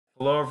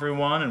Hello,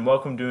 everyone, and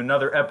welcome to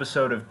another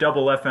episode of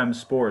Double FM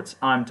Sports.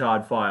 I'm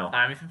Todd File.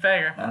 I'm Ethan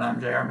Fager. And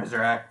I'm J.R.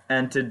 Mizrak.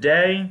 And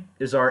today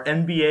is our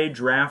NBA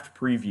draft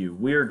preview.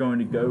 We are going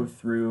to go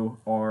through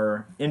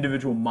our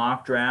individual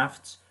mock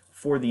drafts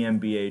for the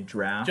NBA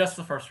draft. Just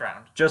the first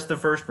round. Just the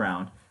first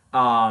round,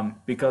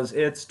 because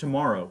it's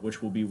tomorrow,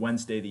 which will be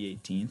Wednesday the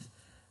 18th.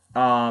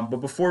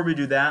 But before we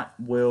do that,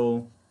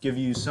 we'll give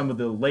you some of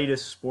the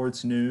latest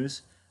sports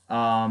news,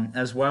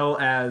 as well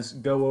as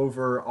go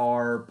over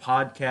our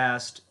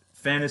podcast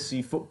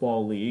Fantasy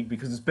Football League,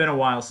 because it's been a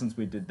while since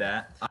we did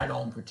that. I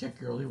don't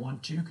particularly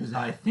want to, because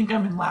I think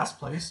I'm in last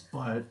place,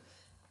 but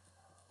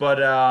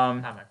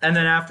and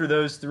then after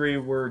those three,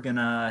 we're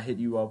gonna hit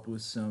you up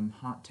with some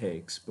hot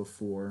takes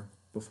before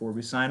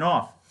we sign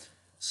off.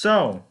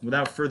 So,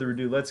 without further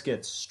ado, let's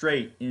get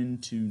straight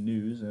into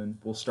news, and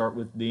we'll start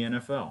with the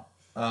NFL.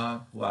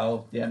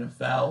 The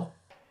NFL.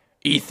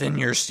 Ethan,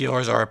 your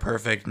Steelers are a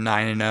perfect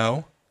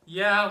 9-0.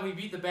 Yeah, we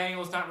beat the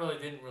Bengals.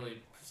 Didn't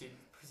really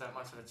present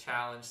much of a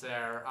challenge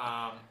there.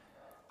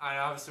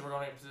 Obviously, we're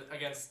going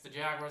against the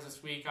Jaguars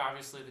this week.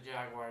 Obviously, the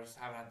Jaguars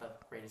haven't had the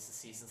greatest of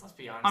seasons. Let's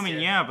be honest.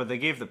 Yeah, but they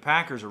gave the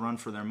Packers a run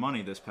for their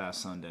money this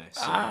past Sunday.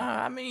 So.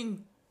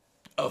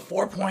 A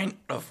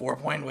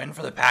 4-point win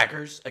for the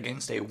Packers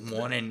against a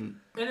 1 and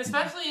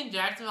especially in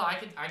Jacksonville, I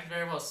could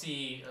very well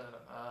see.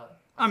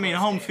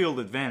 Home field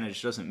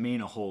advantage doesn't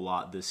mean a whole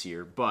lot this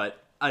year,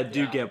 but I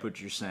do get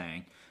what you're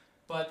saying.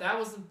 But that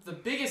was the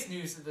biggest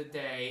news of the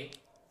day.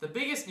 The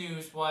biggest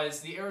news was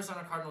the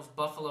Arizona Cardinals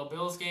Buffalo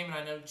Bills game, and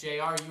I know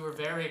JR, you were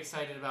very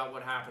excited about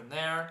what happened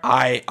there.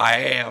 I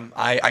am.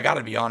 I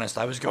gotta be honest.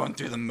 I was going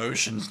through the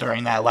motions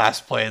during that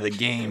last play of the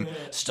game.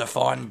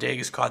 Stephon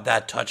Diggs caught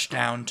that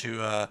touchdown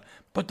to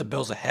put the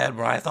Bills ahead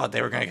when I thought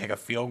they were going to kick a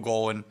field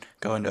goal and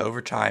go into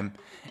overtime.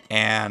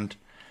 And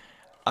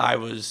I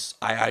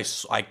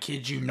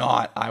kid you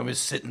not, I was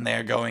sitting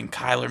there going,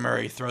 Kyler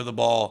Murray, throw the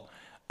ball.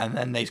 And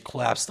then they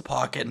collapsed the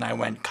pocket, and I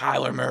went,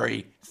 Kyler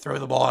Murray, throw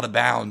the ball out of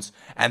bounds.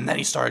 And then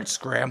he started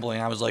scrambling.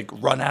 I was like,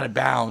 run out of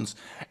bounds.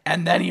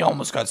 And then he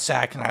almost got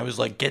sacked, and I was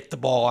like, get the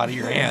ball out of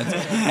your hands.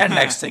 And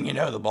next thing you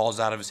know, the ball's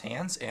out of his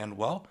hands. And,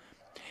 well,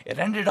 it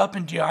ended up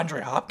in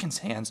DeAndre Hopkins'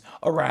 hands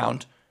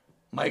around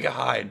Micah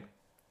Hyde,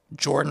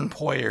 Jordan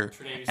Poyer,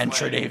 and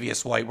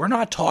Tre'Davious White. We're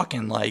not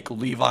talking like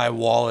Levi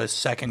Wallace,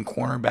 second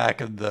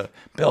cornerback of the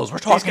Bills. We're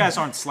talking these guys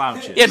aren't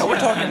slouches. We're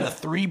talking the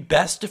three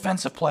best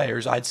defensive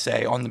players, I'd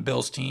say, on the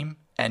Bills team.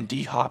 And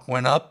D-Hop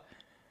went up,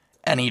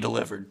 and he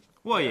delivered.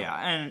 Well,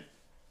 yeah,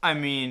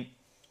 and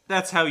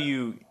that's how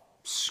you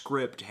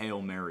script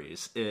Hail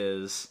Marys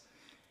is.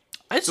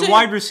 The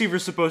wide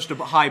receiver's supposed to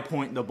high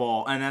point the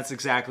ball, and that's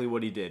exactly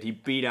what he did. He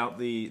beat out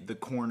the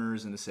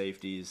corners and the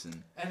safeties.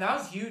 And that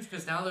was huge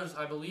because now there's,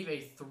 I believe, a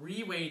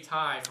three-way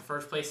tie for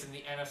first place in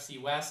the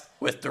NFC West.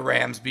 With the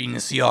Rams beating the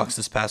Seahawks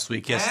this past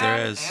week. Yes,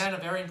 there is. And a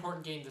very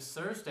important game this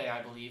Thursday,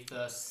 I believe.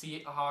 The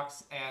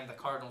Seahawks and the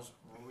Cardinals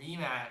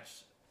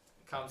rematch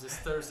comes this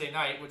Thursday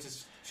night, which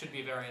should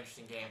be a very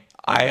interesting game.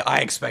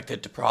 I expect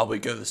it to probably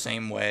go the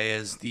same way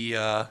as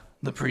the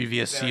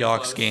previous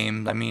Seahawks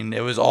game.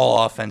 It was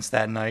all offense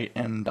that night,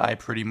 and I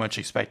pretty much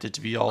expect it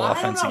to be all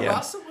offense again.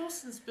 Russell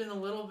Wilson's been a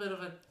little bit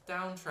of a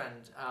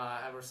downtrend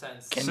ever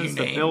since. Can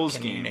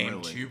you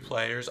name two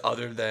players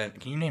other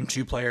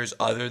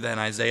than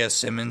Isaiah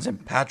Simmons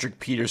and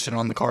Patrick Peterson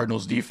on the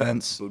Cardinals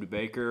defense? Budda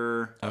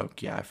Baker. Oh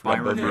yeah, I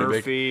forgot Byron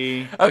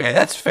Murphy. Okay,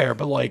 that's fair,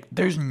 but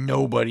there's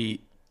nobody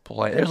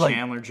play. There's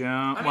Chandler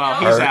Jones. He's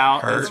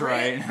out. Hurt. That's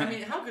right.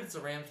 How good is the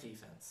Rams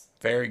defense?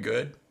 Very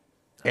good.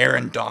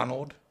 Aaron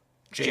Donald.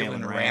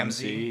 Jalen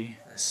Ramsey.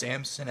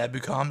 Samson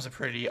Ebukam's a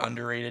pretty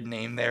underrated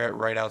name there at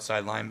right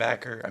outside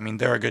linebacker.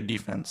 They're a good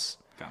defense.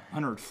 Got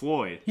Leonard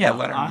Floyd. Yeah,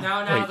 Leonard.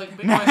 Now the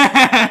big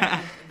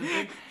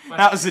question.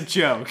 That was a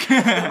joke.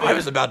 I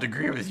was about to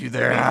agree with you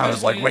there, and I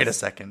was like, wait a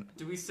second.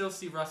 Do we still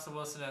see Russell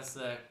Wilson as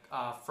the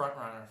front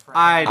runner?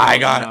 I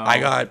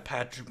got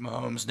Patrick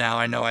Mahomes now.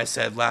 I know I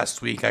said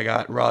last week I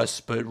got Russ,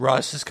 but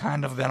Russ has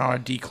kind of been on a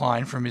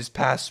decline from his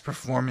past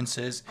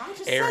performances.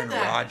 Aaron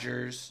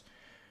Rodgers.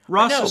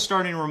 Russ is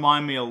starting to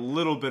remind me a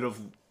little bit of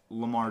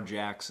Lamar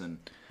Jackson.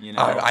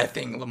 I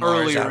think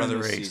Lamar's out of the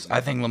race.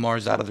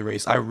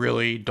 I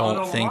really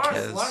don't think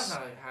Lamar's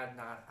not had a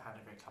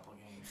great couple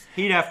games.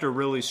 He'd have to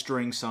really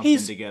string something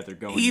together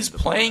going He's into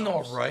the playing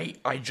playoffs. all right.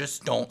 I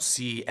just don't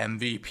see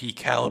MVP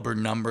caliber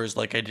numbers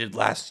like I did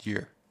last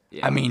year.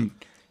 Yeah.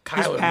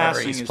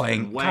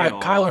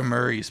 Kyler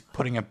Murray's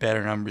putting up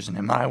better numbers than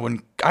him. I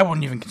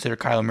wouldn't even consider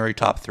Kyler Murray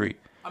top 3.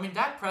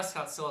 Dak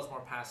Prescott still has more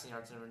passing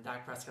yards than him, and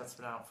Dak Prescott's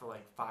been out for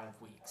 5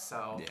 weeks.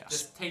 So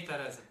just take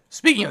that as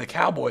Speaking of the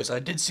Cowboys, I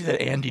did see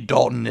that Andy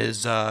Dalton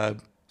is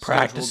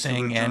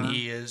practicing, and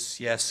he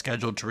is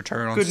scheduled to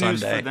return on Sunday. Good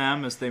news for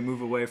them as they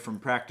move away from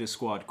practice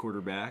squad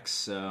quarterbacks.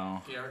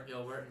 So Garrett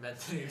Gilbert and Ben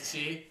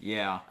DiNucci.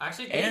 Yeah,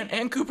 actually,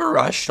 and Cooper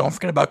Rush. Don't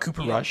forget about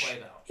Cooper Rush.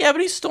 Play, yeah,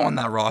 but he's still on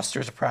that roster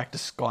as a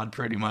practice squad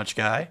pretty much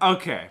guy.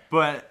 Okay,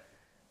 but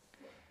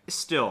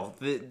still,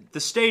 the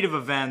state of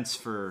events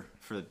for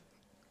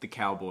the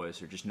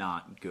Cowboys are just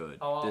not good.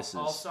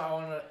 Also, I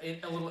want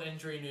a little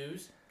injury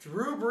news.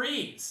 Drew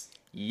Brees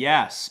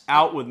Yes,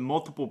 out with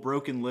multiple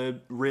broken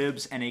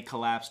ribs and a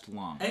collapsed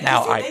lung. And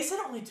Now, they said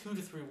only 2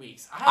 to 3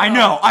 weeks. I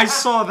know. I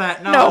saw that.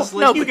 And I was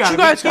like, but you gotta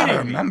guys be got to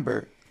kidding me.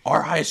 remember,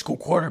 our high school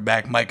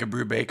quarterback, Micah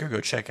Brubaker,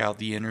 go check out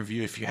the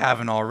interview if you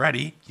haven't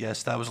already.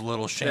 Yes, that was a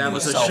little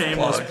shameless That was a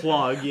shameless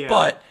plug, yeah.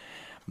 But,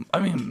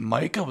 I mean,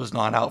 Micah was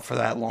not out for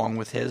that long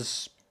with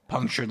his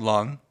punctured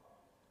lung.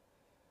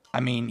 I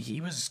mean, he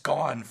was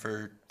gone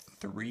for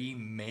 3,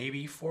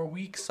 maybe 4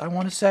 weeks, I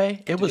want to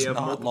say. It was Did he have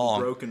not multiple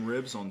long. broken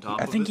ribs on top of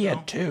it, I think he though?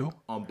 had 2.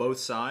 On both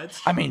sides?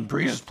 I mean,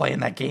 Breeze was playing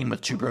that game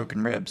with 2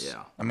 broken ribs.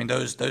 Yeah. I mean,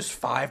 those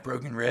 5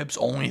 broken ribs,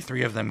 only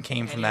 3 of them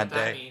came from that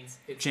day. Means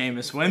it's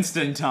Jameis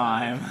Winston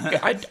time.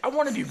 I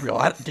want to be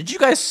real. Did you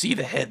guys see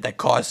the hit that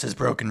caused his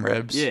broken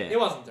ribs? Yeah. It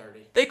wasn't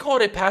dirty. They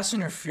called it pass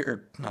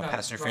interference. Not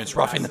pass interference,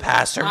 roughing the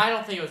passer. I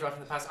don't think it was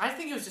roughing the passer. I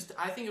think it was just.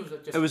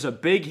 It was a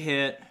big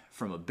hit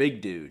from a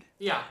big dude.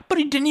 Yeah. But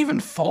he didn't even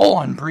fall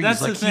on Breeze.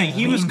 That's like, the thing.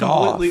 He was leaned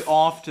completely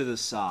off. off to the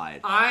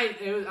side. I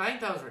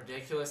think that was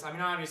ridiculous. I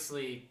mean,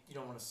 obviously, you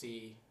don't want to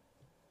see.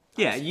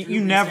 Yeah, you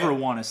never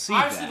want to see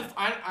obviously, that.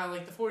 I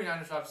like the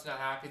 49ers are obviously not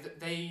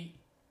happy.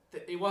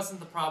 It wasn't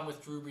the problem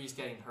with Drew Brees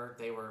getting hurt.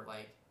 They were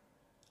like,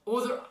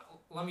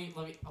 let me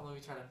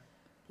try to,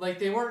 like,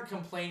 they weren't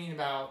complaining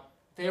about.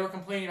 They were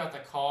complaining about the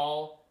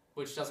call,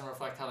 which doesn't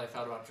reflect how they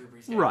felt about Drew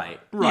Brees. Right.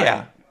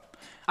 Yeah.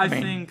 I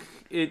think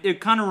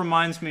it kind of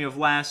reminds me of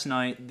last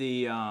night,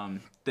 the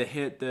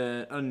hit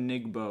that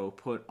Onigbo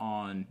put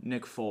on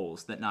Nick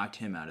Foles that knocked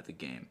him out of the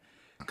game.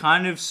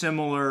 Kind of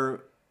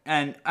similar,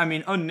 and I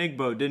mean,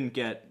 Onigbo didn't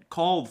get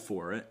called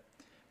for it,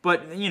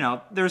 but, you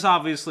know, there's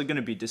obviously going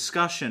to be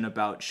discussion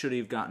about should he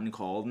have gotten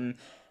called, and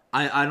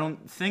I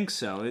don't think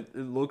so. It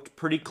looked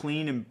pretty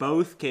clean in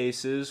both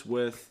cases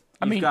with,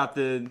 you've got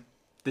the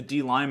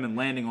D lineman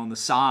landing on the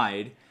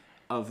side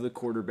of the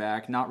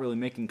quarterback, not really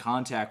making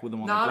contact with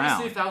him on the ground.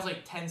 Obviously, if that was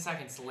like 10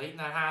 seconds late and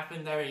that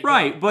happened, there you go.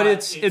 Right, but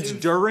it's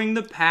during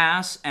the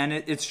pass, and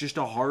it's just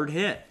a hard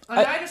hit. I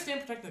mean, I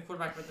understand protecting the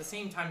quarterback, but at the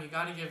same time, you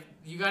gotta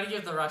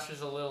give the rushers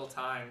a little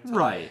time.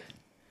 Right.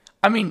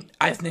 I mean,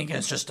 I think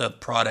it's just a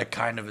product,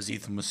 kind of, as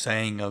Ethan was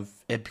saying, of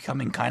it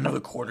becoming kind of a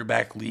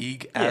quarterback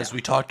league. As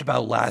we talked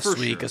about last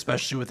week, sure.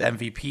 especially with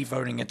MVP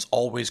voting, it's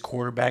always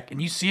quarterback.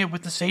 And you see it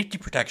with the safety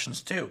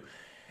protections, too.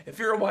 If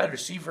you're a wide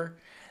receiver,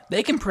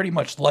 they can pretty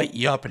much light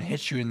you up and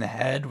hit you in the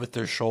head with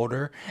their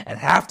shoulder. And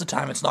half the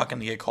time, it's not going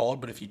to get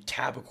called. But if you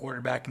tap a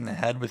quarterback in the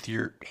head with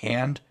your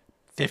hand,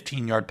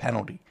 15-yard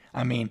penalty.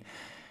 I mean,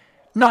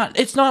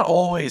 it's not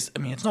always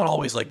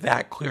like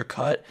that clear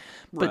cut,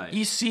 but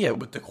you see it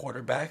with the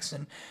quarterbacks,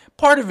 and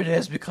part of it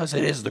is because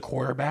it is the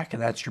quarterback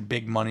and that's your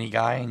big money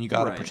guy and you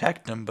got to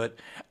protect him. But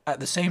at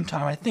the same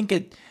time,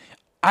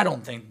 I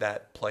don't think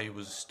that play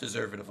was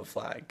deserving of a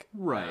flag.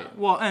 Right.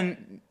 Well,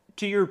 and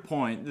to your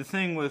point, the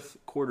thing with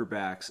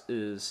quarterbacks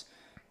is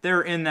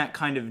they're in that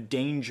kind of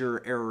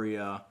danger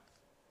area,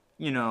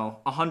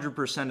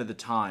 100% of the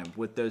time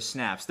with those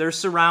snaps. They're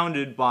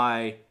surrounded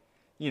by,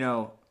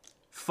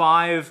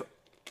 5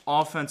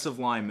 offensive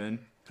linemen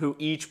who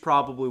each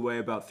probably weigh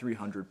about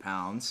 300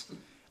 pounds.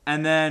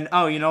 And then,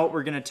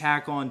 we're going to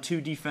tack on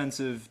 2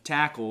 defensive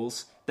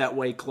tackles that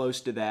weigh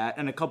close to that,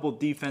 and a couple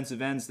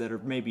defensive ends that are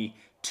maybe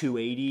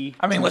 280.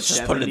 I mean, let's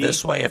just put it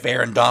this way. If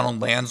Aaron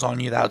Donald lands on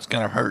you, that's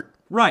going to hurt.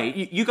 Right.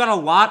 You got a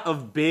lot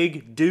of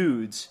big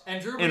dudes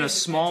in a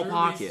small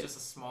pocket. He's a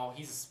small guy.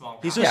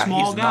 He's a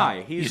small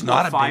guy. He's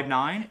not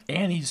 5'9".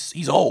 And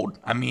he's old.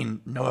 I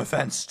mean, no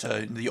offense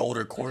to the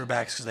older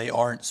quarterbacks because they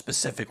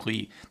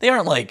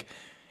aren't like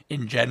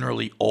in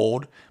generally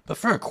old. But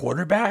for a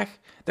quarterback,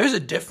 there's a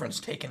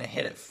difference taking a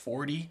hit at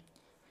 40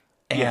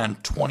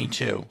 and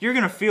 22. You're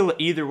going to feel it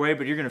either way,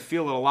 but you're going to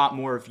feel it a lot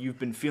more if you've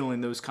been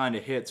feeling those kind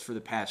of hits for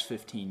the past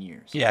 15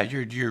 years. Yeah,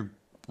 your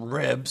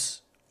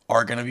ribs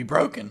are going to be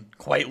broken,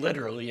 quite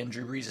literally in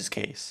Drew Brees'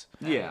 case.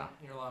 Yeah.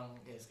 Your lung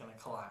is going to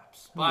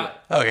collapse.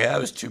 But okay, that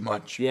was too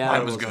much. Yeah,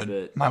 Mine was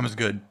good. Mine was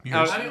good.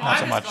 Yours, not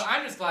so much.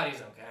 I'm just glad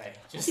he's okay.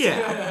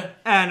 Yeah.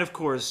 And, of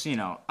course,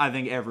 I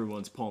think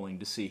everyone's pulling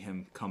to see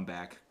him come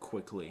back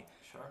quickly.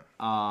 Sure.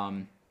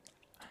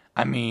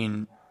 I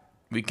mean,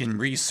 we can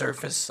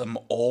resurface some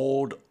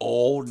old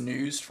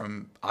news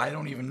from I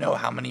don't even know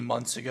how many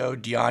months ago.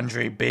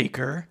 DeAndre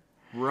Baker.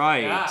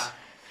 Right. Yeah.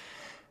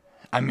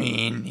 I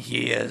mean,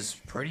 he is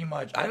pretty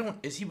much.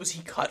 Was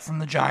he cut from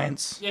the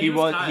Giants? Yeah, He's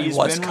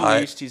been cut.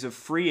 released. He's a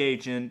free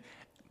agent,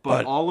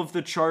 but all of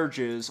the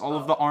charges, all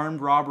of the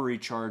armed robbery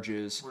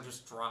charges, were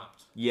just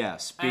dropped.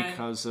 Yes,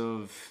 because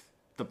of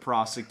the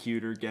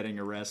prosecutor getting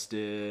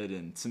arrested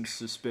and some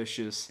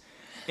suspicious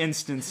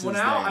instances. Well,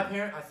 now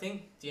there. I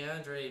think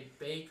DeAndre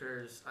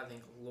Baker's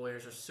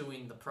lawyers are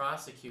suing the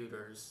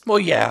prosecutors. Well,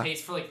 yeah. In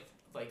case for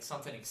like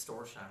something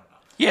extortion. I don't know.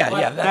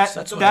 Yeah,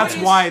 that's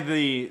why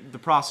the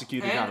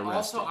prosecutor got arrested. And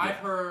also, I've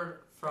heard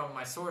from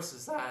my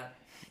sources that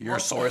your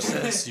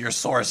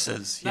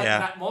sources,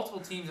 that multiple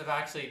teams have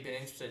actually been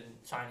interested in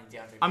signing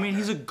DeAndre Baker. I mean,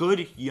 he's a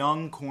good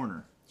young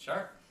corner.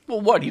 Sure.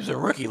 Well, he was a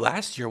rookie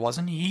last year,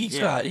 wasn't he?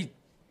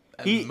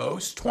 He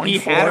most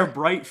 24. He had a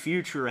bright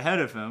future ahead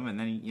of him, and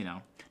then he,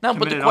 No, but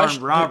committed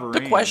armed robbery.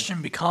 The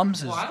question becomes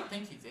is. Well, I don't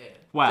think he did.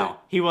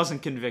 Well, he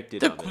wasn't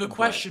convicted of it. The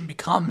question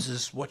becomes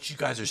is what you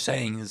guys are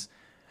saying is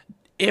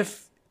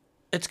if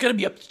it's going to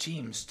be up to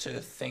teams to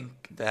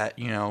think that,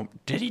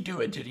 did he do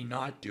it? Did he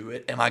not do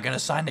it? Am I going to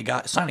sign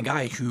a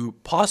guy who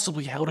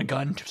possibly held a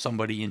gun to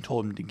somebody and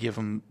told him to give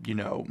him,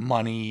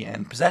 money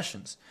and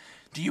possessions?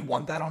 Do you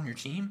want that on your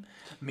team?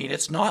 I mean,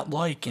 it's not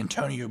like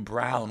Antonio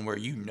Brown where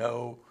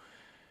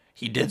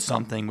he did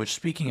something, which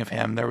speaking of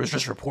him, there was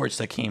just reports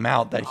that came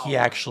out that he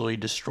actually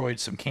destroyed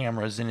some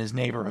cameras in his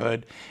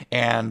neighborhood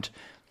and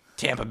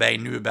Tampa Bay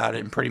knew about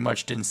it and pretty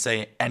much didn't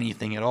say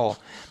anything at all.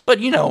 But,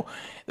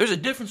 there's a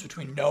difference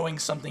between knowing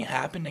something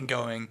happened and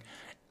going,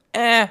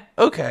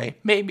 okay,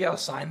 maybe I'll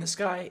sign this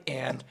guy.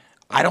 And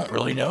I don't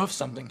really know if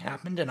something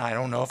happened and I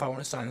don't know if I want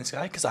to sign this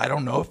guy because I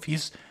don't know if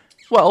he's,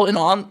 an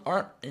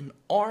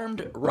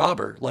armed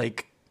robber.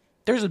 Like,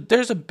 there's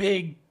a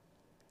big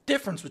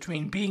difference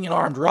between being an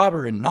armed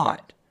robber and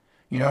not.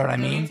 You know what I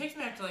mean? It takes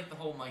me back to, the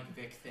whole Mike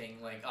Vick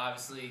thing. Like,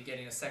 obviously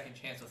getting a second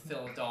chance with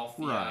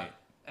Philadelphia. Right.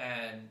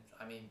 And,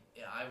 would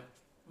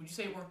you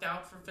say it worked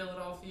out for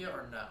Philadelphia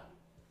or no?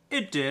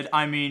 It did.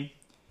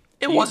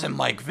 It wasn't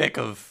Mike Vick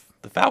of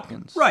the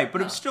Falcons. Right,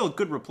 but it was still a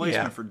good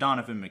replacement for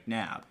Donovan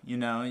McNabb.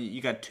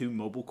 You got two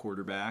mobile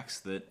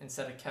quarterbacks that...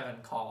 Instead of Kevin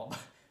Kolb.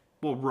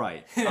 Well,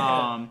 right.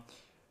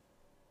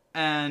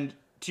 And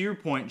to your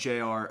point,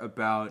 JR,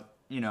 about,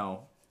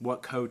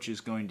 what coach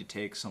is going to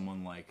take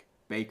someone like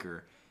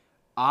Baker,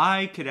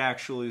 I could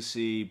actually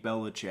see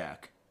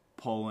Belichick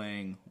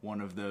pulling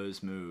one of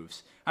those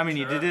moves.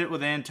 He did it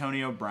with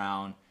Antonio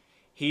Brown.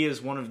 He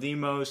is one of the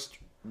most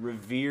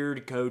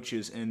revered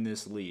coaches in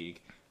this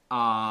league.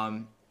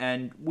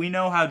 And we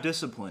know how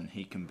disciplined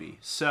he can be.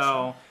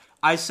 So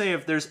I say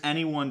if there's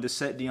anyone to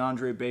set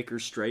DeAndre Baker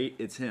straight,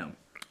 it's him.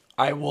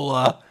 I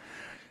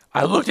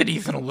looked at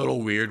Ethan a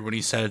little weird when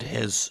he said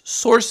his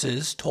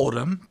sources told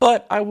him,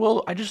 but I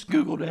just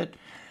Googled it.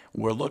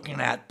 We're looking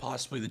at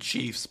possibly the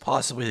Chiefs,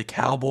 possibly the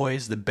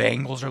Cowboys. The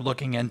Bengals are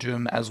looking into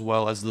him as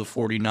well as the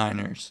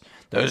 49ers.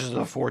 Those are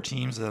the four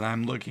teams that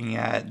I'm looking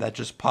at that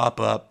just pop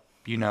up,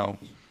 Well,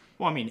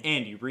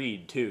 Andy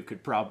Reid, too,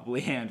 could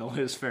probably handle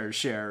his fair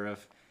share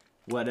of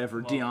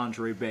whatever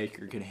DeAndre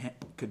Baker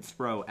could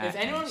throw at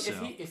him.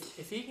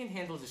 If he can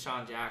handle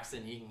Deshaun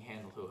Jackson, he can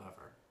handle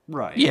whoever.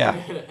 Right. Yeah.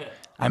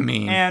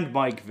 And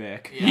Mike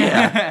Vick.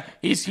 Yeah.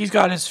 He's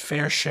got his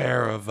fair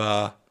share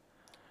of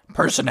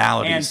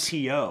personalities. And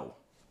T.O.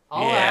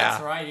 Oh, yeah.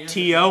 That's right.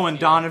 T.O. and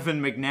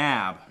Donovan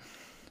McNabb.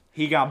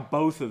 He got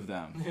both of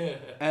them.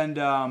 And,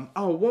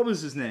 what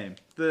was his name?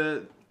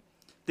 The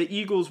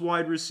Eagles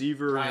wide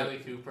receiver. Riley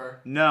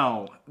Cooper.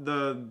 No,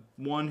 the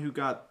one who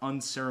got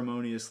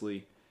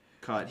unceremoniously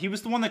cut. He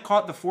was the one that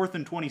caught the 4th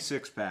and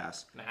 26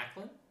 pass.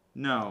 Macklin?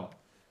 No.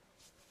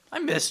 I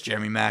miss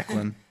Jeremy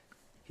Macklin.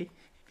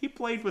 He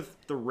played with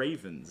the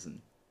Ravens.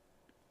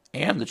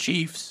 And the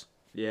Chiefs.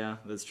 Yeah,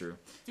 that's true.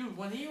 Dude,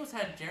 when the Eagles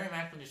had Jerry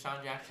Macklin,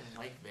 Deshaun Jackson,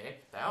 Mike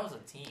Vick, that was a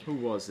team. Who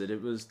was it?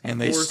 It was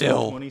and they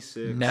still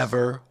 26.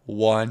 Never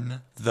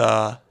won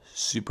the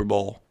Super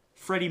Bowl.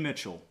 Freddie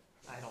Mitchell.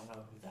 I don't know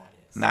who that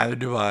is. Neither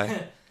do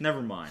I.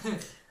 Never mind.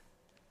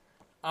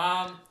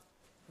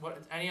 What?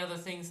 Any other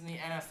things in the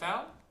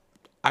NFL?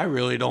 I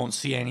really don't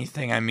see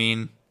anything.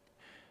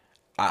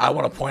 I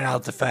want to point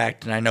out the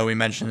fact, and I know we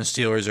mentioned the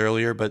Steelers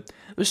earlier, but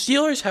the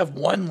Steelers have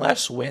one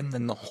less win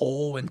than the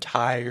whole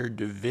entire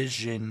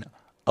division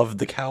of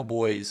the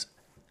Cowboys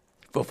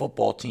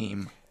football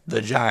team,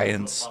 the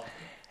Giants,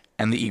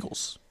 and the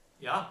Eagles.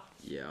 Yeah.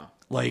 Yeah.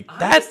 I'm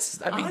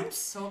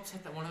so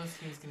upset that one of those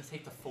teams is going to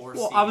take the 4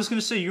 seed. Well, I was going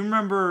to say, you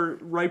remember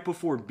right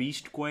before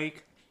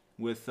Beastquake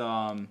with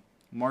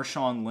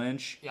Marshawn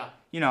Lynch? Yeah.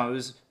 It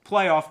was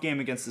playoff game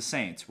against the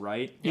Saints,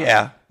 right?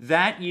 Yeah.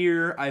 That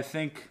year, I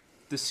think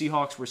the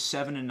Seahawks were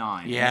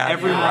 7-9. Yeah.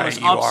 Everyone was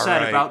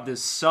upset about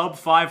this sub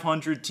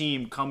 500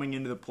 team coming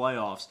into the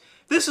playoffs.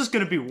 This is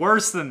going to be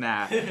worse than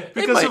that.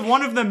 Because if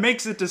one of them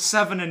makes it to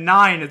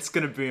 7-9, it's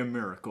going to be a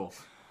miracle.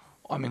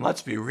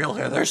 Let's be real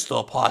here. There's still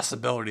a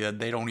possibility that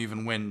they don't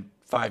even win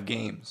 5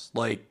 games.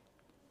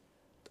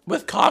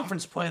 With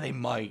conference play, they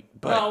might.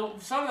 But no,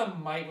 some of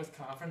them might with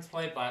conference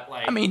play, but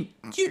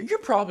you're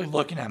probably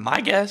looking at,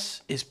 my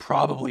guess is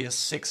probably a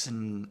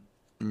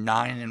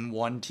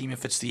 6-9-1 team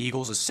if it's the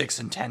Eagles, a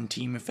 6-10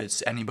 team if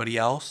it's anybody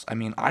else.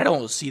 I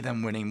don't see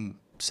them winning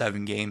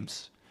 7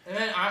 games. And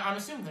then I'm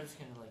assuming they're just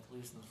going to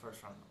lose in the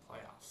first round of the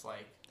playoffs.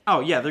 Oh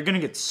yeah, they're going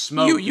to get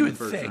smoked. You would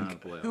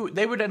think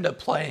they would end up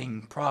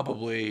playing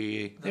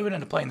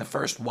the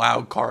first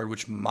wild card,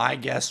 which my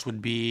guess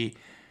would be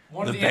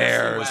the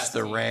Bears,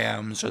 the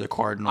Rams, or the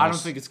Cardinals. I don't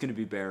think it's going to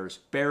be Bears.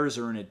 Bears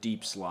are in a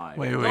deep slide.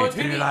 Wait. Who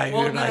did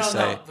I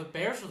say? No. The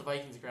Bears or the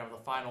Vikings are going to have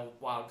the final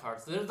wild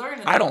card. So they're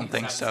going to. I don't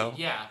think so.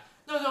 Yeah.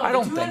 No. I the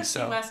don't two think NFC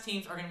so. West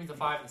teams are going to be the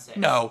 5 and 6.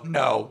 No.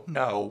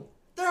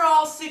 They're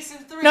all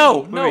 6-3.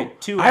 No.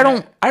 I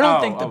don't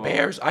think the Bears.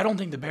 Bears. I don't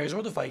think the Bears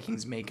or the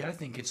Vikings make it. I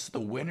think it's the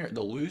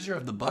loser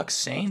of the Bucs,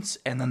 Saints,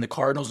 and then the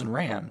Cardinals and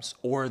Rams,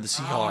 or the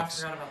Seahawks. Oh, I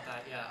forgot about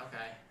that. Yeah.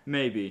 Okay.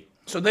 Maybe.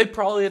 So they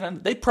probably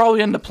end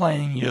up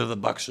playing either the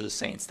Bucs or the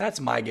Saints.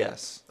 That's my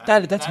guess.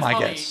 That's my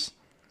guess.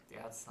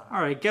 Yeah, that's not.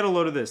 All right, get a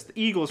load of this. The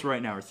Eagles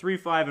right now are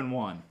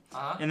 3-5-1.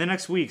 In the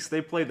next weeks,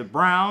 they play the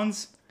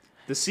Browns,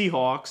 the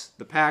Seahawks,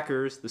 the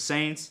Packers, the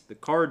Saints, the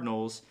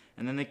Cardinals,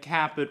 and then they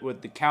cap it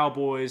with the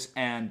Cowboys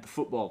and the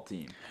football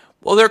team.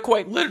 Well, there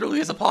quite literally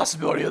is a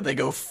possibility that they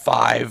go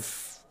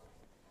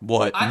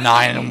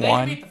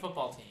 9-1. They beat the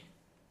football team.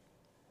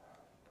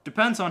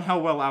 Depends on how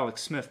well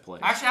Alex Smith plays.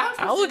 Actually,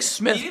 Alex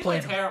Smith he didn't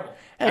played play terrible.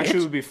 Actually,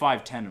 it would be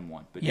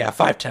 5-10-1. But yeah,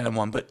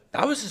 5-10-1. But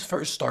that was his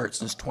first start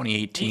since He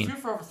 2018. threw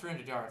for over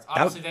 300 yards.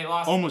 Obviously, they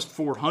lost. almost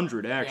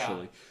 400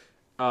 actually.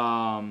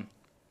 Let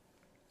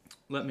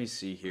me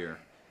see here.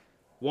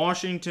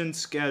 Washington's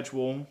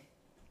schedule.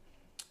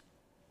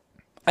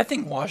 I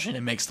think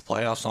Washington makes the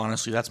playoffs,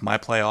 honestly. That's my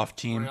playoff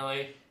team.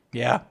 Really?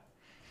 Yeah.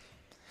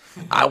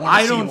 I want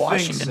to see don't think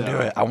Washington so. do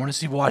it. I want to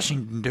see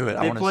Washington do it.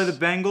 They play the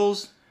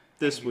Bengals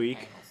this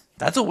week.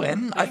 That's a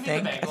win, I They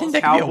think. can beat the I think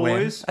Bengals. that could be a win.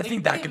 Cowboys. I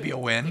think that could be a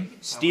win.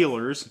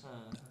 Steelers.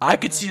 I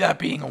could see that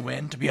being a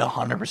win, to be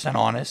 100%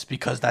 honest,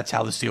 because that's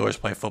how the Steelers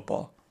play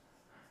football.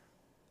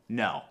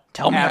 No.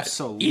 Tell me,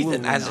 Absolutely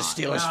Ethan, as a not.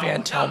 Steelers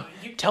No, fan,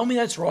 tell me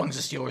that's wrong as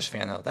a Steelers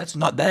fan, though.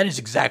 That is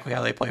exactly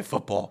how they play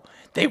football.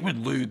 They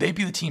would lose. They'd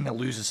be the team that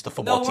loses to the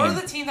football No, team.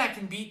 we're the team that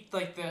can beat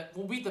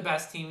we'll beat the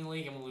best team in the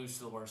league and we'll lose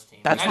to the worst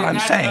team. That's what I'm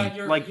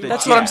saying. Like the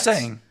That's what I'm Jets.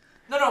 saying.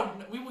 No,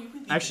 we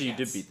beat Actually, the you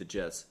did Jets. beat the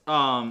Jets.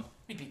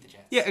 We beat the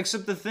Jets. Yeah,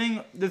 except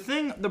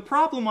the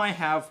problem I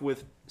have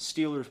with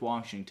Steelers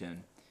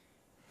Washington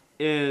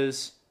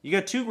is you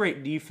got two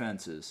great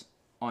defenses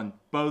on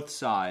both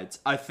sides.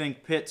 I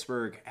think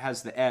Pittsburgh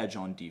has the edge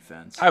on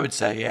defense. I would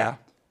say, yeah.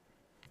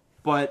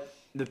 But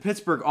the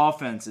Pittsburgh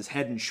offense is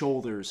head and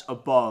shoulders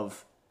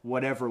above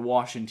whatever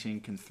Washington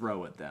can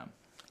throw at them.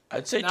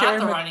 I'd say Not Terry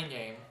the Mc- running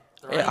game.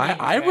 The running Yeah, game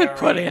I is would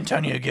put very-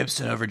 Antonio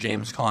Gibson over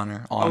James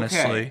Conner, honestly.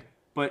 Okay,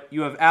 but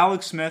you have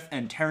Alex Smith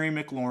and Terry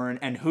McLaurin,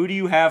 and who do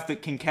you have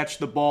that can catch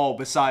the ball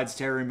besides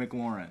Terry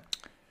McLaurin?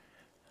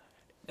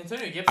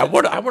 Antonio Gibson.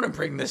 I wouldn't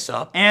bring this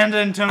up. And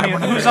Antonio,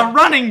 wanna- who's a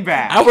running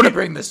back. I want to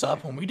bring this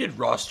up. When we did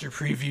roster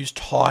previews,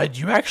 Todd,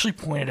 you actually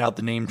pointed out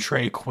the name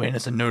Trey Quinn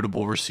as a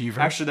notable receiver.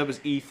 Actually, that was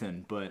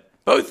Ethan, but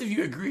Both of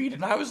you agreed,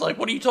 and I was like,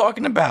 what are you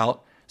talking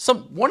about?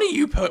 One of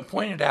you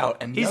pointed out,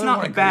 and the he's other one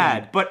not agreed.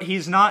 bad. But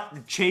he's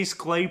not Chase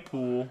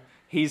Claypool.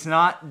 He's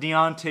not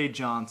Deontay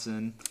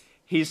Johnson.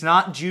 He's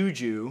not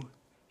Juju.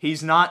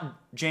 He's not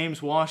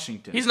James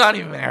Washington. He's not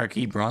even Eric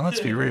Ebron,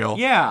 let's be real.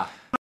 Yeah.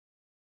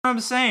 What I'm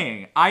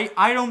saying.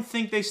 I don't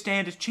think they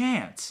stand a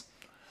chance.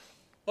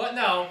 But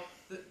no,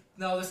 the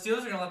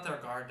Steelers are gonna let their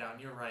guard down.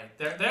 You're right.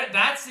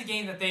 That's the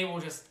game that they will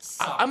just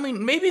suck. I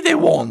mean, maybe they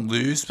won't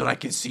lose, but I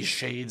could see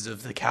shades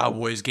of the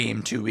Cowboys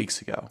game 2 weeks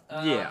ago.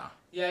 Yeah.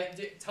 Yeah,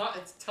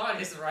 Todd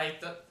is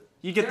right.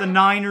 You get the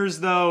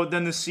Niners, though,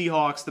 then the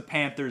Seahawks, the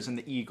Panthers, and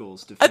the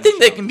Eagles. To I think finish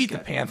they out can beat the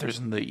schedule. Panthers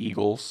and the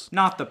Eagles.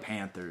 Not the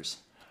Panthers.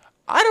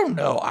 I don't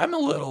know.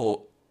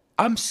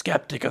 I'm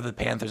skeptic of the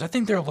Panthers. I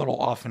think they're a little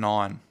off and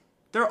on.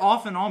 They're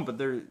off and on, but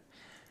they're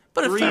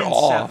But if 3 they're and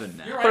off, 7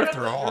 now. You're But right, if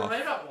they're you're off.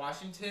 right about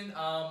Washington.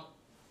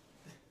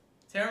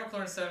 Terry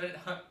McLaurin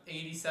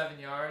 787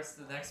 yards.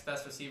 The next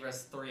best receiver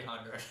has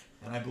 300.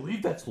 and I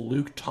believe that's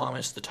Luke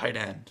Thomas, the tight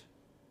end.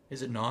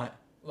 Is it not?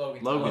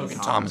 Logan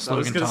Thomas. I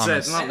was Logan gonna say,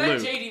 Thomas. it's not And then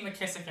Luke. J.D.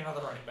 McKissick, another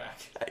running back.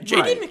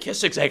 J.D. Right.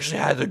 McKissick's actually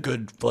had a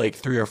good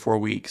 3 or 4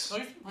 weeks. So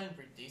he's been playing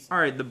pretty decent. All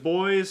right, the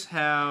boys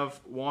have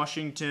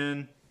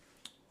Washington,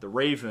 the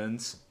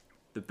Ravens,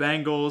 the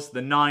Bengals,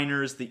 the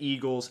Niners, the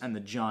Eagles, and the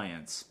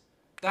Giants.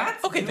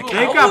 That's Okay, the doable.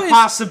 They've got Cowboys-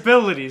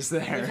 possibilities The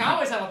there.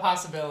 Cowboys have a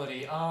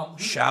possibility.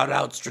 Shout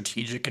out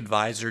strategic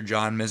advisor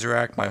John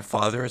Miserak. My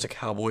father is a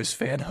Cowboys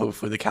fan.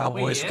 Hopefully the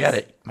Cowboys he get is?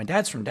 it. My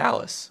dad's from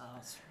Dallas.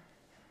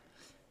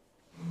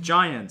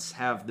 Giants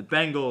have the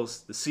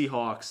Bengals, the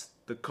Seahawks,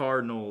 the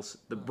Cardinals,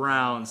 the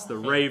Browns, the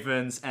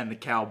Ravens, and the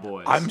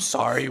Cowboys. I'm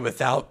sorry,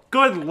 without...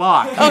 Good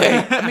luck.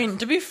 Okay, I mean,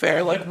 to be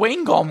fair, like,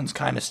 Wayne Gallman's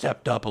kind of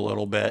stepped up a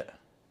little bit.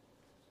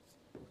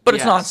 But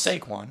it's not Yes.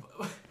 Saquon.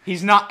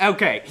 He's not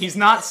okay. He's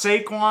not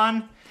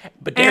Saquon.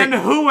 But And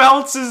Derek, who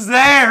else is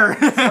there?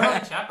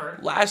 Sterling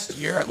Shepard. last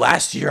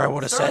year I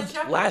would have Sterling said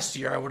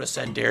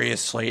Shepard.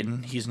 Darius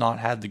Slayton. He's not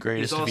had the He's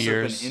greatest also of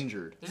years. been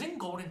injured. Isn't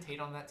Golden Tate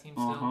on that team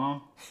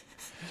still?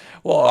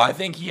 Well, I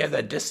think he had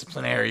that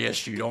disciplinary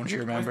issue, don't you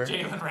remember? With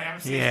Jalen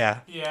Ramsey. Yeah.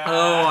 Yeah.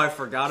 Oh, I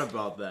forgot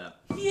about that.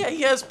 Yeah,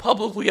 he has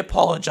publicly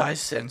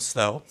apologized since,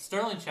 though.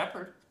 Sterling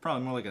Shepard.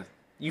 Probably more like a.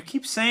 You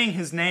keep saying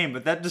his name,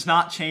 but that does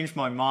not change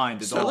my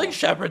mind at Sterling all.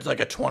 Shepard's like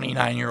a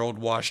 29-year-old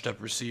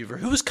washed-up receiver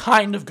who was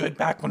kind of good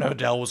back when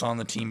Odell was on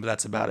the team, but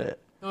that's about it.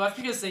 No, that's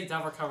because they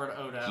double covered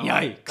Odell.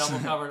 Yikes. Double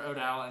covered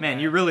Odell. And Man, then,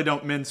 you really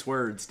don't mince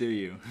words, do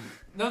you?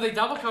 No, they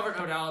double covered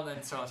Odell and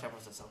then Sterling Shepard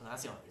was just open.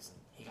 That's the only reason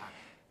he got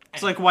it.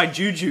 It's like why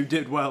Juju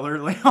did well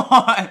early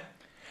on.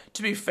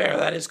 To be fair,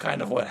 that is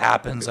kind of what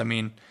happens. I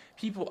mean,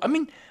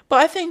 but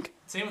I think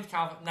Same with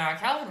Calvin. Nah,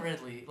 Calvin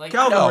Ridley. Like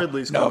Calvin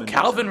Ridley's coming in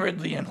Calvin soon.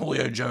 Ridley and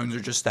Julio Jones are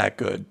just that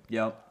good.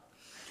 Yep.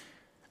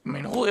 I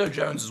mean, Julio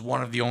Jones is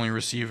one of the only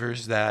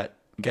receivers that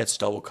gets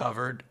double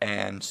covered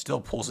and still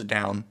pulls it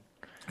down.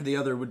 The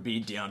other would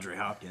be DeAndre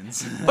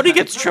Hopkins. But he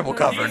gets triple He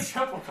covered. gets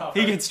triple covered.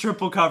 He gets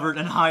triple covered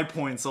and high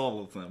points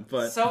all of them.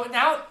 But So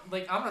now,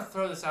 I'm gonna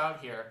throw this out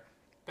here.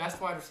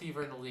 Best wide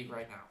receiver in the league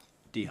right now.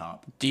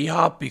 D-Hop.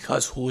 D-Hop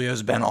because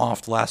Julio's been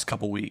off the last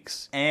couple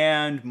weeks.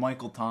 And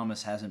Michael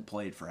Thomas hasn't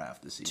played for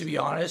half the season. To be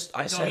honest,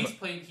 I said...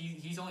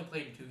 He's only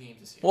played in 2 games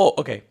this year. Well,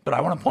 okay, but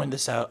I want to point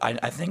this out.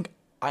 I think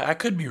I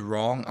could be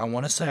wrong. I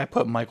want to say I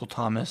put Michael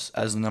Thomas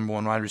as the number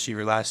 1 wide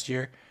receiver last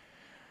year,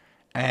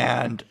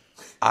 and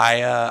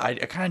I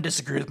kind of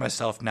disagree with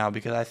myself now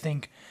because I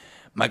think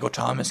Michael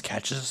Thomas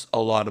catches a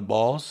lot of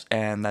balls,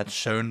 and that's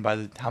shown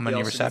by how many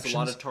he also receptions. gets a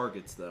lot of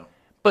targets, though.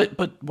 But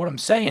what I'm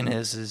saying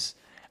is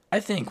I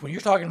think when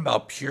you're talking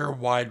about pure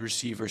wide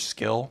receiver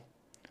skill,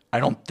 I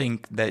don't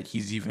think that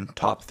he's even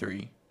top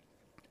 3,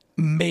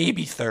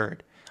 maybe 3rd.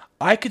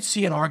 I could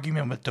see an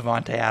argument with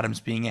Devontae Adams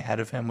being ahead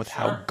of him with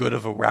how good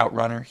of a route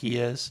runner he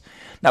is.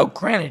 Now,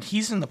 granted,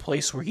 he's in the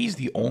place where he's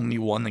the only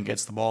one that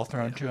gets the ball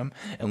thrown to him,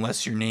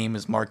 unless your name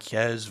is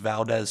Marquez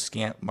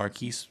Valdez-Scantling,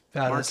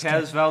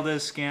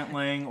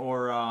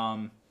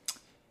 or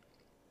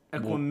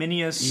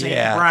Equiminius St.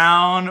 yeah.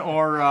 Brown,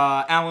 or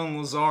Alan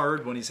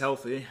Lazard when he's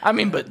healthy. I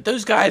mean, but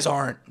those guys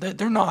aren't.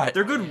 They're not.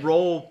 They're good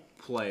role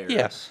players.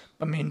 Yes.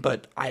 I mean,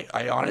 but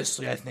I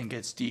honestly, I think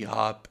it's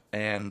D-Hop,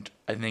 and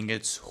I think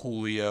it's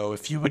Julio.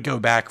 If you would go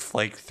back for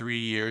like 3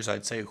 years,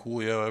 I'd say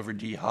Julio over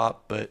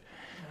D-Hop, but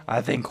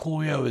I think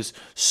Julio is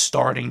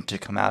starting to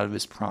come out of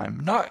his prime.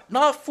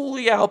 Not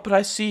fully out, but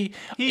I see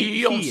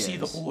you don't see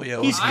the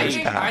Julio. I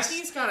think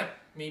he's got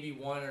maybe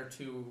 1 or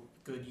 2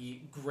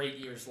 great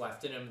years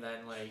left in him.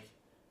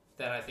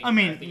 I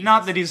mean,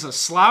 not that he's a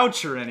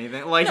slouch or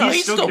anything. Like, no,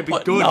 he's still going to be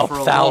good for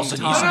a long time.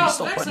 He's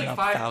still next putting like up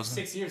 5, 1,000.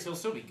 6 years, he'll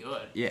still be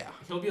good. Yeah.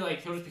 He'll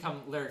just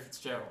become Larry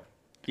Fitzgerald.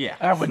 Yeah.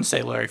 I wouldn't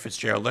say Larry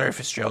Fitzgerald. Larry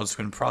Fitzgerald's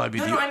going to probably be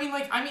he'll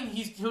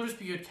just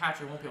be a good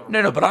catcher. Won't be able to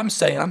No, but I'm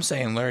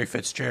saying Larry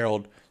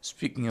Fitzgerald.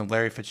 Speaking of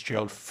Larry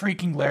Fitzgerald,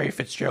 freaking Larry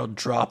Fitzgerald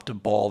dropped a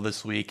ball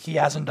this week. He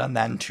hasn't done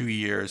that in 2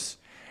 years.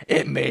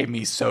 It made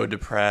me so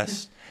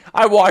depressed.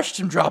 I watched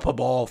him drop a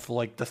ball for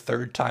like the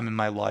 3rd time in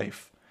my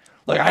life.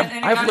 Like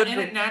and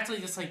it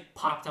naturally just like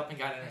popped up and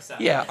got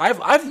intercepted. Yeah,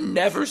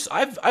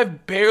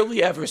 I've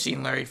barely ever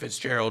seen Larry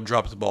Fitzgerald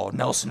drop the ball.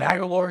 Nelson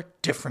Aguilar,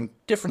 different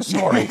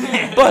story.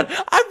 But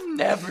I've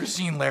never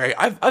seen Larry.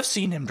 I've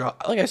seen him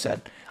drop. Like I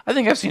said, I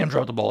think I've seen him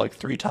drop the ball like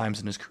 3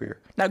 times in his career.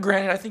 Now,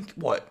 granted, I think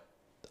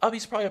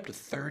he's probably up to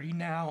 30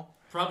 now.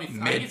 Probably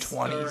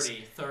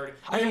mid-20s. 30.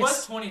 He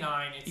was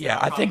 29.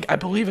 I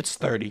believe it's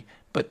 30.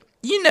 But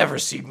you never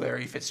see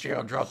Larry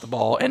Fitzgerald drop the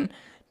ball, and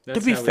That's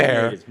to be how he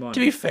made his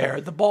money. fair,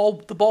 the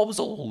ball was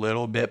a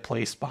little bit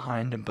placed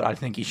behind him, but I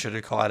think he should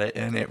have caught it,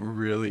 and it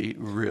really,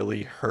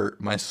 really hurt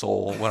my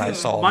soul when I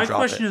saw him My drop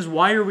question it. is,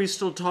 why are we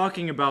still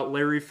talking about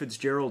Larry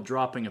Fitzgerald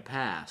dropping a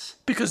pass?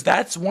 Because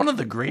that's one of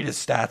the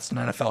greatest stats in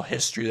NFL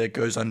history that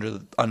goes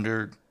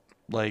under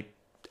like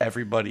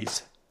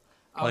everybody's.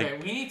 Okay,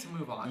 we need to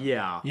move on.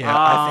 Yeah. Yeah,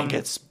 I think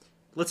it's.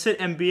 Let's hit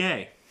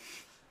NBA.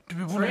 Do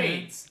we wanna-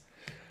 Trades.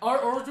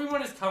 Or do we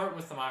want to cover it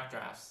with the mock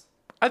drafts?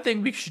 I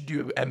think we should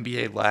do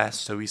NBA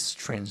last, so we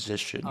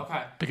transition.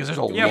 Okay. Because there's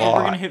a Yeah, lot. but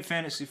we're gonna hit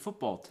fantasy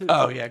football too.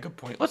 Oh yeah, good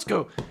point. Let's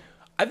go.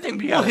 I think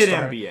we We'll gotta hit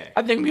start. NBA.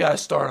 I think we gotta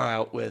start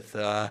out with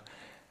the.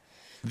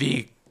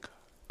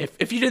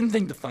 If you didn't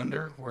think the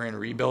Thunder were in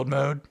rebuild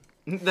mode,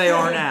 They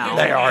are now.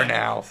 they are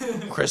now.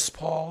 Chris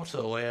Paul to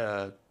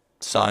the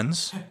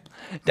Suns,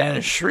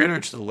 Dennis Schroeder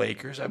to the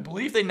Lakers. I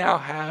believe they now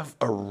have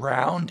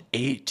around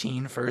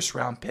 18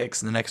 first-round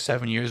picks in the next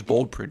 7 years.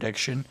 Bold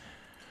prediction.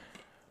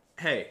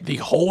 Hey, The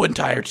whole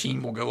entire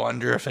team will go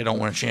under if they don't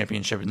win a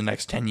championship in the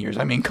next 10 years.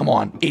 I mean, come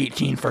on.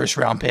 18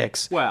 first-round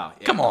picks. well,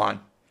 yeah. Come on.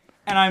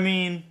 And I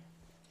mean,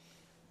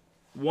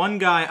 one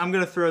guy, I'm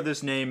going to throw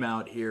this name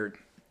out here.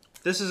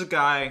 This is a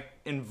guy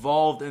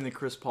involved in the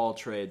Chris Paul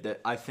trade that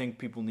I think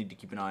people need to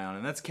keep an eye on,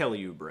 and that's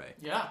Kelly Oubre.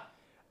 Yeah.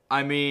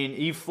 I mean,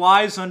 he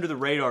flies under the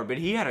radar, but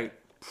he had a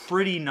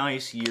pretty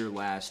nice year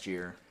last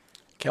year.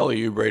 Kelly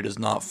Oubre does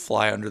not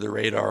fly under the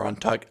radar on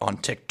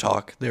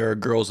TikTok. There are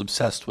girls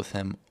obsessed with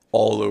him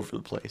all over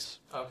the place.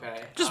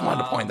 Okay. Just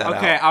wanted to point that out.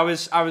 Okay, I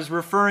was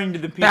referring to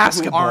the people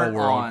who aren't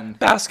on.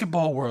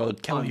 Basketball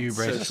world. Kelly on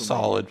Oubre is a social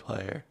solid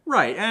player.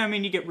 Right, and I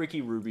mean, you get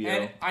Ricky Rubio.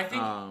 And I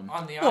think on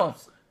the well,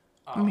 opposite.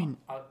 I mean,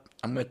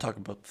 I'm going to talk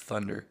about the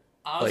Thunder.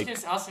 I was going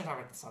to talk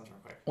about the Suns real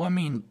quick. Well, I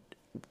mean,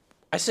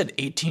 I said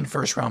 18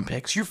 first-round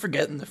picks. You're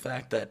forgetting the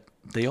fact that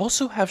they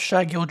also have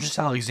Shai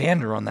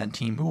Gilgeous-Alexander on that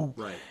team, who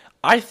Right.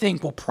 I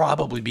think will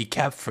probably be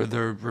kept for the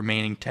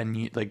remaining 10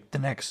 years, like the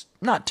next,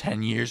 not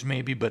 10 years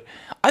maybe, but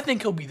I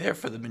think he'll be there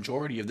for the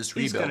majority of this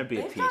He's rebuild. going to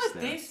be a piece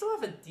there. They still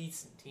have a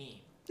decent team.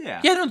 Yeah.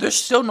 Yeah, no, they're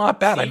still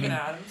not bad. Steven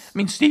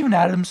Adams. Steven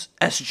Adams,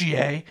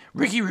 SGA,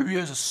 Ricky Rubio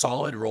is a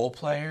solid role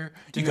player.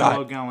 You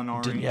Danilo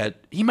got Gallinari. Yeah,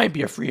 he might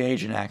be a free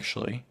agent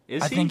actually.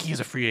 Is I he? think he's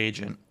a free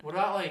agent. What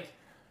about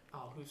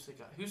who's the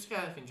guy? Who's the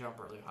guy that can jump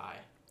really high?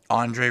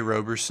 Andre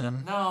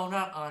Roberson. No,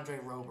 not Andre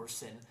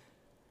Roberson.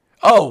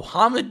 Oh,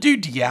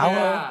 Hamidou Diallo.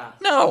 Yeah.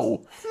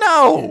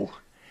 No,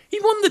 he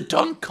won the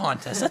dunk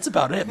contest. That's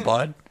about it,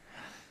 bud.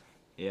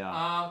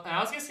 Yeah. And I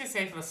was just gonna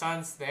say for the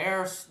Suns,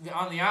 they're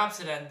on the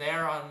opposite end.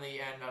 They're on the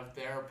end of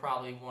they're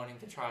probably wanting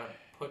to try to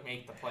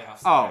make the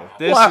playoffs. Oh, now.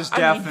 this Well, is I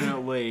mean,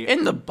 definitely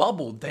in the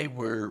bubble, they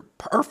were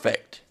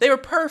perfect. They were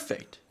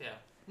perfect. Yeah.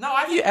 No,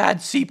 I You think add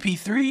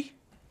CP3,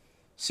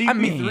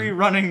 CP3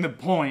 running the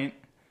point.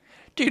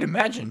 dude.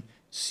 Imagine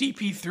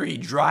CP3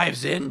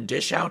 drives in,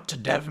 dish out to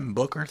Devin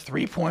Booker,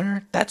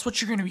 3-pointer. That's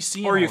what you're going to be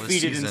seeing. Or you all this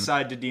feed it season.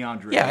 inside to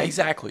DeAndre. Yeah,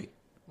 exactly.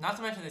 not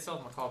to mention they still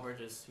have McCall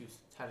Bridges, who's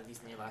had a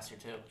decent year last year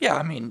too. Yeah,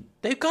 I mean,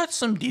 they've got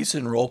some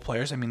decent role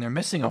players. I mean, they're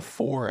missing a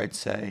 4, I'd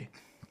say.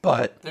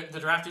 But The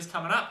draft is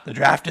coming up. the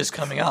draft is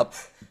coming up.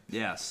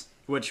 Yes,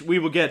 which we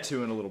will get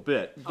to in a little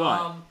bit.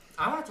 But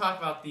I want to talk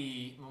about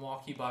the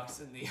Milwaukee Bucks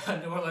and the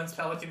New Orleans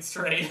Pelicans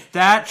trade.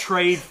 that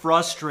trade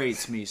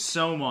frustrates me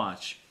so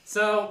much.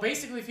 So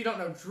basically, if you don't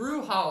know,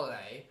 Drew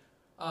Holiday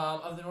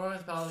of the New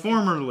Orleans Pelicans,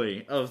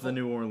 Formerly of the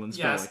New Orleans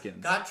yes,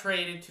 Pelicans. got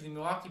traded to the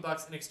Milwaukee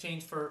Bucks in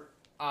exchange for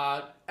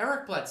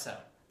Eric Bledsoe,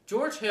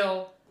 George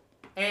Hill,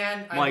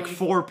 and I like believe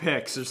 4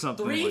 picks or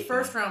something. 3 like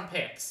first-round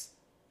picks.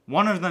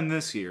 One of them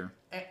this year.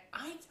 And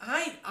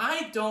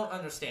I don't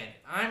understand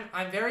it.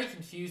 I'm very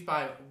confused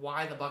by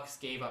why the Bucks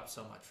gave up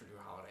so much for Drew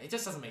Holiday. It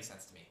just doesn't make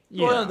sense to me.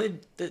 Yeah. Well,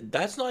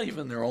 that's not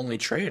even their only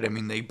trade. I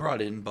mean, they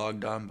brought in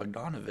Bogdan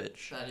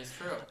Bogdanovic. That is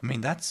true. I mean,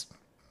 that's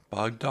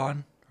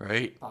Bogdan,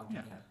 right?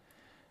 Yeah.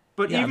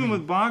 But Yeah, I even mean-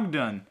 with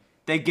Bogdan,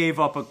 they gave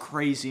up a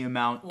crazy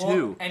amount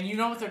too. And you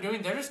know what they're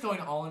doing? They're just going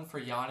all in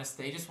for Giannis.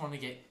 They just want to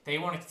keep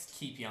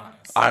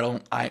Giannis.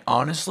 I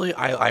honestly,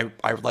 I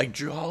like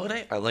Drew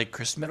Holiday. I like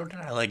Chris Middleton.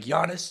 I like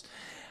Giannis.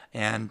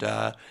 And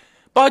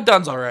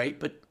Bogdan's all right,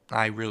 but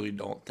I really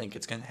don't think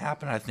it's going to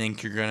happen. I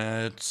think you're going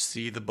to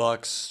see the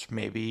Bucks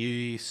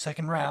maybe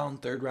second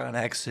round, third round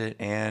exit,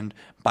 and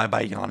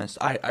bye-bye Giannis.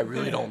 I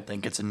really don't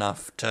think it's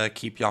enough to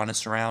keep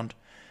Giannis around.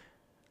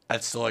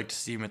 I'd still like to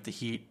see him at the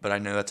Heat, but I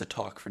know that's a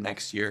talk for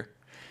next year.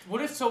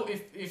 What if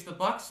the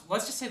Bucks,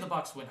 let's just say the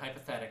Bucks win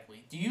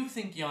hypothetically, do you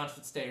think Giannis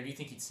would stay or do you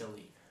think he'd still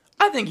leave?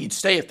 I think he'd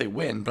stay if they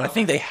win, but I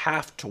think they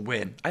have to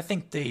win. I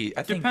think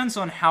Depends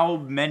on how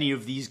many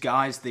of these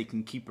guys they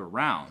can keep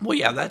around. well,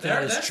 yeah, that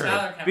Their is true.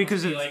 salary cap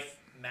Because would be it's-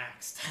 like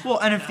maxed. Well,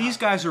 and if these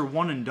guys are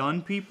one and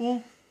done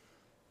people,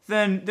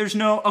 then there's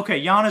no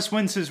Giannis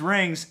wins his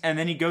rings and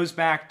then he goes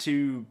back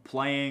to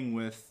playing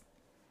with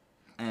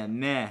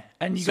And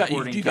you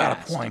supporting got a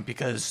cast. point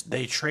because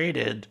they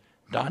traded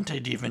Dante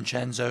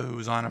DiVincenzo, who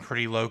was on a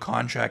pretty low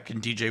contract,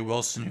 and DJ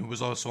Wilson, who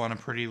was also on a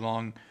pretty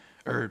long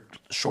or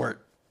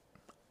short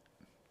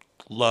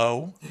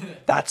low.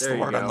 That's There the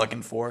you word I'm go.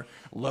 looking for.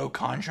 Low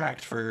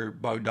contract for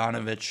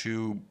Bogdanovich,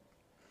 who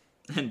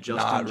and Justin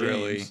not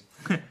James.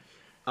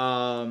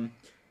 really.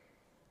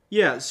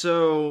 Yeah,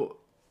 so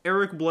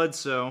Eric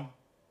Bledsoe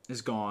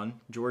is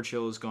gone. George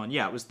Hill is gone.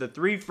 Yeah, it was the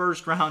 3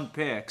 first-round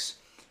picks.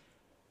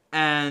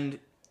 And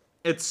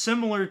it's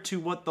similar to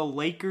what the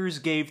Lakers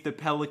gave the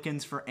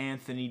Pelicans for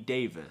Anthony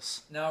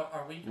Davis. Now,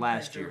 are we comparing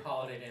Last Drew year.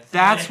 Holiday to Anthony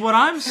That's Davis? what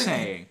I'm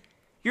saying.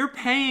 You're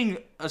paying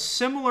a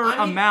similar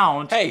I mean,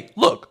 amount. Hey,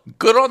 look,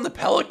 good on the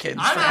Pelicans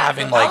I'm for not,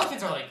 having the like.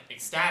 Pelicans are like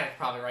ecstatic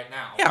probably right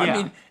now. Yeah, Yeah. I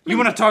mean, you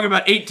want to talk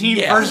about 18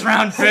 Yeah.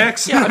 first-round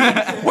picks? Yeah,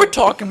 I mean, we're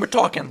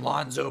talking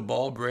Lonzo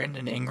Ball,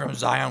 Brandon Ingram,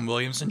 Zion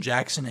Williamson,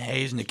 Jackson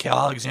Hayes, Nickeil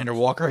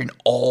Alexander-Walker, and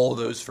all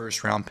those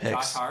first-round Josh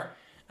picks.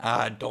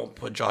 Hart, Don't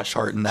put Josh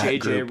Hart in that JJ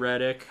group.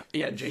 Redick.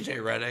 Yeah, JJ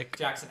Redick.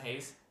 Jackson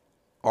Hayes.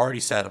 Already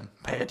said him.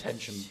 Pay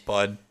attention,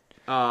 bud.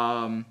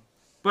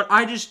 But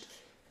I just,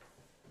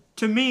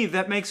 to me,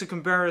 that makes a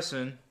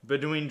comparison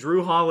between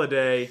Drew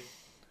Holiday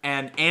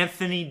and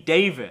Anthony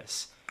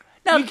Davis.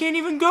 Now, You can't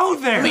even go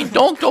there. I mean,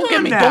 don't Come get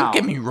on me now. don't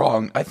get me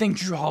wrong. I think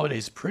Drew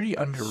Holiday's pretty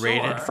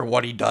underrated Sure. for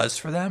what he does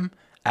for them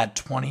at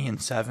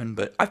 20-7.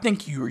 But I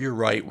think you're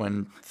right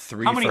when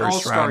 3 How many first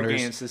All-Star rounders.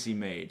 games has he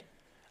made?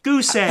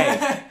 Goose egg,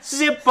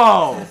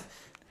 Zippo.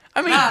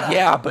 I mean, Nada.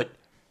 yeah, but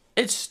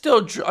it's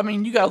still. I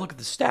mean, you gotta look at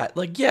the stat.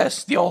 Like,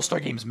 yes, the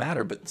All-Star games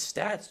matter, but the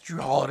stats Drew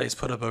Holiday's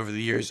put up over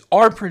the years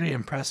are pretty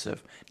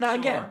impressive. Now,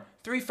 again, Sure.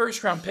 3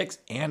 first-round picks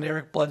and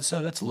Eric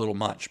Bledsoe, that's a little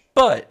much.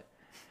 But,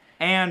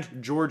 And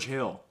George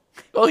Hill,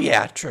 oh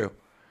yeah, true.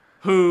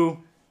 who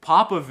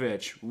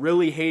Popovich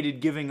really hated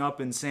giving up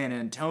in San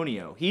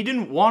Antonio. He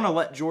didn't want to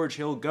let George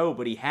Hill go,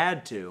 but he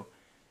had to.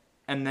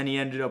 And then he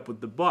ended up with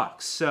the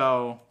Bucks.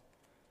 So,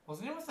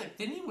 Wasn't it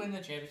didn't he win the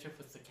championship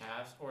with the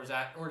Cavs?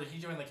 Or did he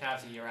join the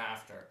Cavs a year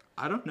after?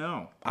 I don't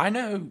know. I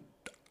know.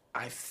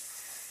 I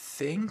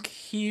think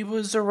he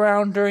was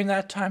around during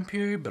that time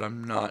period, but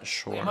I'm not It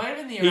sure. might have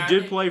been the year He after.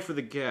 did play for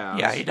the Cavs.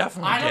 Yeah, he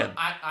definitely did.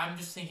 I'm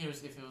just thinking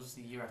if it was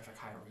the year after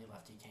Kyrie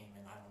left, he came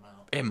in. I don't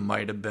know. It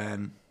might have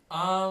been.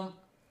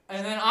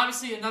 And then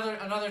obviously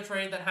another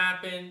trade that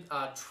happened.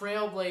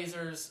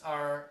 Trailblazers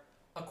are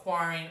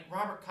acquiring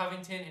Robert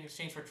Covington in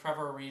exchange for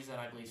Trevor Ariza and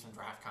I believe some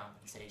draft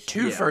compensation.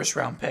 2 Yeah.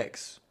 first-round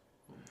picks.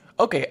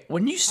 Okay,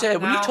 when you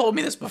Now- told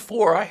me this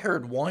before, I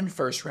heard 1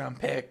 first-round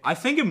pick. I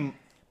think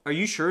are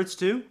you sure it's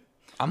 2?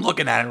 I'm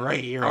looking at it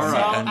right here on All the,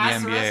 right. on the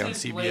as the NBA on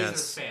resident Blazers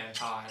CBS. fan,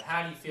 Todd,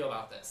 how do you feel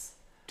about this?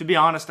 To be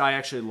honest, I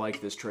actually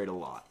like this trade a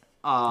lot.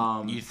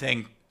 You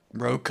think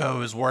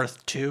Rocco is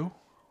worth 2?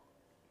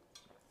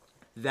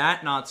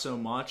 That, not so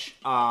much.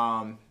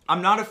 I'm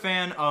not a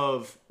fan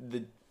of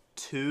the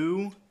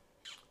 2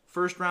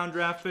 first-round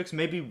draft picks.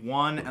 Maybe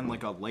 1 and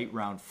like a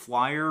late-round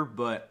flyer,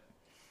 but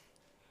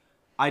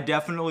I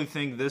definitely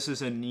think this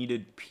is a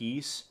needed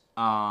piece.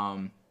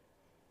 Rocco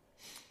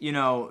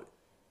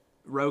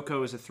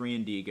is a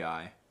 3-and-D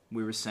guy.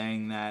 We were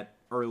saying that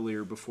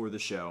earlier before the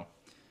show.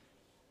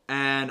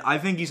 And I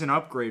think he's an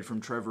upgrade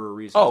from Trevor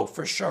Ariza. Oh,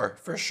 for sure.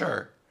 For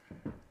sure.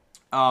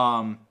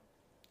 And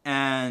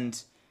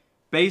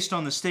based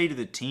on the state of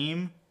the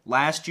team,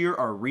 last year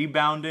our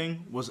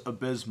rebounding was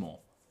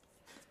abysmal.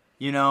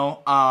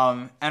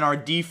 And our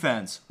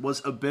defense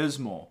was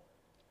abysmal.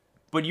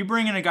 But you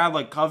bring in a guy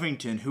like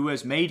Covington who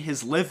has made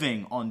his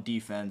living on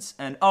defense,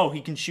 and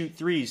he can shoot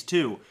threes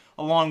too,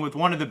 along with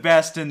one of the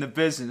best in the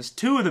business,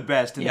 2 of the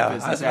best in the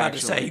business. Yeah, I was about actually.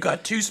 to say, you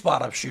got 2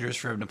 spot-up shooters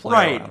for him to play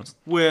right, around.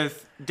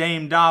 with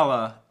Dame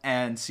Dalla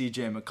and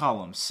C.J.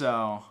 McCollum.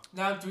 So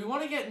Now, do we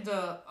want to get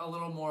into a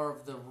little more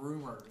of the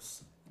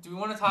rumors? Do we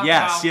want to talk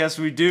yes,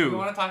 we do. Do we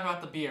want to talk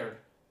about the beard?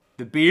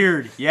 The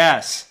beard,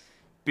 yes.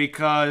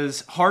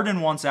 Because Harden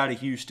wants out of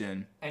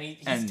Houston. And he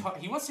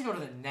wants to go to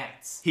the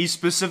Nets. He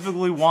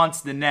specifically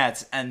wants the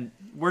Nets, and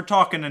we're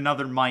talking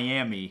another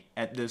Miami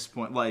at this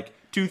point, like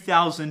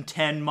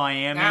 2010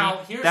 Miami.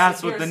 Now,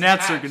 that's what the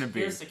Nets are going to be.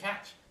 Here's the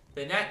catch.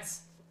 The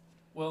Nets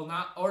will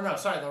not,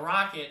 the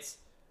Rockets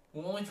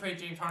will only trade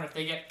James Harden if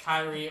they get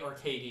Kyrie or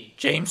KD.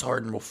 James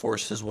Harden will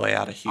force his way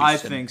out of Houston. I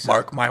think so.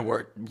 Mark my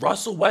word.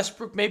 Russell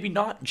Westbrook, maybe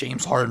not.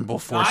 James Harden will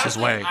force his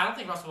way. I don't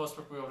think Russell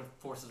Westbrook will be able to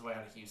force his way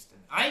out of Houston.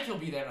 I think he'll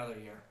be there another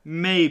year.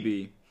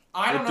 Maybe.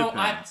 I don't know.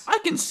 Depends.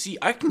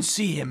 I can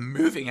see him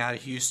moving out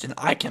of Houston.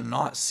 I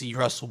cannot see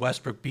Russell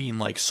Westbrook being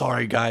like,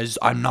 sorry guys,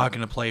 I'm not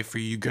going to play for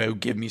you. Go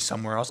give me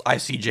somewhere else. I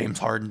see James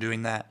Harden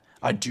doing that.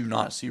 I do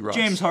not see Russ.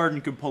 James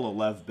Harden could pull a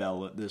Lev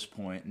Bell at this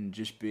point and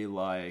just be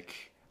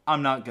like,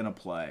 I'm not going to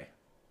play.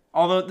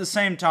 Although at the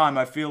same time,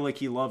 I feel like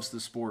he loves the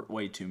sport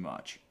way too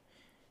much.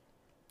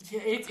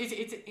 Yeah,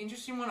 it's an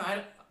interesting one.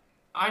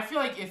 I feel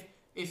like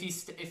if he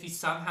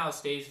somehow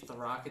stays with the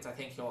Rockets, I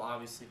think he'll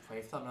obviously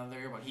play for them another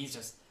year. But he's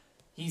just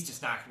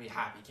not going to be a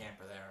happy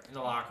camper there in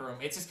the locker room.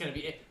 It's just going to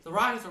be the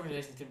Rockets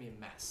organization is going to be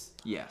a mess.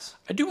 Yes,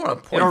 I do want to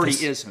point. It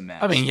already is a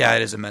mess. I mean, yeah,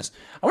 it is a mess.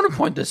 I want to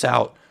point this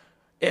out.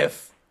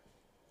 If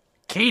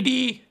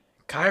KD,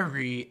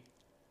 Kyrie,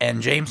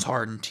 and James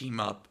Harden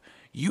team up,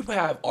 you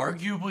have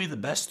arguably the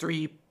best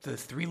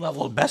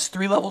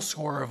three-level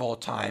scorer of all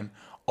time,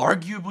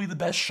 arguably the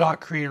best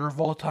shot creator of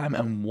all time,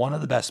 and one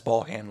of the best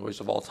ball handlers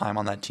of all time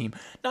on that team.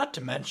 Not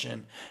to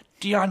mention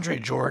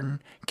DeAndre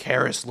Jordan,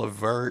 Karis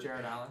LeVert,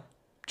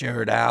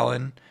 Jared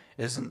Allen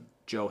isn't.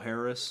 Joe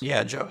Harris.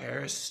 Yeah, Joe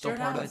Harris is still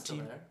part of that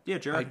team. Yeah,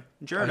 Jared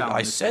Allen.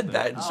 I said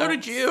that, and so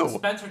did you.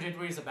 Spencer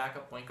Dinwiddie's a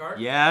backup point guard.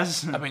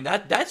 Yes. I mean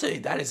that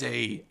is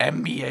a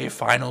NBA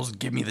Finals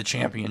give me the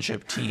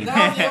championship team. No,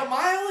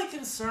 my only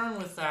concern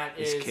with that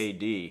is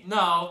KD.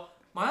 No,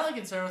 my only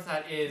concern with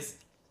that is,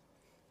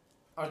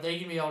 are they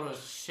going to be able to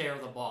share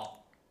the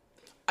ball?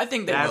 I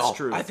think they will. That's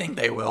true. I think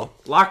they will.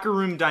 Locker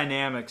room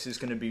dynamics is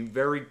going to be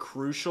very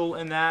crucial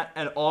in that,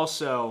 and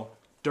also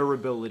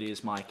durability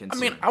is my concern. I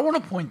mean, I want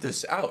to point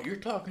this out. You're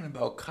talking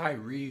about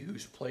Kyrie,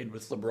 who's played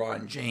with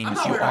LeBron James. I'm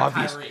not worried about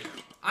Kyrie.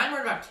 I'm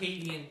worried about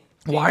KD and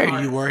Why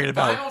are you worried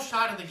about final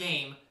shot of the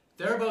game?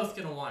 They're both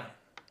going to win it.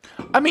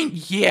 I mean,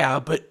 yeah,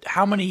 but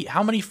how many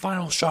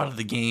final shot of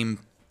the game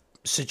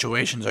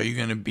situations are you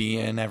going to be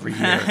in every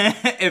year?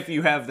 If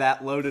you have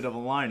that loaded of a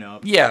lineup.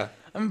 Yeah.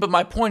 I mean, but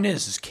my point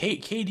is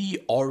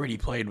KD already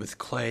played with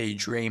Clay,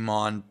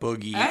 Draymond,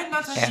 Boogie, and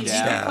Steph. He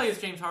did play with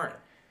James Harden.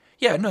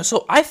 Yeah, no,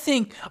 so I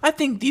think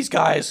these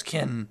guys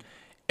can,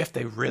 if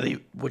they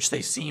really, which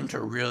they seem to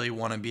really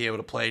want to be able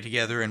to play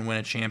together and win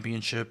a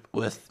championship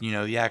with,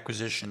 the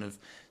acquisition of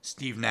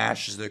Steve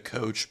Nash as their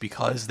coach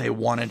because they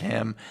wanted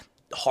him.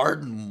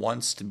 Harden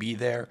wants to be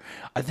there.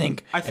 I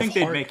think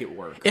they'd make it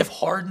work. If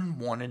Harden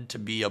wanted to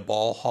be a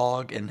ball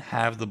hog and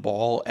have the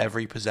ball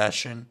every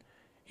possession,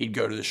 he'd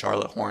go to the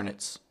Charlotte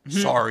Hornets.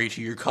 Sorry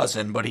to your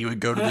cousin, but he would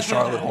go to the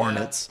Charlotte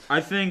Hornets.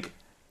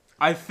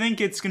 I think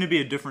it's going to be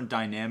a different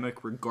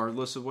dynamic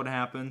regardless of what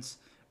happens,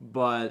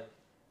 but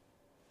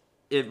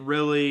it's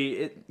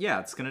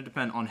going to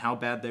depend on how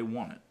bad they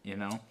want it,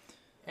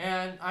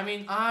 And, I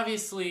mean,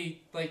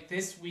 obviously, like,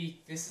 this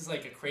week, this is,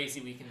 like, a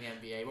crazy week in the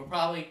NBA. We're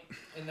probably,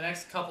 in the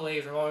next couple of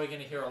days, we're probably going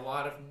to hear a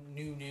lot of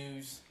new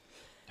news.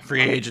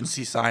 Free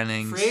agency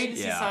signings. Free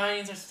agency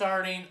signings are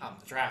starting.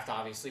 The draft,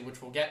 obviously, which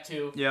we'll get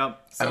to.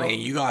 Yep. So, I mean,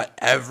 you got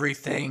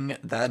everything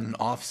that an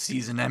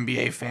off-season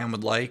NBA fan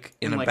would like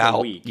in like about a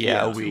week.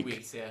 a 2 week.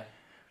 weeks, yeah.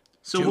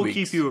 So we'll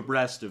keep you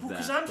abreast of that.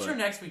 Because I'm sure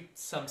next week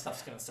some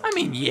stuff's going to start. I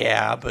mean,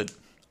 yeah, but,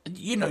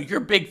 your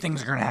big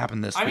things are going to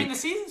happen this week. I mean, the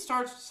season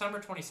starts December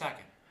 22nd.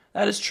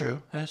 That is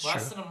true. A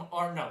little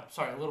more than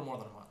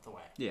a month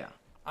away. Yeah.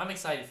 I'm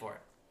excited for it.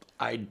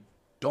 I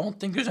don't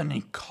think there's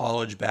any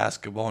college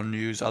basketball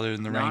news other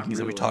than the rankings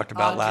that we talked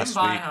about last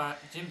week.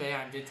 Jim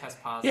Boeheim did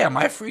test positive. Yeah,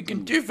 my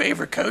freaking 2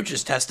 favorite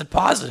coaches tested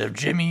positive,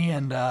 Jimmy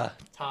and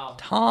Tom.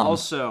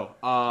 Also,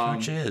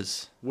 Coach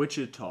is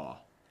Wichita.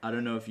 I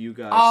don't know if you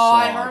guys Oh, saw.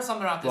 I heard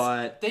something about this.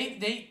 But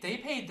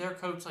They paid their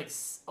coach like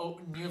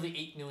nearly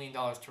 $8 million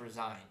to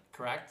resign.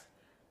 Correct?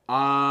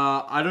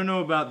 I don't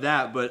know about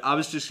that, but I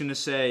was just gonna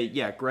say,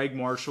 yeah, Greg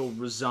Marshall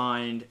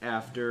resigned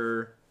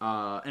after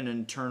an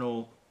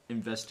internal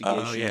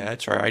investigation. Oh yeah,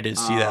 that's right. I did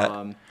see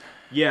that.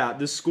 Yeah,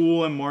 the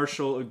school and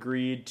Marshall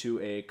agreed to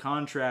a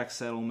contract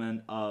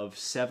settlement of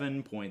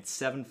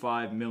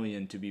 $7.75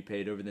 million to be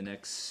paid over the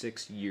next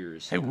 6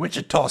 years. Hey,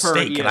 Wichita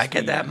State, can I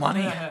get that ESPN.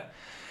 money?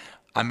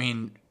 I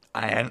mean,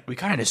 we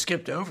kind of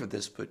skipped over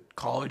this, but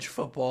college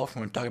football, if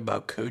we're talking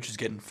about coaches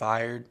getting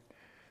fired,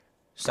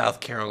 South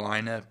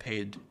Carolina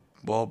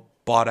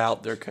bought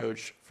out their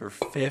coach for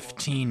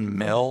 $15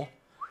 million.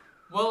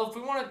 Well, if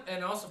we want to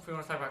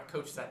talk about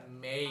coaches that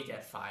may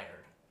get fired.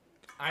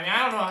 I mean,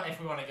 I don't know if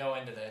we want to go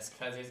into this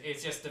because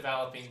it's just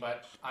developing,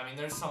 but I mean,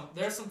 there's some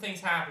things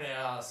happening at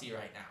LSU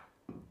right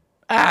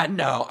now.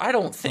 No, I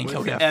don't think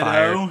he'll get Edo?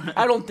 fired.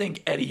 I don't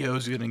think Eddie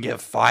O's going to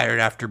get fired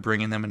after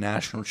bringing them a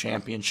national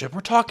championship. We're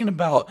talking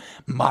about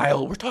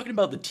We're talking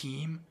about the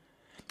team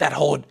that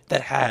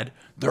had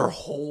their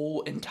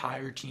whole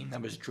entire team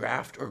that was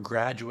draft or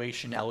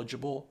graduation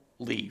eligible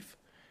leave.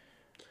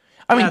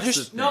 I mean,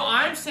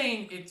 I'm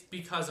saying it's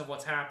because of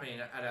what's happening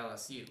at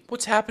LSU.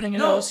 What's happening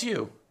at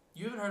LSU?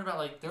 You haven't heard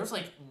about there's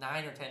 9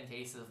 or 10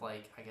 cases of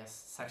I guess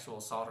sexual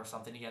assault or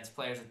something against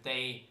players that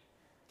they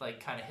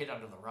kind of hid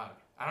under the rug.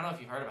 I don't know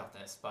if you've heard about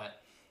this,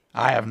 but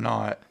I have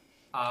not.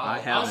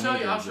 I'll show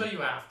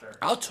you after.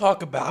 I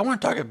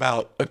want to talk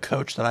about a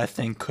coach that I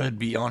think could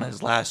be on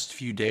his last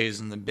few days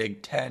in the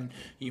Big Ten.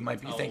 You might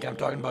be thinking I'm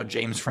talking about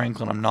James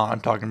Franklin. I'm not. I'm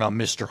talking about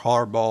Mr.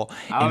 Harbaugh in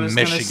Michigan. I was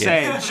going to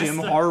say Jim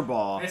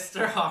Harbaugh.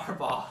 Mr.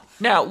 Harbaugh.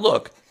 Now,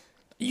 look,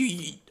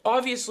 you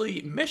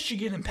obviously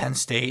Michigan and Penn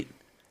State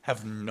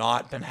have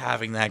not been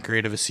having that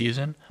great of a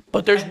season,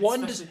 but there's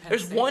one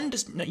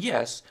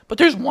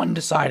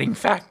deciding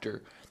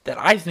factor that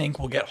I think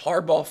will get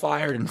Harbaugh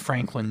fired and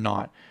Franklin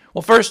not.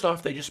 Well, first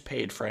off, they just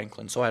paid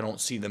Franklin, so I don't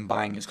see them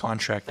buying his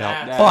contract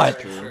out.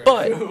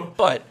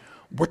 But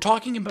we're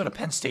talking about a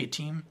Penn State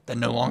team that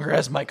no longer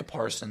has Micah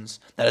Parsons,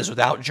 that is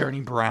without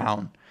Journey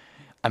Brown.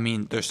 I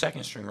mean, their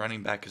second-string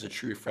running back is a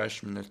true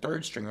freshman. Their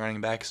third-string running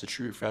back is a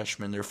true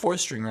freshman. Their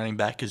fourth-string running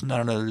back is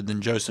none other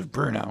than Joseph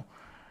Bruno.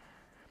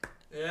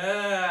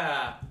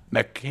 Yeah.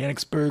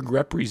 Mechanicsburg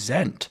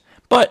represent.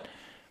 But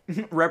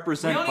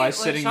represent by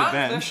sitting the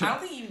bench. I don't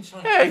think even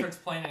Sean Clifford's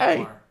playing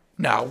anymore.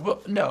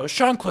 No.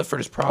 Sean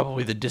Clifford is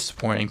probably the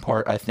disappointing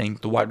part. I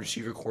think the wide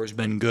receiver core has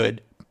been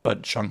good,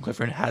 but Sean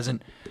Clifford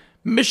hasn't.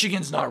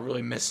 Michigan's not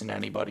really missing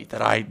anybody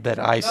that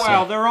I see.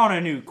 Well, they're on a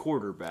new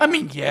quarterback. I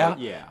mean,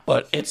 yeah.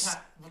 But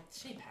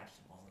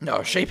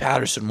Shea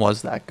Patterson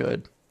was that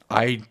good.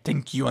 I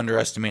think you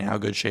underestimate how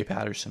good Shea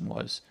Patterson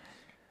was.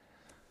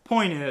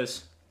 Point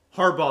is,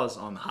 Harbaugh's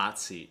on the hot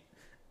seat.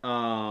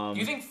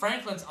 You think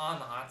Franklin's on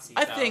the hot seat?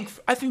 I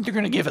think they're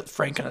going to give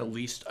Franklin at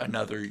least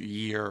another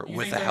year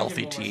with a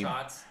healthy team. More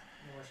shots?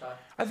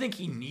 I think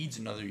he needs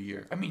another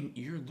year. I mean,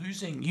 you're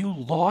losing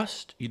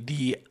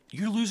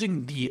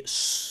the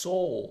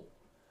soul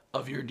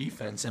of your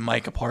defense in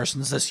Micah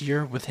Parsons this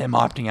year with him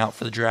opting out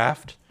for the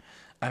draft.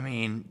 I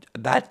mean,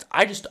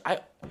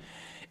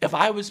 if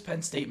I was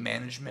Penn State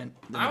management,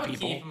 I would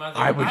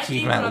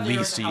keep him at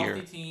least a year.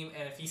 Team,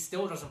 and if he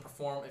still doesn't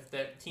perform, if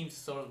the team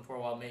still doesn't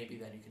perform well, maybe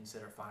then you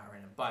consider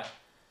firing him. But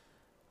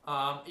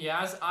I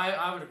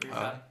would agree with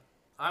that.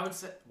 I would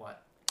say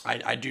what?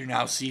 I do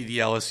now see the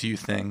LSU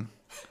thing.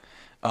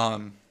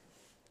 Do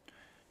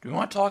we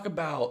want to talk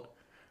about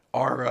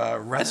our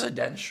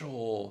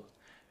residential?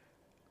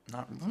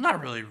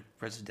 Not really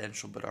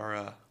residential, but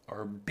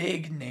our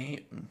big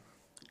name.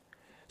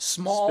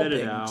 Small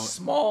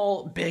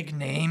big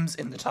names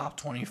in the top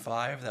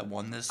 25 that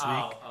won this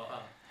week.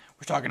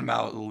 We're talking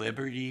about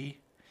Liberty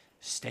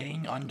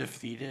staying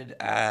undefeated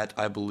at,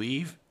 I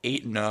believe,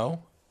 8-0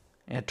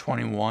 at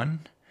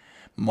 21.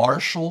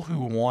 Marshall,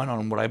 who won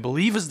on what I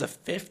believe is the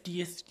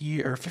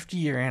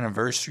 50-year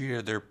anniversary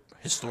of their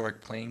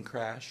historic plane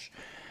crash,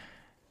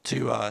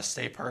 to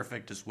stay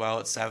perfect as well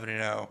at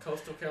 7-0.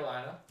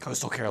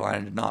 Coastal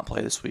Carolina did not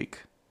play this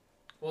week.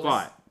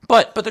 Well,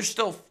 But they're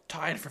still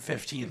tied for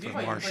 15th with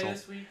Marshall.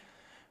 This week?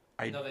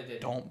 No, they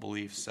didn't. Don't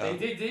believe so.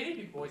 They did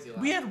beat Boise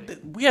last week.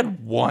 We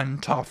had one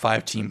top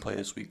 5 team play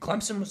this week.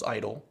 Clemson was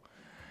idle.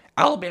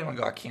 Alabama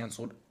got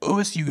canceled.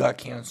 OSU got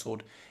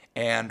canceled.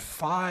 And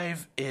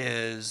 5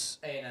 is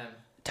A&M.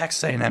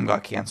 Texas A&M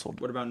got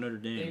canceled. What about Notre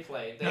Dame? They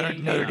played.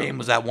 Notre Dame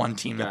was that one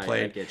team that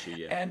played. I get you,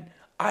 yeah. And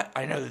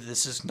I know that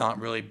this is not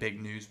really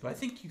big news, but I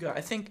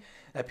think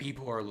that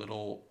people are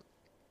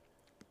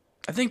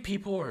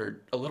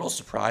a little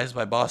surprised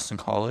by Boston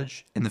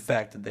College in the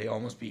fact that they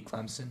almost beat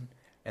Clemson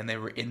and they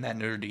were in that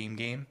Notre Dame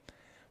game,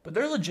 but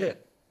they're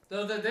legit.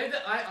 At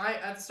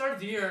the start of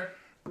the year,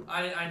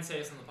 I didn't say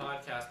this on the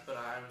podcast, but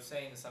I was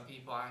saying to some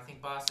people, I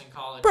think Boston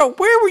College. Bro,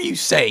 where were you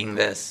saying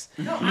this?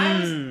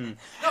 I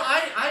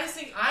just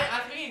think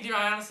at the beginning of the year,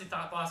 I honestly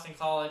thought Boston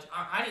College.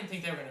 I didn't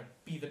think they were going to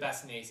be the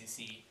best in the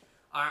ACC.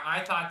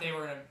 I thought they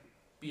were going to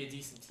be a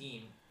decent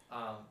team,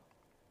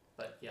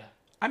 but yeah.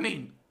 I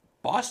mean,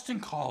 Boston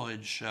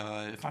College,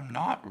 if I'm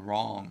not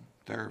wrong,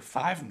 they're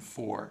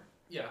 5-4.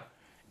 Yeah.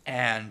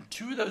 And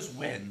 2 of those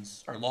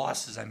wins, or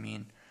losses, I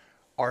mean,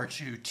 are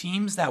to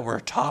teams that were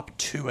top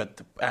 2 at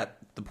the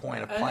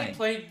point of And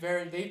playing.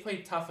 they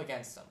played tough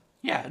against them.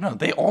 Yeah, no,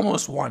 they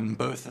almost won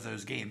both of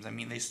those games. I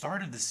mean, they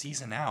started the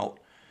season out,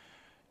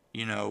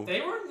 They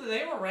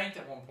were ranked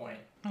at one point.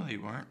 No, they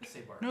weren't. Yes,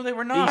 they were. No, they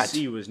were not.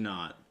 BC was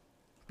not.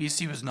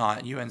 BC was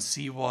not.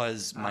 UNC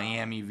was.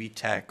 Miami,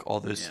 VTech,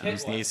 all those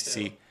teams in the was, ACC.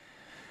 too.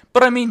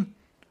 But I know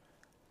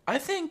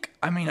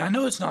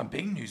it's not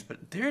big news,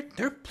 but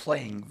they're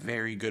playing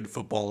very good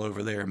football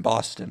over there in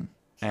Boston,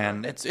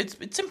 and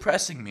it's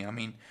impressing me. I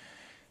mean,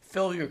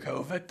 Phil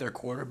Jurkovec, their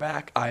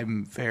quarterback,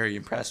 I'm very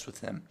impressed with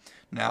him.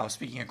 Now,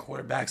 speaking of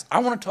quarterbacks, I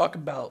want to talk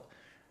about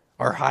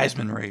our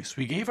Heisman race.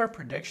 We gave our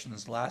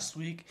predictions last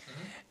week,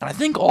 and I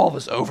think all of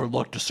us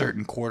overlooked a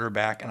certain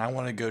quarterback, and I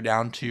want to go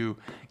down to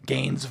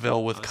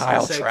Gainesville with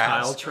Kyle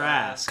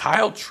Trask.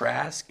 Kyle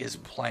Trask is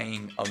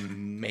playing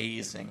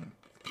amazing.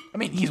 I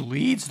mean, he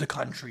leads the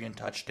country in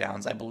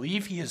touchdowns. I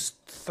believe he is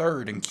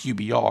 3rd in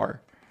QBR.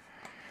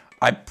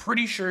 I'm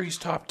pretty sure he's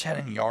top 10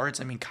 in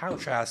yards. I mean, Kyle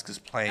Trask is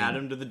playing. Add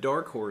him to the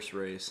dark horse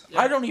race.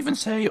 I wouldn't even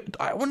say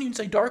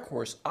dark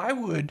horse. I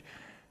would,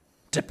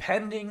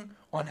 depending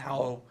on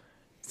how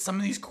some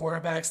of these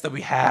quarterbacks that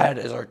we had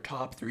as our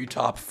top 3,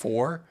 top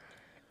 4,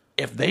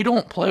 if they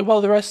don't play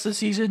well the rest of the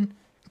season,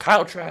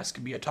 Kyle Trask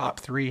could be a top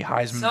 3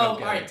 Heisman. So,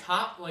 all right,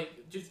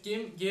 just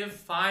give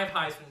 5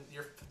 Heisman,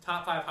 your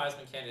top 5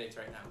 Heisman candidates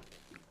right now.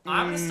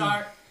 I'm gonna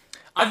start.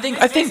 I think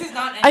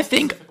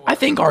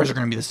ours are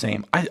going to be the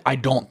same. I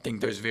don't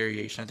think there's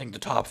variation. I think the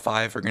top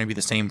 5 are going to be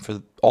the same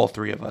for all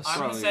 3 of us. I'm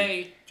going to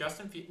say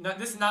Justin Fields. No,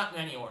 this is not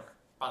in any order,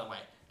 by the way.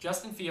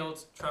 Justin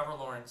Fields, Trevor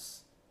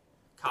Lawrence,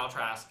 Kyle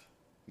Trask,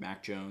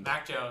 Mac Jones.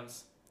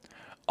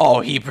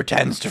 Oh, he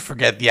pretends to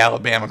forget the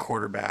Alabama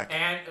quarterback.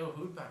 And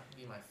who'd be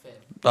my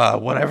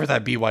 5th? Whatever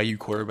that BYU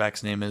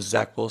quarterback's name is,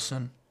 Zach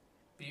Wilson.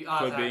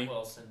 Could be.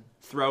 Wilson.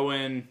 Throw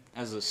in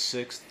as a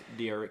 6th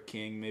De'Aaron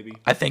King, maybe.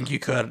 I think you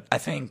could. I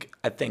think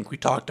we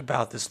talked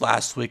about this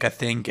last week. I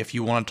think if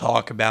you want to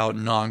talk about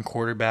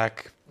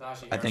non-quarterback,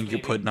 I think you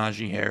put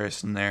Najee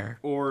Harris in there.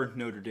 Or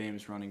Notre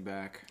Dame's running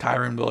back.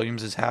 Kyron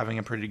Williams is having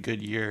a pretty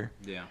good year.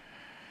 Yeah.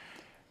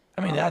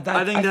 I mean, I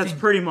think that's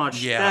pretty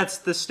much that's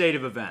the state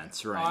of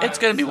events, right? It's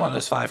going to be one of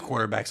those 5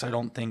 quarterbacks.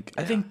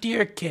 I think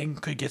De'Aaron King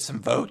could get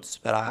some votes,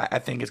 but I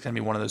think it's going to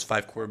be one of those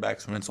 5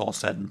 quarterbacks when it's all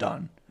said and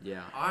done.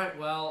 Yeah. All right,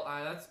 well,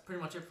 that's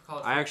pretty much it for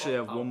college football. I actually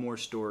have one more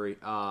story.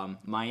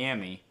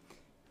 Miami,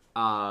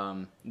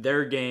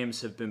 their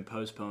games have been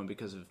postponed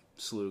because of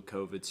slew of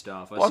COVID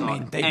stuff.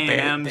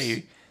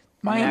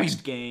 Miami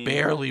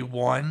barely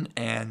won,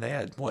 and they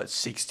had,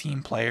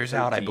 16 players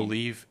 13, out, I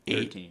believe.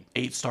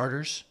 8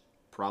 starters.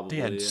 Probably.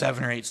 They had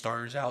 7 or 8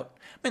 starters out.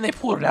 I mean, they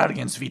pulled it out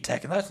against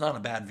VTech, and that's not a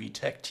bad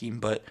VTech team,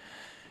 but,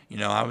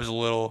 I was a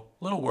little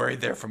worried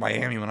there for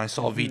Miami when I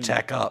saw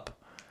VTech up.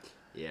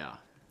 Yeah.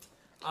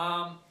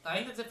 I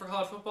think that's it for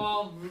college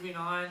football. Moving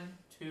on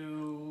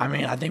to...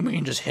 I think we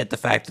can just hit the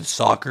fact that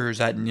soccer is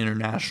at an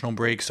international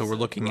break, so we're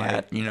looking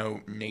at,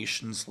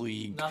 Nations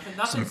League,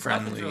 some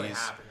friendlies. Nothing's really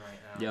happened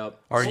right now.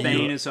 Yep.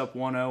 Spain is up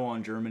 1-0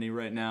 on Germany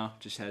right now.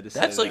 Just had to say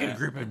that's like a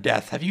group of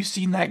death. Have you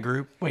seen that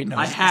group? Wait, no.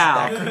 I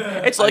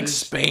have. It's like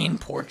Spain,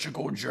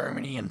 Portugal,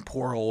 Germany, and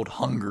poor old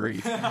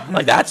Hungary.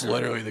 Like, that's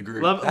literally the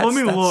group. Let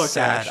me look,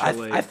 sad.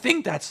 actually. I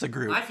think that's the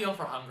group. I feel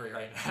for Hungary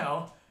right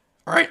now.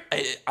 All right,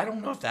 I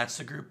don't know if that's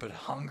the group, but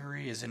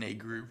Hungary is in a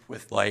group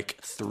with like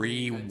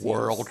 3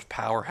 world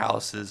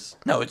powerhouses.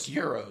 No, it's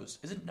Euros.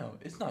 Is it? No,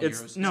 it's not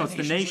Euros. No, it's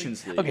the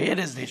Nations League. Okay, it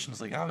is Nations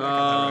League.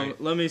 Right.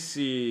 Let me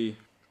see.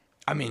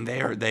 I mean,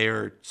 they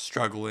are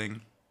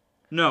struggling.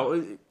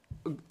 No,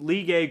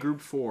 League A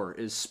Group 4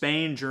 is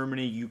Spain,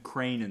 Germany,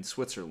 Ukraine, and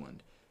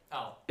Switzerland.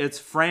 Oh. It's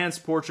France,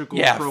 Portugal,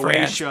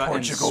 Croatia,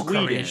 and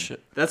Sweden. Croatia.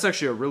 That's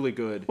actually a really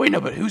good... Wait,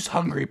 no, but who's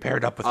Hungary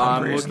paired up with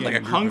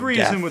Hungary? Hungary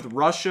is in with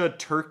Russia,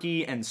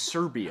 Turkey, and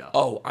Serbia.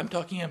 Oh, I'm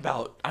talking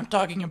about...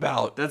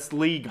 That's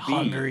League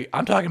Hungary. B.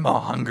 I'm talking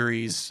about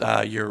Hungary's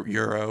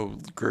Euro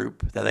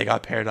group that they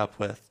got paired up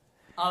with.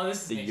 Oh,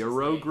 this is the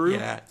Euro group?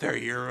 Yeah, their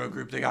Euro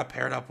group they got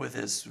paired up with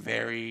is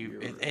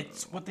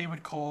it's what they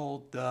would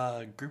call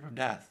the group of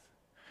death.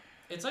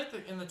 It's like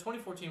in the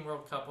 2014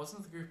 World Cup,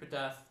 wasn't the group of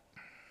death...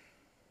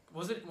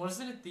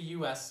 Wasn't it the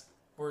U.S.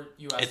 or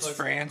U.S.? It's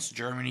France,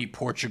 Germany,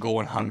 Portugal,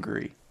 and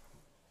Hungary.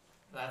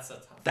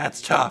 That's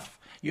tough.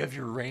 You have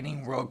your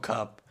reigning World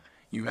Cup.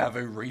 You have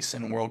a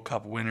recent World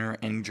Cup winner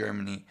in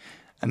Germany.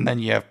 And then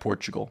you have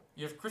Portugal.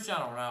 You have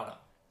Cristiano Ronaldo.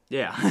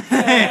 Yeah.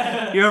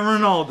 You have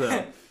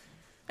Ronaldo.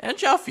 And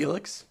João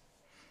Felix.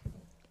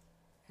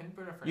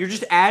 You're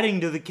just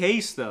adding to the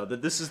case, though,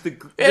 that this is a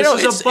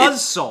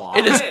buzzsaw.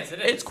 It is.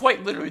 It's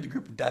quite literally the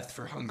group of death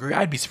for Hungary.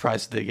 I'd be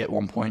surprised if they get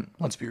 1 point.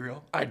 Let's be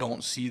real. I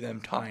don't see them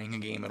tying a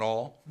game at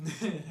all.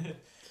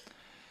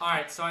 All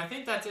right, so I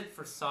think that's it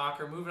for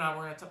soccer. Moving on,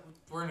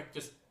 we're gonna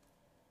just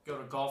go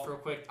to golf real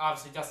quick.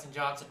 Obviously, Dustin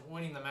Johnson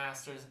winning the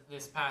Masters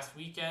this past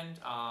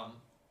weekend.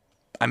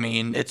 I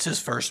mean, it's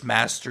his first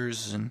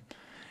Masters, and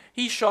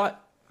he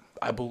shot...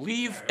 I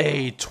believe,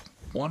 a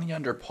 20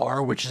 under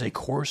par, which is a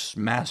course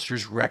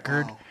Masters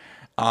record.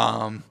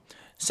 Wow.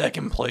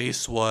 Second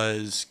place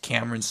was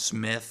Cameron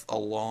Smith,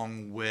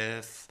 along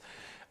with,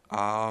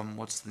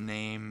 what's the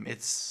name?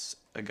 It's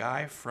a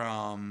guy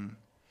from,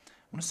 I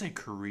want to say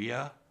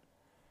Korea,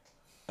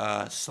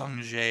 Sung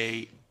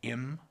Jae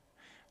Im.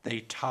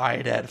 They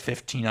tied at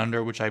 15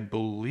 under, which I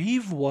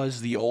believe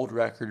was the old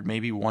record,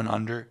 maybe 1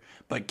 under.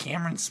 But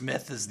Cameron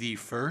Smith is the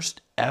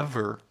first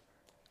ever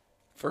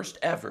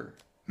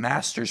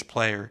Masters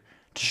player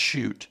to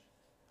shoot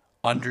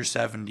under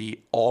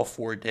 70 all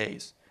 4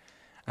 days.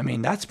 I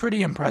mean, that's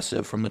pretty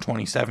impressive from the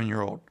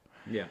 27-year-old.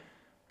 Yeah.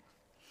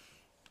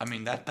 I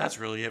mean, that's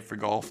really it for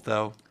golf,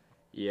 though.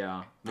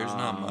 Yeah. There's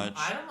not much.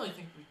 I don't really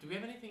think. Do we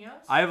have anything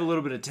else? I have a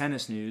little bit of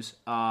tennis news.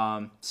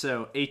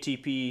 So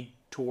ATP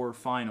Tour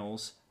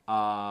Finals.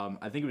 I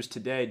think it was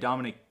today.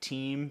 Dominic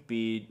Thiem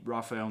beat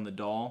Rafael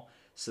Nadal.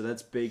 So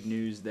that's big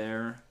news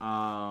there.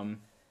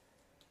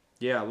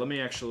 Yeah, let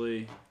me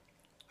actually.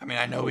 I mean,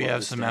 I know we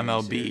have some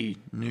MLB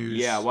news.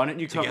 Yeah, why don't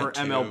you to cover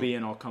get to. MLB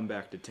and I'll come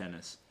back to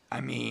tennis. I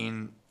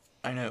mean,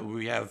 I know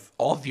we have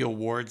all the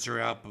awards are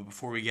out, but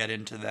before we get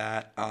into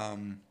that,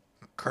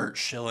 Kurt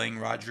Schilling,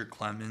 Roger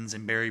Clemens,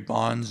 and Barry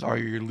Bonds are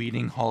your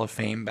leading Hall of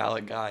Fame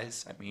ballot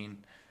guys. I mean,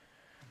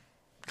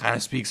 kind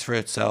of speaks for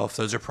itself.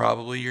 Those are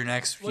probably your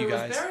next few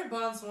guys. Was Barry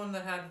Bonds the one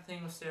that had the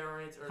thing with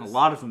steroids? Or A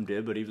lot of them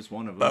did, but he was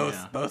one of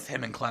them. Both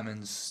him and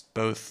Clemens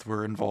both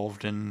were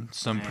involved in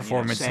some And,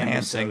 performance Sammy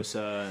enhancing.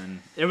 Sosa,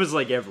 and it was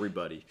like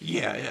everybody.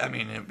 Yeah, I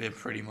mean, it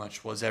pretty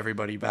much was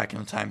everybody back in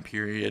the time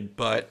period.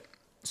 But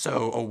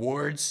so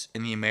awards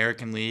in the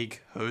American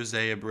League,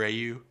 Jose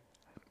Abreu.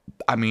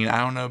 I mean, I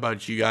don't know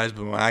about you guys,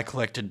 but when I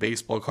collected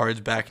baseball cards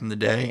back in the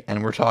day,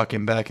 and we're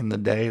talking back in the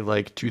day,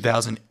 like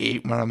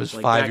 2008 when I was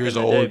Like 5 years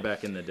old.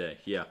 Back in the day,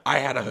 yeah. I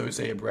had a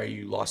Jose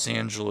Abreu Los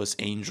Angeles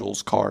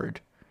Angels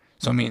card.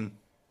 So, I mean,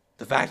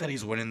 the fact that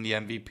he's winning the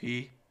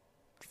MVP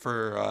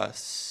for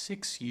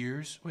 6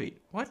 years.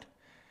 Wait, what?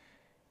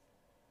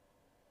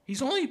 He's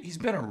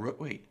been a.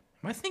 Wait,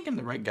 am I thinking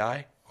the right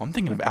guy? Oh, I'm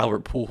thinking of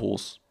Albert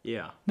Pujols.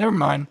 Yeah. Never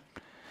mind.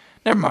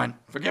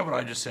 Forget what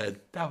I just said.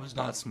 That was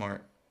not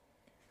smart.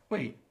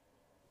 Wait.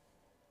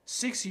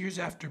 6 years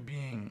after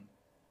being.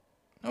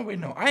 Oh, wait,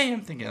 no. I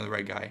am thinking of the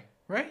right guy,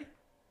 right?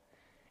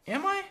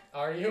 Am I?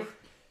 Are you?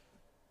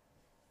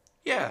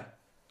 Yeah,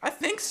 I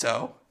think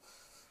so.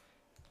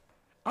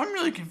 I'm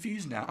really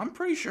confused now. I'm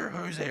pretty sure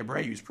Jose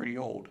Abreu's pretty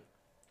old.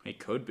 He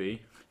could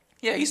be.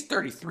 Yeah, he's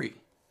 33.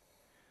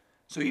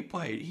 So he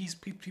plays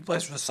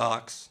for the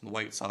Sox, the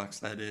White Sox,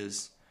 that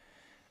is.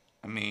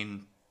 I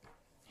mean,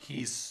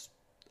 he's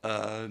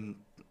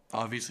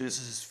obviously this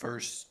is his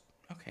first.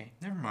 Okay,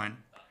 never mind.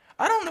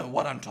 I don't know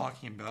what I'm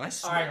talking about. I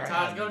swear. All right,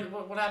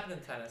 Todd. What happened in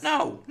tennis?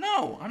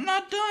 No, I'm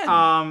not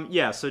done.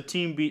 Yeah. So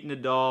team beat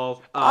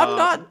Nadal. I'm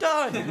not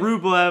done.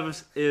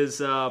 Rublev is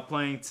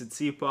playing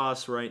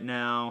Tsitsipas right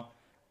now.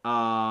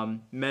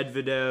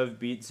 Medvedev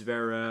beat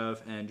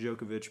Zverev, and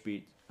Djokovic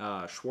beat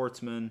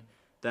Schwartzman.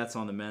 That's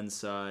on the men's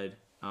side.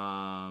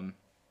 Let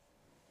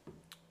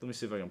me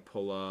see if I can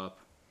pull up.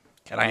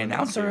 Can I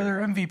announce our other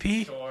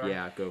MVP? Sure.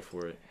 Yeah, go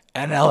for it.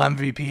 NL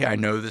MVP, I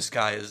know this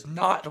guy is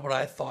not what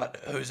I thought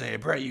Jose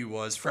Abreu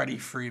was. Freddie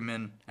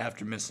Freeman,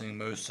 after missing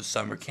most of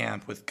summer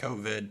camp with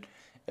COVID,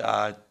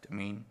 I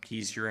mean,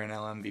 he's your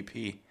NL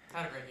MVP.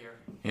 Had a great year.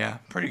 Yeah,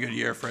 pretty good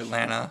year for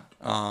Atlanta.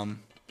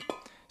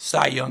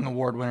 Cy Young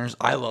Award winners.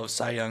 I love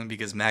Cy Young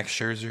because Max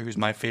Scherzer, who's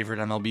my favorite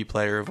MLB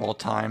player of all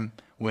time,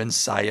 wins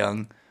Cy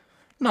Young.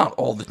 Not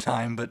all the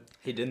time, but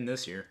He didn't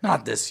this year.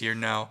 not this year,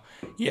 no.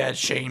 You had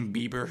Shane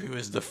Bieber, who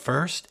is the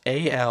first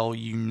AL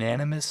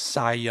unanimous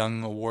Cy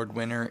Young Award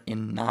winner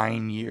in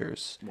 9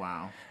 years.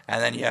 Wow.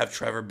 And then you have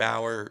Trevor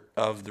Bauer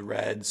of the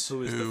Reds. Who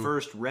was the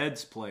first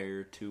Reds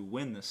player to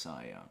win the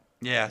Cy Young?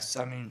 Yes,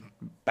 I mean,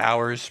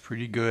 Bauer's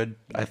pretty good.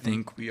 I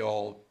think we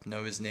all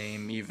know his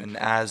name, even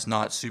as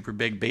not super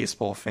big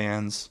baseball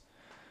fans.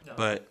 No.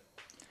 But,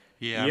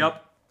 yeah.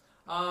 Yep.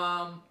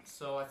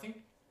 So I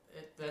think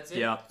that's it.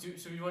 Yeah.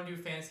 So you want to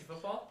do fantasy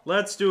football?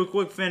 Let's do a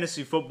quick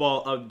fantasy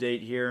football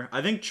update here.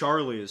 I think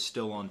Charlie is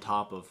still on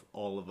top of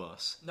all of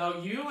us.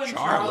 No, you and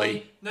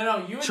Charlie.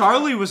 No, you and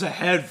Charlie was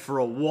ahead for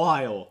a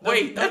while.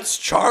 Wait, that's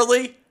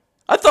Charlie?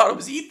 I thought it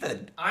was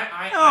Ethan.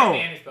 I No.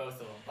 manage both of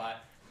them, but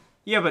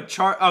Yeah, but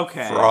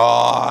okay.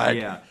 Fraud.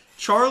 Yeah.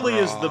 Charlie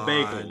is the Fraud.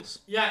 bagels.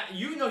 yeah,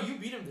 you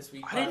beat him this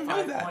week I by didn't know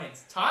 5 that.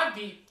 points. Todd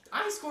beat.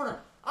 I scored a.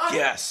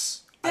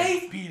 Yes.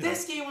 I beat him.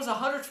 This game was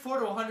 104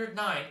 to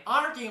 109.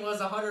 Our game was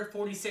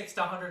 146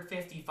 to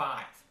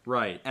 155.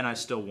 Right, and I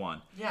still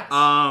won. Yes.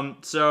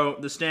 So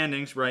the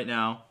standings right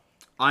now,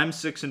 I'm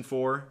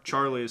 6-4.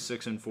 Charlie is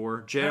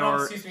 6-4. Jr. No,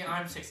 excuse me,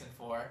 I'm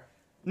 6-4.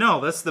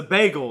 No, that's the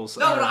bagels.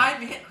 No, but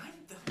I'm the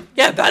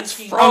Yeah, that's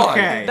 18. fraud.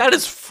 Okay. That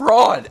is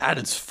fraud at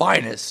its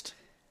finest.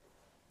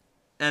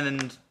 And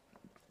then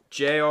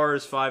Jr.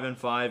 is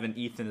 5-5, and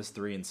Ethan is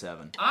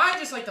 3-7. I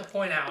just like to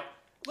point out.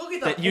 Look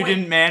at the That you point.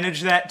 didn't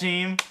manage that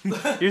team.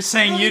 You're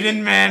saying you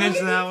didn't manage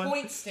look at that the one.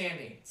 point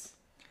standings.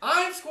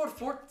 I've scored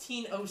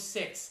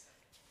 1406.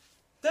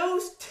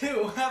 Those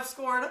two have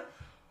scored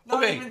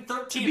Not Okay, even to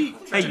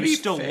 1,300. Hey, you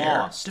still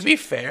lost. To be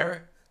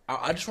fair,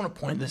 I just want to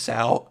point this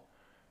out.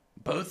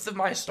 Both of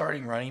my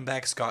starting running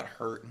backs got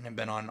hurt and have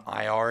been on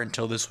IR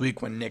until this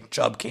week when Nick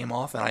Chubb came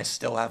off, and I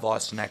still have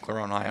Austin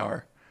Eckler on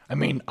IR. I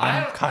mean,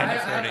 I'm kind of I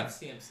hurting. have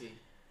CMC.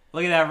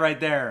 Look at that right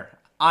there.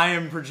 I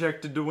am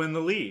projected to win the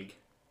league.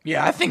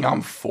 Yeah, I think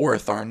I'm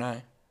fourth, aren't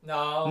I?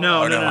 No.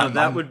 No, no, that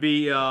I'm- would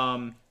be.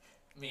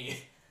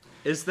 Me.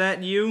 Is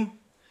that you?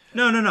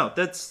 No.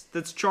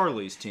 That's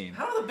Charlie's team.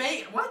 How are the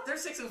Bay? What? They're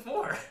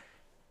 6-4.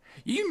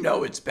 You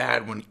know it's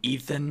bad when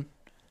Ethan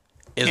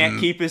is Can't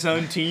keep his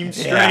own team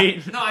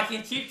straight. No, I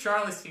can keep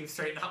Charlie's team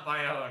straight, not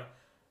my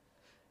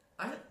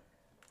own.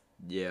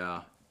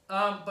 Yeah.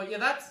 But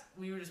yeah,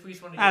 we just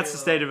wanted to. That's the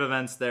state of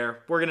events there.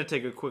 We're gonna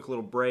take a quick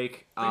little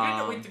break.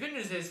 The good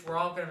news is we're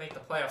all gonna make the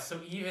playoffs, so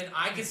even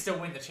I could still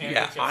win the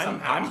Yeah, championship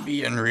somehow. I'm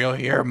being real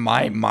here.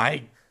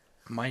 My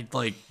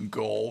like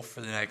goal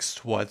for the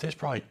next there's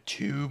probably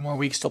 2 more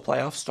weeks till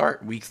playoffs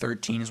start. Week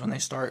 13 is when they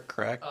start,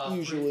 correct?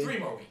 Usually 3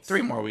 more weeks.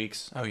 3 more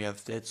weeks. Oh yeah,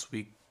 it's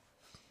week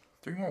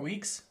 3 more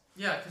weeks.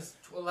 Yeah, because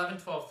 11,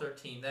 12,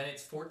 13. Then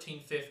it's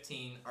 14,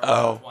 15.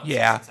 Oh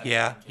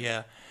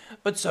yeah.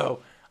 But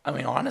so I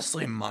mean,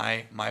 honestly,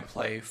 my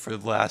play for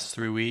the last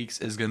 3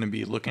 weeks is going to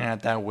be looking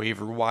at that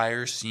waiver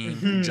wire, seeing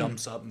who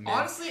jumps up mid.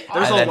 Honestly,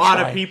 There's And a then lot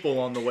try- of people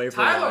on the waiver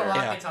Tyler wire.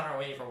 Lockett's on our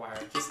waiver wire.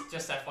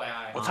 Just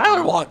FYI. Well,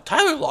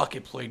 Tyler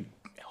Lockett played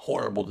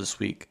horrible this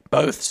week.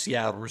 Both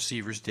Seattle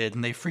receivers did,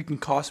 and they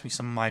freaking cost me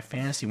some of my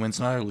fantasy wins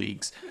in other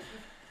leagues.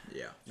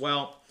 Yeah.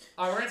 Well.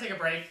 All right, we're gonna take a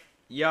break.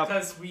 Yep.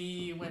 Because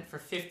we went for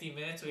 50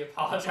 minutes. We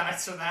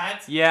apologize for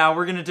that. Yeah,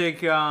 we're gonna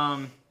take.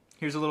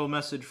 Here's a little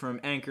message from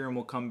Anchor, and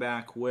we'll come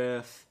back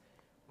with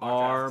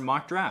our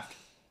mock draft.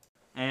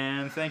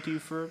 And thank you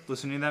for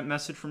listening to that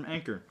message from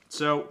Anchor.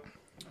 So,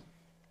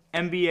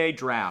 NBA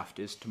draft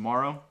is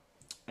tomorrow,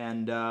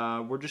 and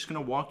we're just gonna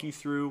walk you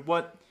through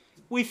what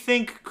we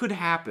think could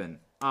happen.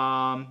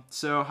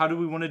 So how do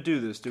we want to do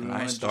this? Do we Can I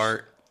want to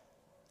start?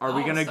 Are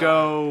we I'll gonna start.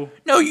 go?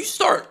 No, you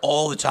start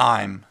all the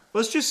time.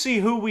 Let's just see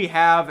who we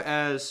have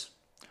as.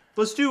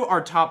 Let's do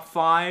our top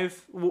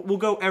 5. We'll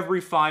go every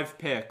 5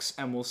 picks,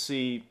 and we'll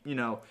see,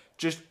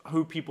 just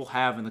who people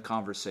have in the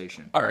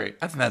conversation. All right,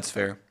 I think that's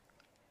fair.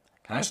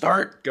 Can I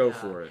start? Go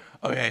for it.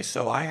 Okay,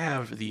 so I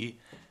have the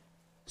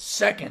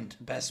second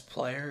best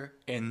player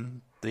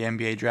in the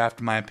NBA draft,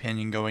 in my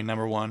opinion, going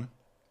number 1.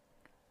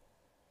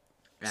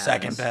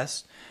 Second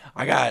best.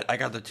 I got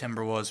the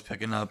Timberwolves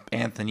picking up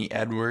Anthony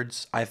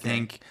Edwards. I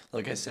think,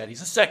 like I said,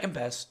 he's the second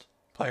best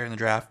player in the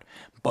draft.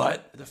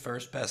 But the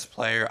first best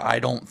player, I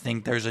don't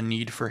think there's a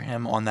need for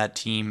him on that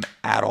team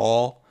at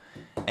all.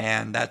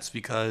 And that's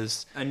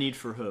because A need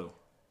for who?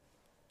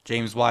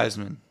 James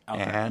Wiseman.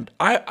 Okay. And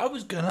I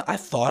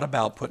thought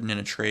about putting in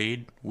a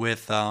trade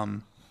with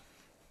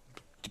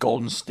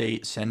Golden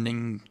State,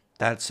 sending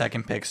that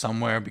second pick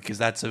somewhere, because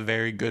that's a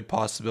very good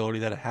possibility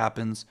that it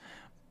happens.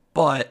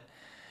 But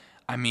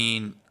I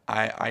mean,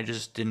 I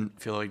just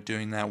didn't feel like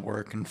doing that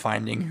work and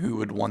finding who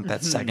would want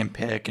that second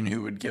pick and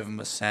who would give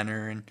him a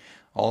center and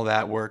all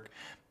that work.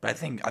 But I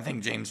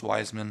think James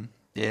Wiseman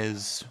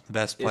is the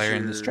best player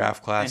in this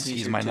draft class. and he's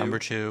He's your my two? number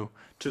 2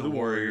 To the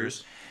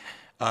Warriors.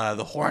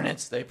 The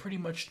Hornets, they pretty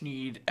much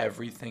need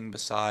everything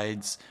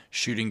besides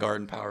shooting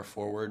guard and power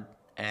forward.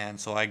 And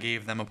so I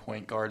gave them a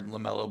point guard,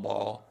 LaMelo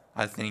Ball.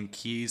 I think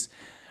he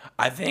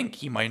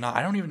might not.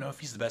 I don't even know if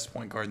he's the best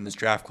point guard in this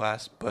draft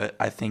class, but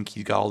I think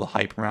he's got all the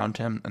hype around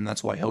him, and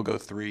that's why he'll go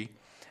 3.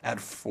 At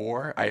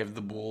 4, I have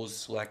the Bulls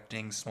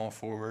selecting small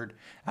forward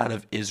out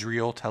of Tel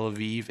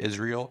Aviv,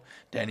 Israel,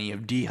 Denny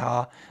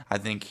Avdija. I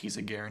think he's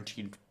a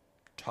guaranteed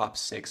top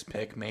 6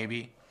 pick,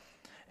 maybe.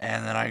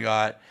 And then I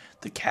got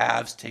the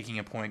Cavs taking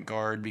a point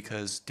guard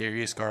because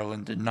Darius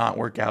Garland did not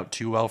work out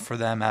too well for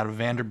them out of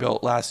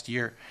Vanderbilt last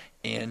year,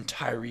 and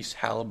Tyrese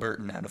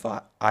Halliburton out of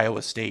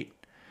Iowa State.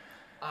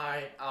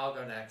 I'll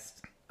go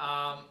next.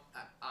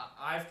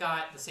 I've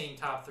got the same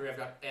top 3. I've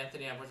got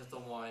Anthony Edwards at the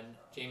 1,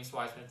 James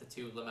Wiseman at the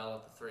 2, LaMelo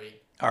at the 3.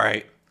 All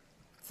right.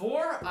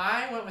 4,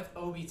 I went with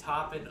Obi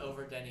Toppin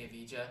over Denny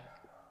Avdija.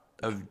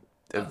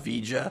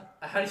 Avdija?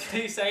 How do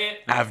you say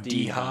it?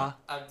 Avdija.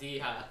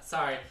 Avdija.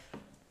 Sorry.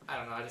 I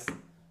don't know.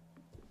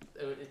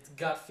 It's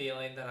gut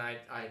feeling that I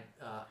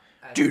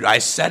Dude, I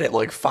said it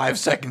like 5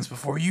 seconds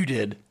before you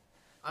did.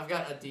 I've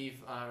got Adiv,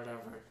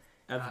 whatever.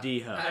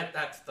 Avdija.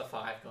 That's the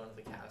 5 going to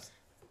the Cavs.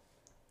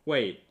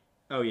 Wait.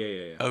 Oh,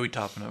 yeah. Obi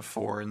Toppin at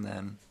 4, and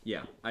then...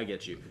 Yeah, I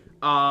get you.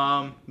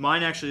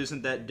 Mine actually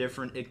isn't that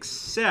different,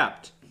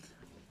 except...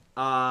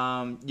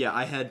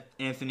 I had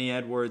Anthony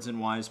Edwards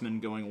and Wiseman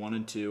going 1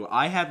 and 2.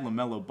 I had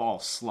LaMelo Ball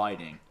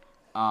sliding.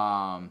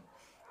 And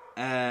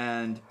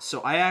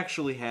so I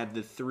actually had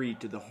the 3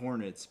 to the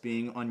Hornets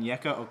being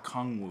Onyeka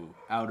Okongwu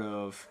out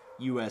of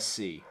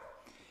USC.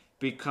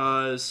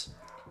 Because,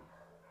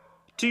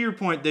 to your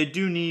point, they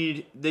do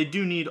need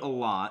a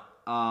lot.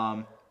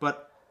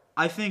 But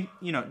I think,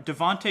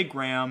 Devontae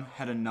Graham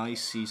had a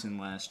nice season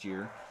last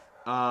year.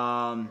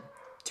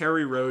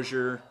 Terry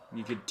Rozier,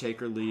 you could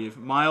take or leave.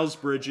 Miles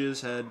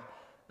Bridges had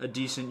a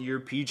decent year.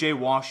 PJ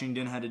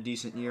Washington had a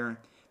decent year.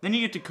 Then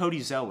you get to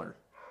Cody Zeller.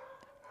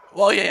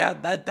 Well, yeah,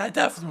 that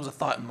definitely was a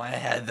thought in my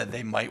head that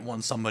they might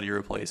want somebody to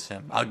replace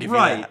him. I'll give you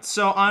Right. that.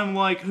 So I'm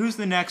like, who's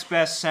the next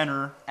best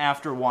center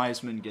after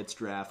Wiseman gets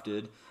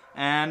drafted?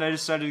 And I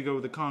decided to go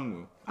with the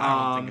Kongwu.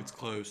 I don't think it's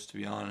close, to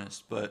be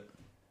honest, but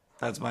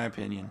that's my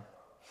opinion.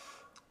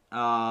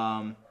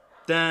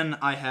 Then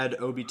I had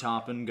Obi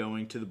Toppin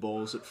going to the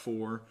Bulls at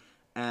 4,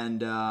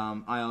 and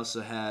I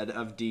also had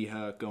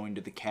Avdiha going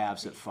to the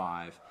Cavs at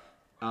 5.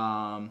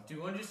 Do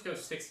you want to just go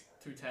 6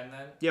 through 10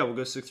 then? Yeah, we'll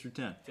go 6 through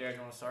 10. Jared,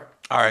 you want to start?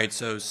 All right,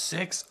 so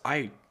 6,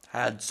 I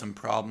had some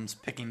problems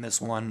picking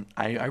this one.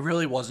 I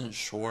really wasn't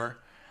sure.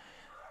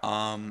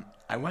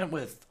 I went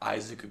with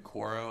Isaac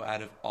Okoro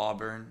out of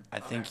Auburn. I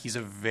think he's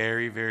a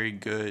very, very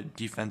good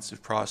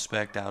defensive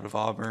prospect out of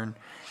Auburn.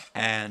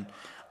 And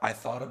I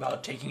thought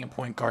about taking a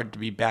point guard to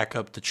be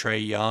backup to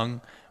Trae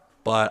Young,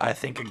 but I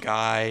think a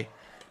guy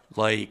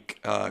like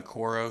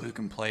Okoro who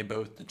can play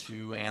both the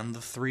 2 and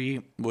the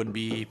 3 would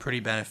be pretty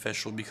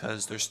beneficial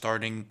because their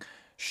starting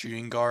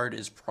shooting guard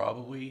is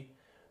probably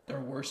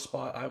their worst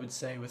spot, I would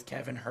say, with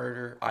Kevin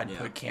Huerter. I'd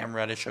put Cam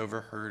Reddish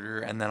over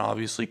Huerter, and then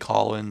obviously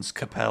Collins,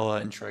 Capella,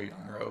 and Trae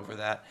Young are over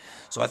that.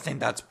 So I think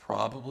that's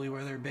probably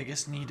where their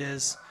biggest need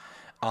is.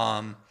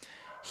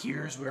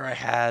 Here's where I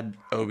had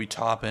Obi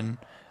Toppin.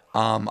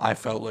 I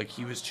felt like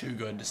he was too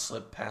good to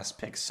slip past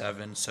pick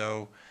 7.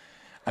 So,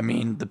 I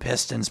mean, the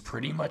Pistons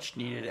pretty much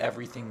needed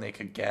everything they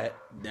could get.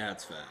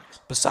 That's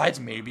facts. Besides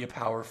maybe a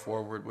power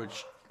forward,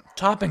 which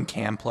Toppin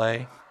can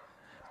play.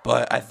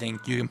 But I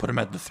think you can put him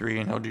at the 3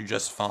 and he'll do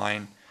just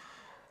fine.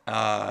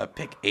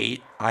 Pick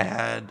 8, I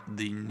had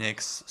the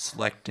Knicks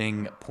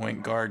selecting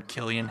point guard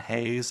Killian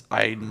Hayes.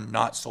 I'm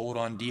not sold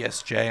on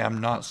DSJ.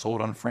 I'm not sold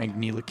on Frank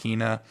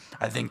Ntilikina.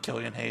 I think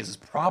Killian Hayes is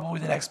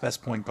probably the next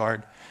best point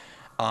guard.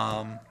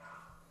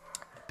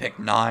 Pick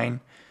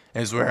 9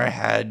 is where I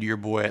had your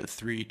boy at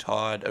 3,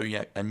 Todd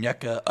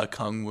Onyeka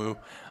Okongwu.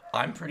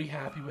 I'm pretty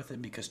happy with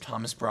it because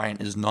Thomas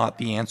Bryant is not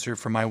the answer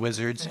for my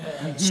Wizards.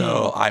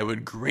 So I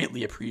would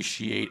greatly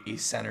appreciate a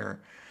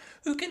center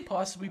who can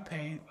possibly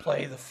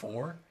play the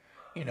 4.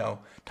 You know,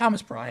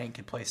 Thomas Bryant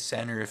can play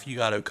center if you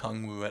got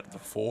Okongwu at the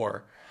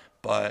 4.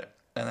 And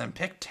then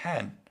pick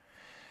 10.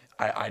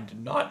 I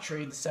did not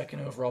trade the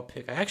second overall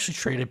pick. I actually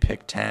traded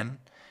pick 10.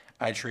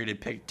 I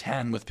traded pick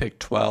 10 with pick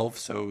 12.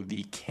 So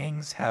the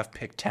Kings have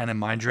pick 10 in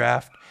my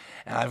draft.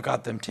 And I've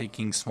got them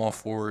taking small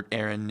forward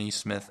Aaron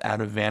Nesmith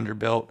out of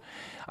Vanderbilt.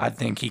 I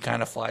think he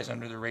kind of flies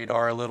under the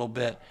radar a little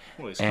bit.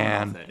 Well, he's coming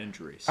off that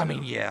injury. So. I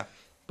mean, yeah.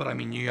 But, I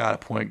mean, you got a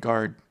point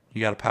guard.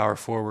 You got a power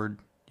forward.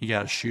 You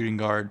got a shooting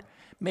guard.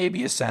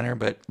 Maybe a center.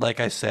 But like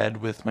I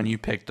said, with when you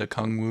picked the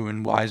Kongwu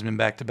and Wiseman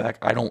back-to-back,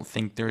 I don't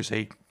think there's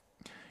a,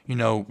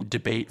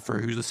 debate for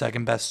who the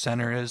second best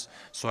center is.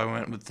 So I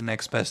went with the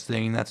next best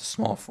thing, and that's a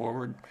small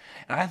forward.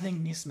 And I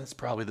think Nesmith's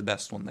probably the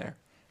best one there.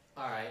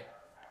 All right.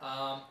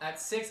 At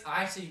 6,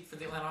 I actually, for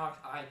the Atlanta Hawks,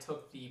 I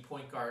took the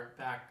point guard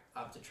back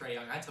up to Trae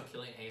Young. I took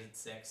Killian Hayes at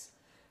 6.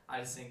 I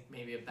just think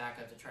maybe a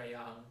backup to Trae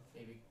Young,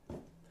 maybe.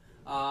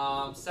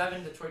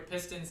 7, Detroit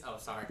Pistons. Oh,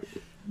 sorry.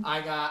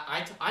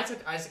 I took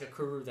Isaac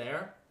Okoro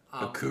there.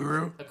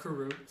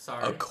 Okoro,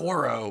 sorry.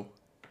 Okoro.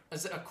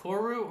 Is it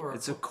Okoro or?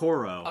 It's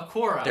Okoro.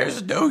 Okoro.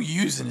 There's no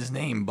U's in his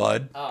name,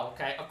 bud. Oh,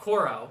 okay.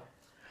 Okoro.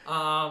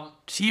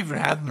 She even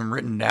had them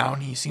written down.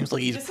 He seems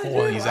like he's Yes,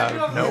 pulling these out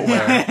of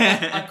nowhere.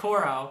 nowhere.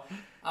 Okoro.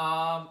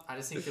 I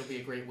just think he'll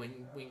be a great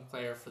wing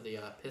player for the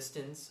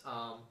Pistons.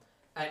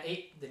 At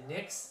 8, the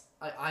Knicks.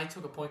 I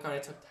took a point guard. I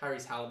took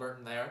Tyrese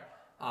Halliburton there.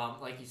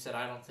 Like you said,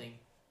 I don't think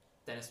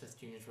Dennis Smith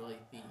Jr. is really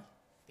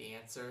the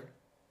answer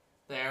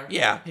there.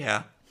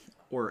 Yeah.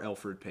 Or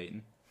Elfrid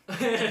Payton.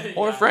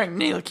 Or Frank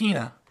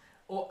Ntilikina.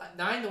 Well,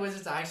 9, the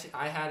Wizards.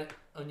 I had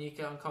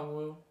Onyeka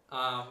Okongwu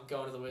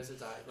going to the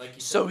Wizards. Like you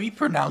said. So he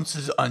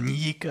pronounces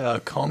Onyeka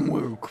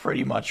Okongwu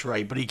pretty much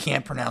right, but he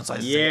can't pronounce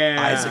Isaac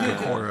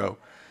Okoro.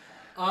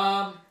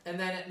 And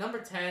then at number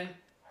 10,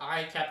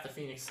 I kept the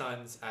Phoenix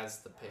Suns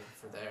as the pick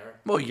for there.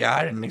 Well, yeah,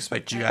 I didn't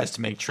expect you guys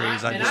to make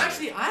trades. I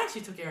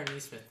actually took Aaron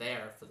Nesmith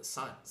there for the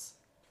Suns.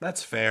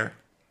 That's fair.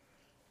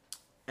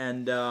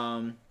 And,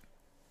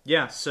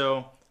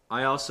 so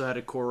I also had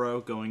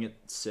Okoro going at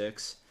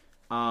 6.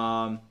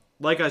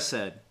 Like I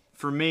said,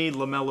 for me,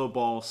 LaMelo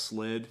Ball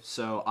slid,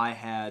 so I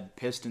had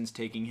Pistons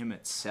taking him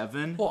at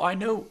 7. Well, I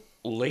know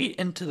late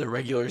into the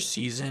regular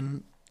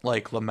season,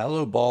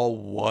 LaMelo Ball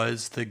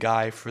was the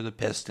guy for the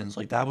Pistons.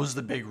 That was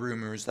the big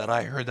rumors that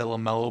I heard that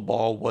LaMelo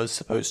Ball was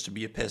supposed to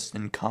be a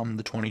Piston come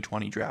the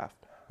 2020 draft.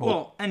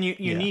 Well, and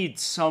you need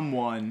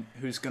someone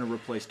who's going to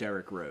replace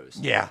Derrick Rose.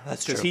 Yeah,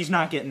 that's true. Because he's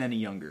not getting any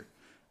younger.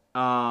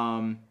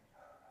 And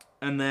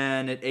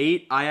then at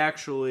 8, I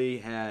actually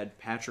had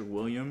Patrick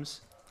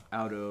Williams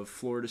out of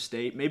Florida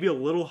State. Maybe a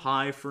little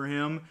high for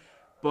him,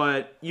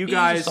 but he's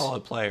a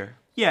solid player.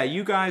 Yeah,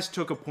 you guys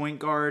took a point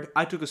guard.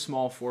 I took a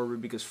small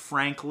forward because,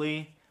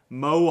 frankly,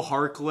 Mo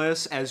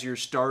Harkless as your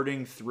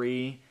starting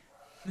 3.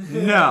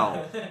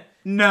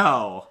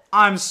 No.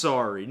 I'm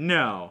sorry.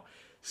 No.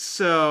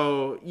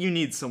 So you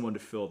need someone to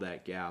fill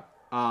that gap.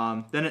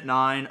 Then at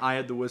 9, I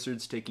had the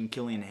Wizards taking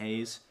Killian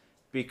Hayes.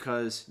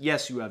 because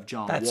yes, you have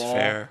John That's Wall,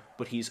 fair.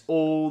 but he's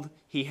old.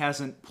 He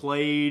hasn't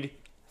played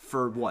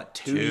for what,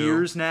 2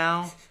 years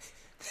now?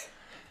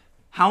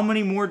 How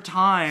many more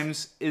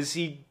times is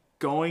he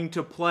going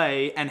to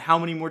play, and how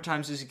many more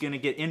times is he going to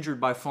get injured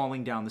by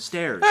falling down the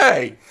stairs?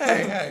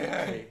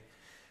 Hey.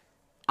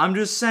 I'm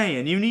just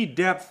saying, you need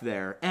depth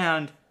there,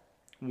 and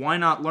why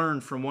not learn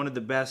from one of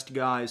the best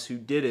guys who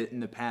did it in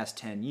the past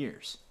 10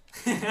 years?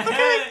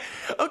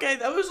 Okay,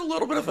 that was a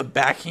little bit of a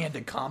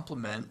backhanded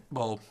compliment.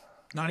 Well,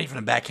 not even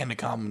a backhanded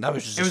compliment. That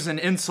was just... It was an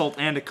insult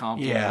and a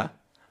compliment. Yeah.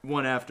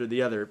 One after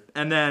the other.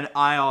 And then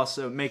I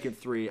also, make it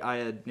 3, I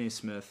had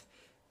Naismith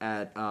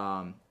at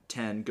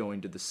 10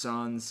 going to the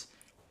Suns.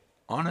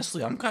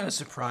 Honestly, I'm kind of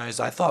surprised.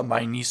 I thought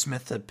my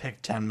Neesmith at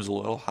pick 10 was a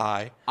little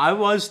high. I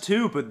was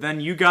too, but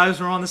then you guys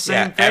were on the same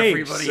Yeah, page.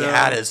 everybody so.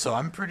 had it, so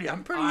I'm pretty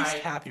right.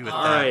 happy with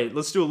All that. right,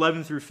 let's do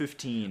 11 through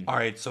 15. All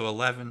right, so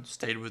 11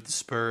 stayed with the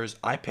Spurs.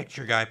 I picked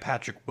your guy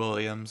Patrick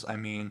Williams. I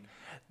mean,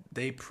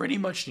 they pretty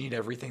much need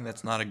everything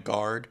that's not a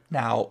guard.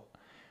 Now,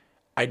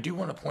 I do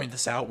want to point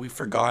this out. We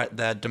forgot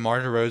that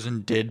DeMar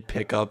DeRozan did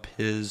pick up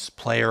his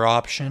player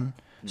option,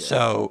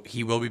 so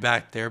he will be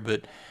back there.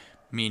 But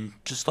I mean,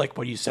 just like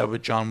what you said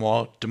with John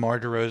Wall, DeMar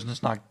DeRozan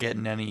is not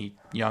getting any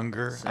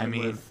younger. Same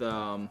with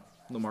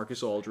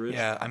LaMarcus Aldridge.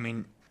 Yeah, I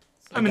mean,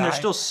 they're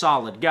still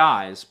solid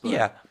guys. But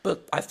yeah,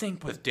 but I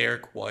think with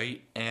Derek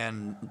White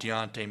and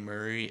Deontay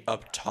Murray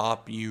up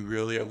top, you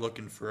really are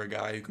looking for a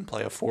guy who can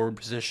play a forward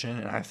position,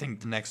 and I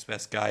think the next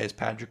best guy is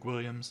Patrick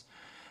Williams.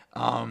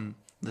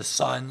 The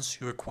Suns,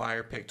 who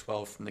acquire pick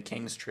 12 from the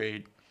Kings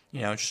trade,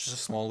 it's just a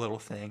small little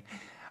thing.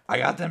 I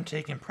got them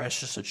taking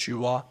Precious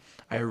Achiuwa.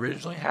 I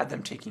originally had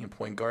them taking a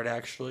point guard,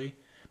 actually,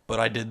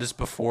 but I did this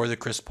before the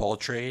Chris Paul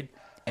trade,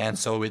 and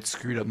so it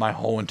screwed up my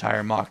whole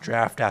entire mock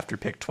draft after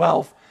pick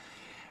 12.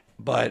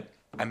 But,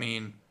 I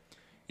mean,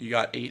 you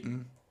got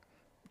Ayton,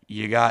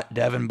 you got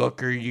Devin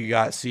Booker, you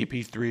got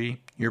CP3.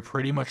 You're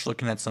pretty much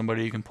looking at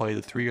somebody who can play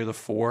the 3 or the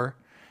 4,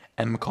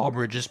 and McCall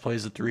Bridges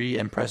plays the 3,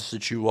 and Precious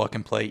Achiuwa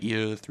can play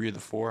either the 3 or the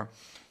 4.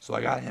 So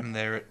I got him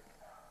there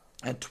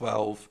at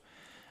 12.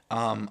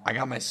 I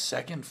got my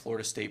second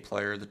Florida State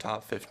player, the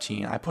top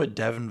 15. I put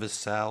Devin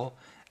Vassell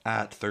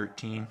at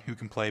 13, who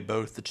can play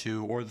both the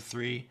 2 or the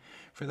 3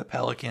 for the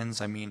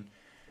Pelicans. I mean,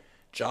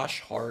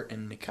 Josh Hart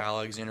and Nickeil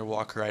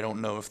Alexander-Walker, I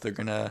don't know if they're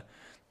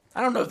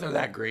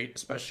that great,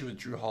 especially with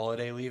Drew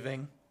Holiday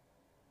leaving.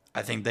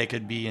 I think they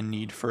could be in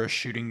need for a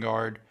shooting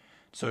guard,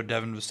 so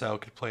Devin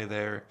Vassell could play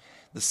there.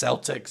 The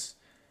Celtics,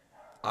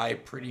 I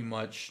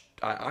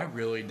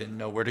really didn't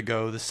know where to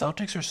go. The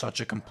Celtics are such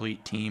a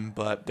complete team,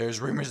 but there's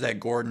rumors that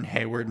Gordon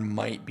Hayward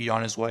might be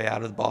on his way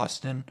out of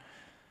Boston.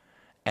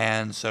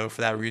 And so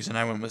for that reason,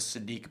 I went with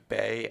Sadiq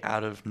Bey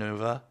out of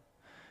Nova.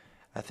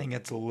 I think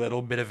it's a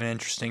little bit of an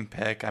interesting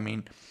pick. I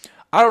mean,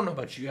 I don't know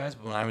about you guys,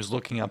 but when I was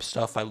looking up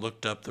stuff, I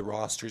looked up the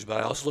rosters, but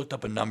I also looked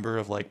up a number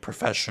of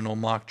professional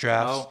mock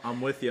drafts. Oh, I'm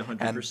with you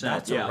 100%. And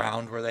that's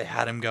around where they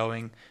had him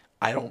going.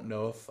 I don't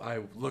know if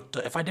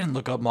I didn't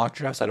look up mock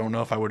drafts, I don't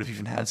know if I would have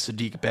even had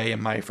Sadiq Bey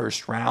in my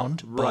first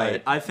round.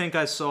 Right. I think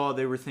I saw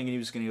they were thinking he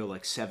was going to go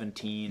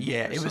 17.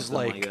 Yeah, it was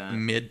that.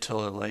 mid to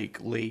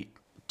late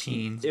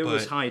teens. It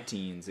was high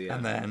teens, yeah.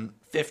 And then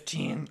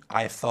 15,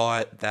 I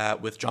thought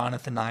that with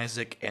Jonathan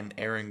Isaac and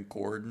Aaron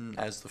Gordon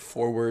as the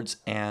forwards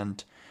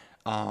and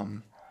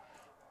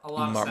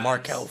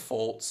Markelle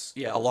Fultz.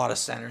 Yeah, a lot of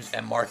centers.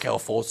 And Markelle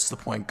Fultz is the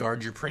point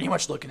guard. You're pretty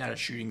much looking at a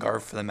shooting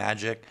guard for the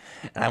Magic.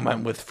 And I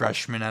went with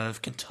freshman out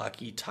of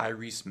Kentucky,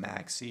 Tyrese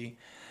Maxey,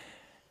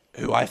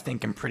 who I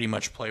think can pretty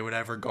much play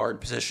whatever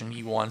guard position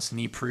he wants, and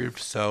he proved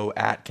so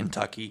at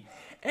Kentucky.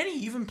 And he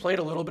even played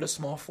a little bit of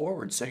small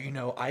forward. So,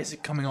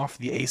 Isaac coming off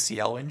the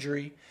ACL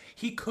injury,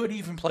 he could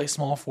even play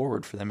small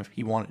forward for them if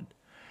he wanted.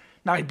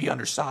 Now, he'd be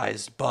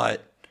undersized,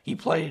 but he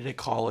played at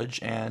college,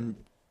 and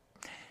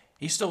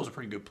he still was a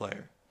pretty good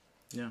player.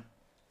 Yeah.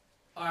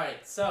 All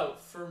right, so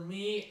for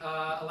me,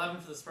 11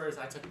 for the Spurs,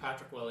 I took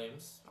Patrick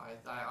Williams.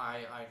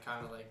 I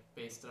kind of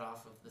based it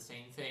off of the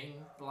same thing.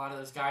 A lot of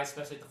those guys,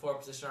 especially at the forward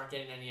position, aren't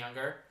getting any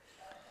younger.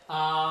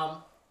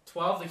 12,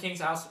 the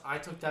Kings, I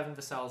took Devin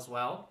Vassell as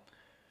well.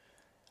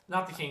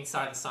 Not the Kings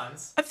side, the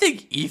Suns. I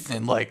think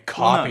Ethan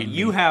copied me.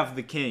 You have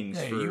the Kings.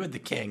 Yeah, you had the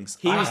Kings.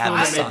 He was the one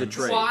that made the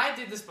trade. Well, I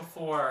did this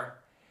before.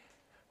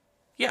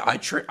 Yeah, I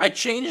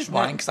changed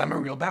mine because I'm a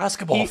real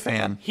basketball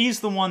fan. He's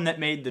the one that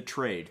made the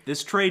trade.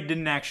 This trade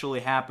didn't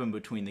actually happen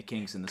between the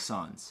Kings and the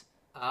Suns.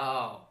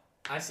 Oh,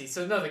 I see.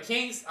 So no, the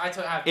Kings.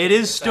 It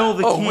is still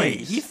the Kings. Oh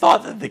wait, he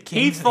thought that the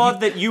Kings. He thought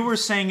that you were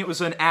saying it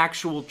was an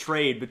actual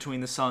trade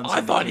between the Suns. I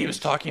and thought the he Kings. was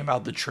talking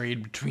about the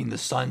trade between the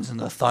Suns and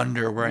the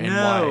Thunder.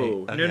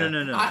 No.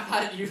 No. I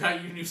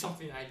thought you knew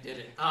something I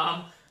didn't.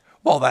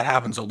 Well, that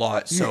happens a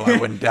lot, so I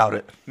wouldn't doubt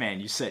it. Man,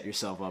 you set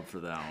yourself up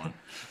for that one.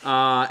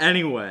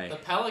 Anyway, the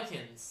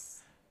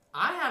Pelicans.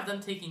 I have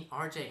them taking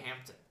R.J.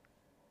 Hampton.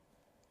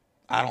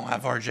 I don't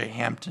have R.J.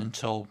 Hampton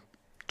until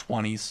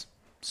 20s.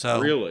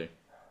 So really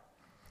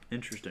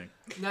interesting.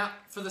 Now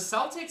for the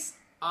Celtics,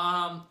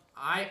 I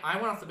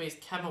went off the base.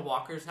 Kemba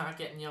Walker's not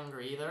getting younger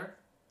either.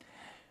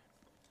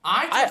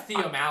 I took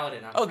Theo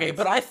Maledon. Okay,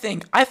 but I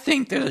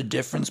think there's a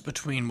difference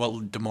between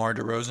what DeMar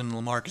DeRozan and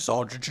LaMarcus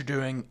Aldridge are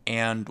doing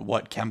and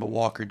what Kemba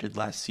Walker did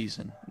last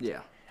season. Yeah.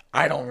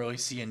 I don't really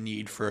see a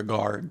need for a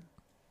guard.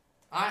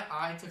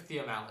 I took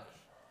Theo Maledon.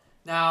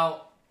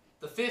 Now,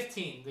 the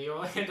 15, the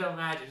Orlando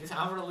Magic.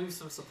 I'm going to lose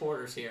some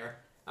supporters here.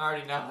 I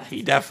already know it.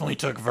 He definitely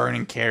took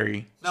Vernon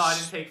Carey. No, I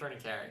didn't take Vernon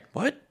Carey.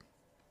 What?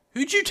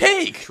 Who'd you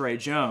take? Trey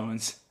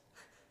Jones.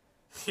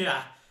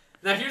 Yeah.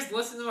 Now,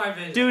 listen to my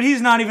vision. Dude,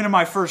 he's not even in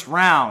my first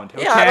round.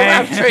 Okay? Yeah, I don't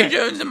have Trey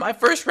Jones in my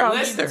first round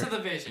Listen either. to the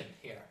vision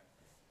here.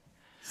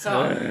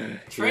 So,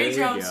 Trey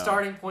Jones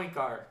starting point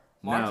guard.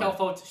 Markelle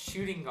Fultz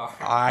shooting guard.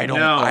 I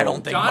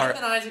don't think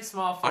Jonathan Isaac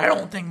small forward. I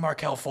don't think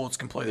Markelle Fultz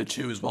can play the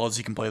 2 as well as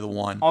he can play the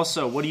 1.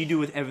 Also, what do you do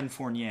with Evan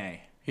Fournier?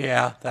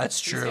 Yeah, that's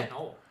He's true. getting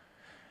old.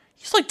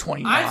 He's like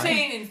 29. I'm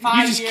saying in 5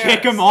 You years. just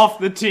kick him off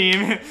the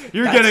team.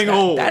 You're getting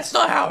old. That's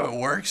not how it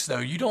works, though.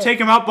 You don't Take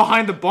him out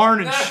behind the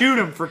barn and shoot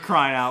him for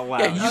crying out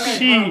loud.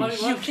 Yeah,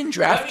 you can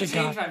draft a guy.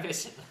 Change my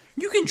vision.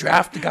 You can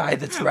draft a guy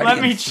that's ready.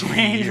 Let me in 3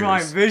 change my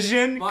years.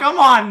 vision. Come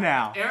on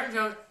now. Trey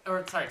Jones.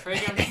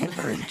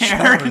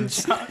 Aaron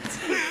Jones.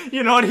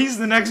 You know what? He's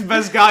the next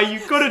best guy you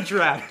could have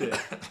drafted.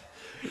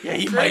 Yeah,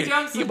 he Trey might.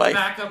 Jones He is might. the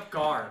backup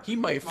guard. He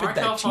might fit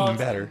Markelle that team Fultz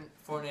better. and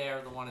Fournier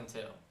are the 1 and 2.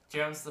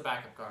 Jones is the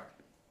backup guard.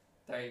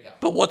 There you go.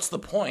 But what's the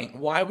point?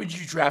 Why would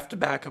you draft a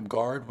backup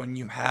guard when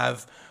you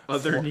have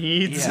Other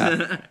needs.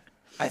 Yeah.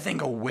 I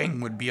think a wing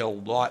would be a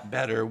lot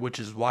better, which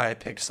is why I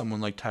picked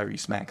someone like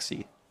Tyrese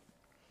Maxey.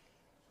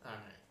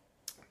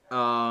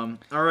 All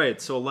All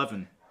right, so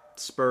 11.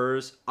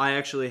 Spurs. I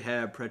actually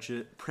have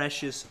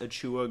Precious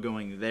Achua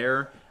going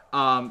there.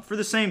 For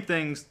the same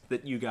things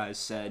that you guys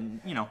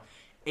said. You know,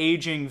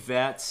 aging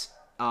vets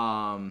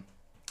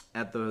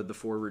at the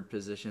forward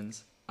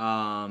positions.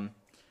 I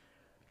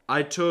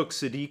took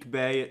Sadiq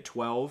Bey at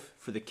 12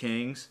 for the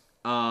Kings.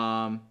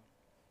 And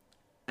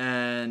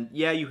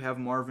yeah, you have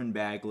Marvin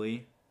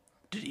Bagley.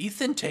 Did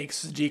Ethan take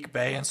Sadiq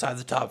Bey inside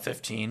the top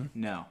 15?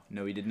 No,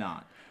 he did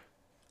not.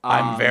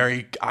 I'm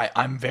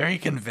very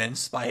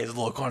convinced by his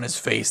look on his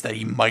face that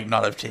he might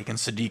not have taken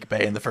Sadiq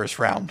Bey in the first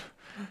round.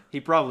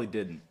 He probably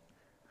didn't.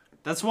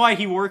 That's why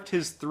he worked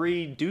his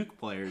 3 Duke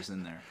players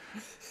in there.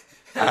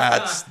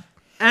 That's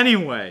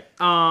Anyway,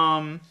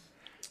 13,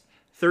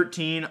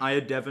 I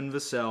had Devin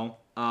Vassell.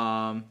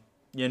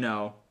 You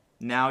know,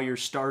 now your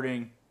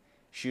starting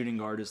shooting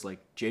guard is like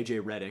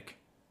JJ Redick.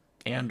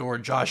 and or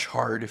Josh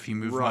Hart if you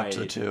move him up to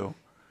Right. 2.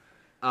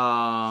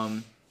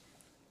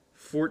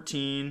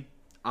 14,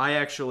 I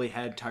actually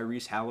had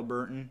Tyrese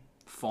Halliburton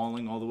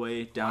falling all the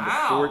way down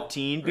Wow. to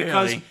 14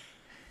 because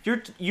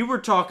Really? you were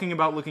talking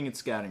about looking at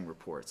scouting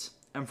reports.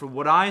 And from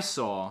what I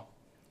saw,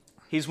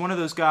 he's one of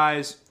those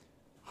guys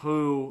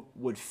who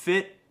would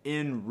fit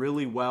in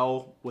really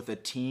well with a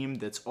team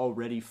that's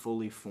already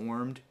fully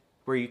formed,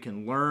 where you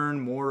can learn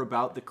more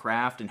about the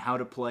craft and how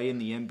to play in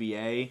the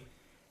NBA.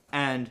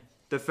 And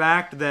the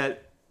fact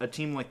that a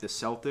team like the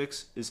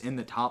Celtics is in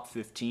the top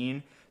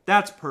 15,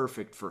 that's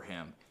perfect for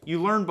him.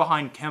 You learn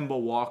behind Kemba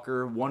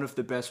Walker, one of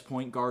the best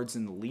point guards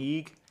in the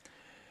league.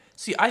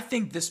 See, I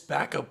think this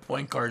backup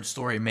point guard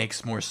story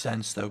makes more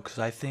sense though, because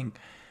I think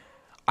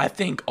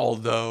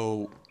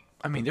although,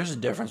 I mean, there's a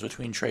difference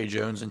between Trey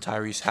Jones and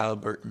Tyrese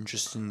Halliburton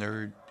just in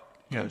their,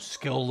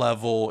 skill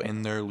level,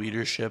 in their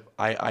leadership.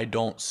 I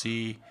don't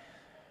see.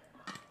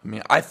 I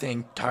mean, I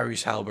think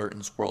Tyrese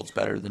Halliburton's world's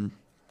better than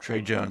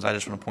Trey Jones. I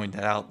just want to point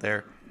that out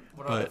there.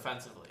 What about But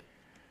defensively?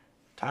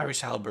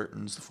 Tyrese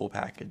Halliburton's the full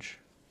package.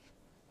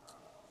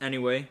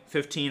 Anyway,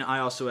 15, I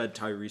also had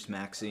Tyrese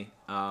Maxey.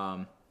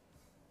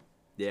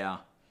 Yeah.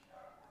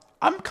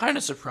 I'm kind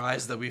of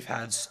surprised that we've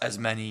had as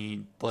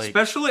many,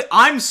 Especially,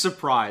 I'm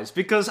surprised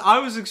because I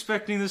was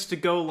expecting this to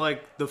go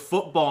like the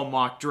football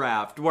mock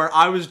draft, where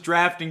I was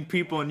drafting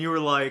people and you were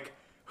like,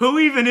 who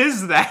even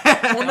is that?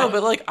 Well, no,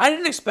 but I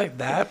didn't expect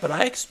that, but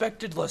I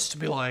expected us to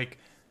be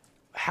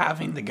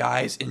having the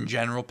guys in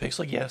general picks.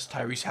 Yes,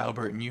 Tyrese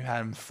Halliburton, you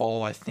had him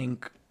fall, I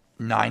think,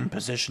 9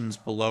 positions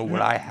below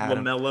what I had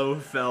him.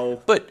 LaMelo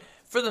fell. But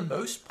for the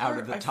most part, Out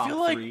of the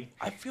top three.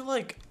 I feel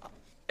like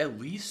at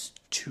least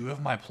 2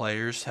 of my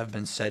players have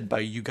been said by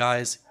you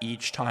guys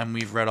each time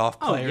we've read off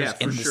players yeah,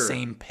 for in the sure.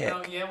 same pick.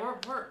 Oh, yeah,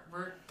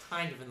 we're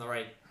kind of in the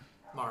right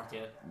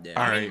market. Yeah.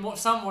 I All mean, right.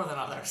 some more than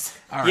others.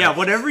 All right. Yeah,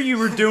 whatever you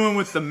were doing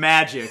with the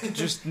Magic,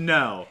 just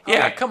know.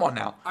 Yeah, Okay. come on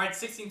now. All right,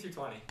 16 through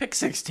 20. Pick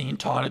 16,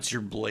 Todd. It's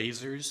your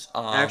Blazers.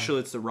 Actually,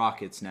 it's the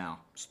Rockets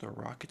now It's the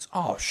Rockets.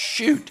 Oh,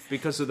 shoot.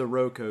 because of the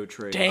Rocco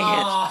trade. Dang it.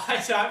 Oh, I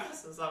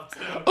messed this up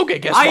too. Okay,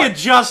 guess I what?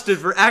 adjusted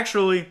for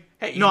actually.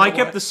 Hey, you no, know I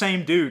kept what? the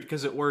same dude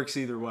because it works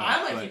either way.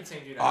 I might but- keep the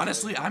same dude.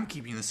 Honestly, I'm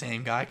keeping the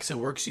same guy because it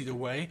works either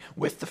way.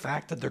 With the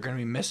fact that they're going to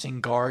be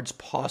missing guards,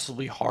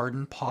 possibly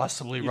Harden,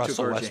 possibly you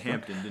Russell took RJ Westbrook.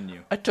 Hampton, didn't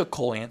you? I took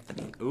Cole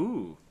Anthony.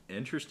 Ooh,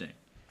 interesting.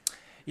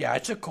 Yeah, I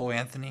took Cole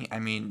Anthony. I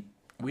mean,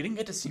 we didn't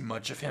get to see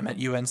much of him at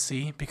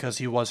UNC because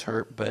he was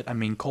hurt. But I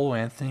mean, Cole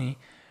Anthony,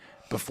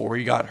 before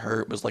he got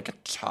hurt, was like a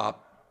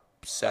top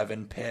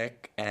 7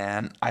 pick,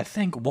 and I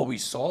think what we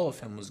saw of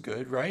him was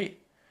good, right?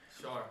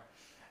 Sure.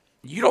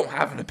 You don't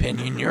have an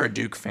opinion. You're a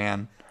Duke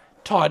fan.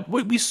 Todd,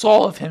 what we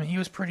saw of him, he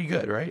was pretty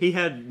good, right? He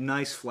had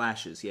nice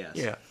flashes, yes.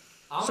 Yeah.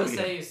 All I'm So, gonna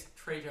yeah. say is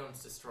Trey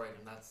Jones destroyed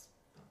him. I'm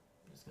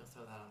just gonna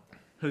throw that out there.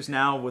 Who's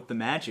now with the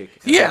Magic.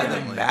 Yeah, the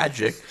evidently.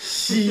 Magic.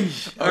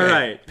 All Okay,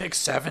 right. Pick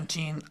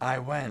 17, I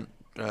went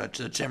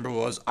to the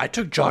Timberwolves. I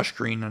took Josh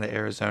Green out of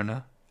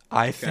Arizona.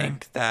 I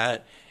think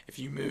that if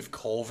you move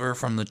Culver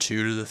from the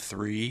 2 to the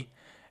 3,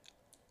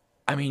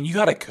 I mean, you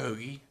got a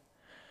Kogi.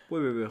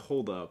 Wait,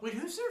 hold up. Wait,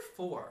 who's there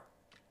for?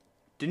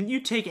 Didn't you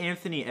take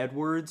Anthony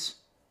Edwards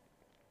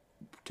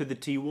to the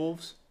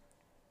T-Wolves?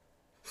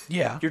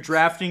 Yeah. You're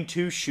drafting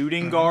 2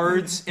 shooting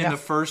guards in Yeah. the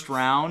first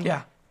round?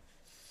 Yeah.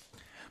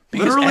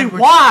 Because Literally,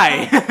 Edwards-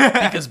 why?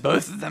 Because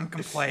both of them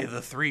can play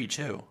the 3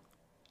 too.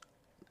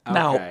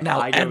 Now Okay, I get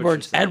what you're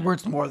Edwards saying.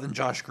 Edwards more than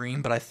Josh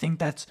Green, but I think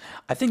that's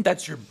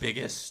your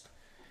biggest.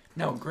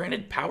 No,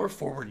 granted, power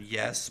forward,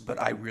 yes, but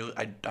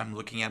I'm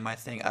looking at my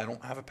thing. I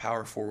don't have a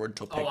power forward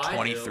till pick I do.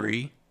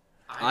 23.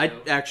 I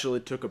do. actually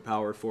took a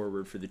power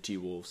forward for the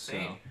T-Wolves, so.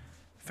 Same.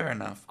 Fair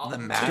enough. The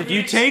Did Magic. Did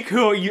you take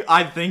who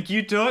I think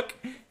you took?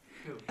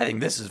 I think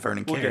this is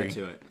Vernon We'll Carey. get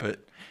to it. But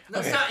No,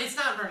 okay. it's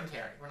not Vernon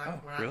Carey. We're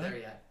not really? there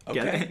yet.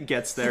 Okay.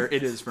 Gets there.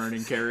 It is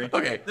Vernon Carey.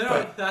 Okay. No,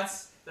 but-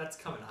 that's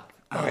coming up.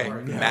 Okay,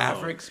 Don't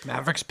worry.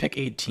 Mavericks pick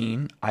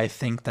 18. I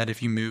think that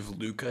if you move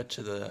Luka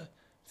to the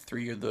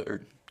 3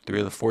 or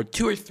the 4,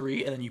 2 or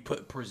 3, and then you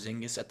put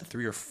Porzingis at the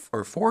 3 or 4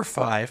 or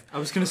 5, I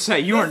was going to say,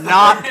 you are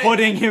not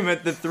putting him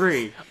at the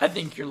 3. I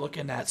think you're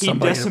looking at He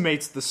somebody.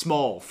 decimates the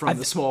small from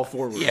the small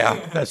forward.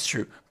 Yeah, that's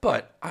true.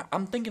 But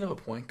I'm thinking of a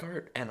point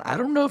guard, and I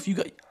don't know if you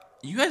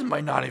guys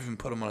might not even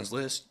put him on this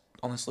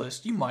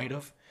list. You might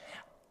have.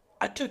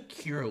 I took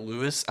Kira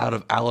Lewis out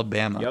of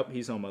Alabama. Yep,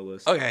 he's on my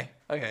list. Okay,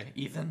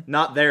 Ethan.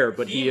 Not there,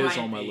 but He he is might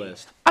on my be.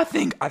 list. I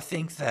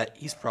think that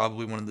he's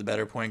probably one of the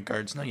better point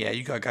guards. No, yeah,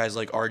 you got guys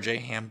like R.J.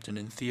 Hampton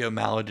and Theo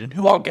Maledon,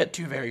 who I'll get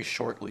to very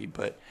shortly,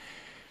 but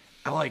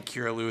I like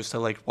Kira Lewis. I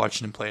liked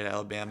watching him play at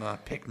Alabama.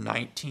 Pick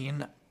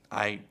 19.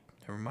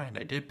 Never mind.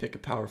 I did pick a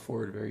power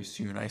forward very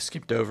soon. I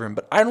skipped over him,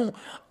 but I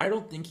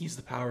don't think he's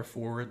the power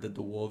forward that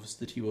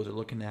the T-Wolves are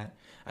looking at.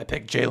 I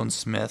picked Jalen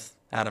Smith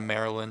out of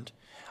Maryland.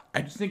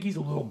 I just think he's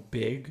a little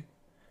big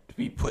to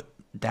be put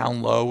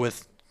down low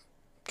with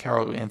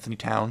Karl Anthony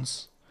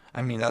Towns.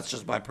 I mean, that's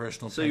just my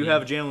personal So opinion. you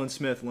have Jalen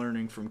Smith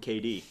learning from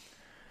KD.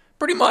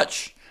 Pretty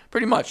much.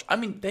 I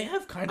mean, they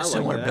have kind of I like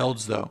similar that.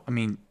 builds, though. I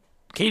mean,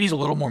 Katie's a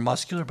little more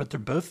muscular, but they're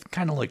both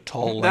kind of like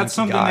tall, lanky That's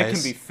something guys.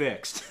 that can be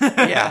fixed.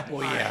 Yeah,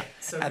 well, yeah. Alright,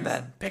 so And who's-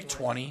 then pick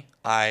 20.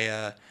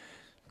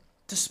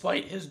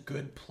 Despite his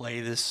good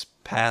play this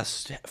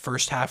past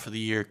first half of the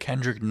year,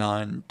 Kendrick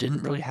Nunn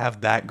didn't really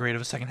have that great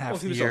of a second half Well,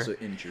 of he the was year. also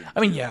injured. I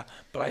mean, yeah,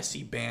 but I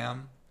see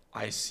Bam,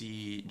 I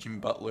see Jimmy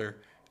Butler,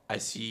 I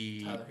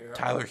see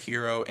Tyler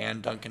Hero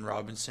and Duncan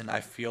Robinson. I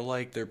feel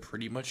like they're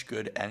pretty much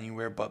good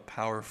anywhere but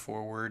power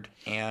forward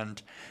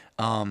and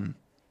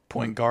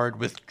point guard,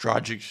 with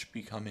Dragic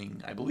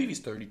becoming, I believe he's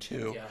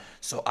 32. Yeah.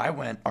 So I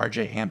went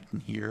R.J. Hampton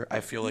here. I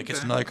feel like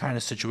it's another kind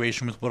of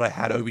situation with what I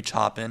had Obi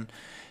Toppin.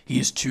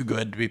 He's too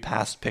good to be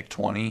past pick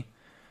 20.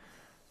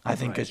 I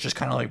think it's just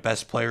kind of like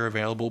best player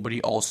available, but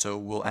he also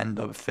will end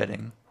up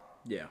fitting.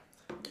 Yeah.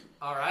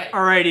 All right.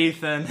 All right,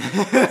 Ethan.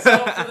 So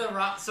for the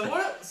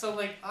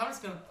I'm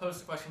just gonna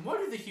pose a question. What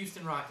do the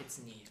Houston Rockets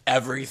need?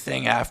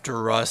 Everything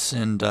after Russ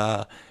and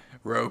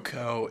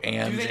Rocco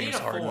and Do they James need a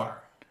Harden. 4?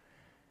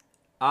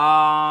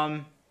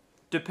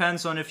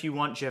 Depends on if you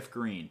want Jeff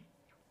Green.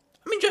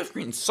 I mean, Jeff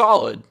Green's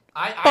solid.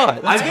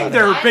 I think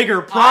there are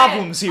bigger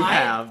problems you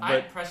have, I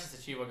but- had Precious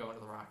Achiuwa going to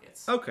the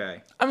Rockets.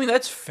 Okay. I mean,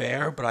 that's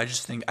fair, but I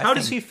just think... How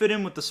does he fit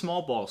in with the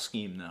small ball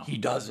scheme, though? He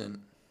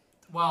doesn't.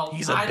 Well,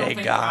 He's a I don't big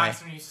think guy. the Rockets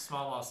are going to use a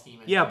small ball scheme.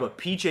 Yeah, anymore. but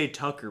PJ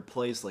Tucker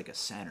plays like a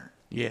center.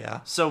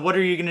 Yeah. So what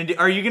are you going to do?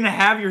 Are you going to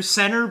have your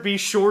center be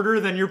shorter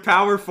than your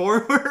power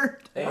forward?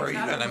 They Or are you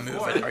had it gonna move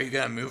before. it? Are you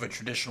gonna move a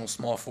traditional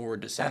small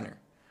forward to center?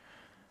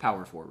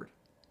 Power forward.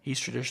 He's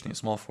traditionally a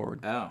small forward.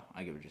 Oh,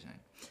 I get what you're saying.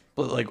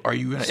 But like, are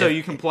you gonna? So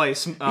you can play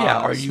some. yeah.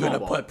 Are you small gonna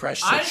ball. put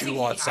Precious I think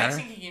Achiuwa at center? I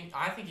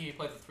think he can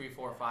play the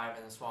 3-4-5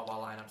 in the small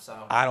ball lineup.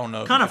 So I don't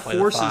know. If Kind he of can play the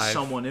forces 5.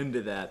 someone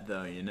into that,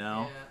 though. You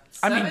know.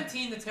 yeah. I mean-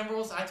 17, the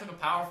Timberwolves. I took a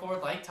power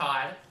forward like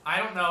Todd. I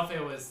don't know if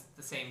it was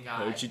the same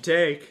guy Who'd you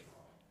take?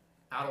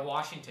 out of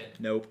Washington.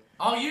 Nope.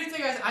 Oh, you didn't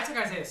think I took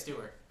Isaiah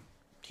Stewart.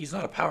 He's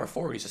not a power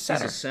forward. He's a He's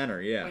center. a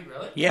center. Yeah. Wait,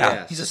 really? Yeah,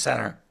 Yes. he's a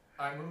center.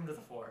 All right, move him to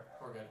the 4.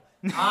 We're good.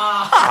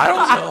 I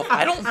don't know.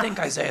 I don't think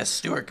Isaiah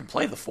Stewart can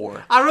play the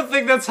 4. I don't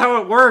think that's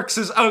how it works.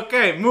 Is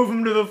okay. Move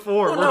him to the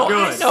 4. We're No,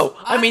 good. no.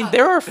 I mean,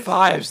 there are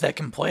 5s that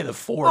can play the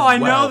 4. Oh, I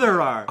well. know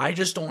there are. I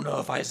just don't know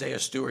if Isaiah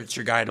Stewart's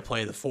your guy to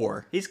play the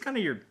 4. He's kind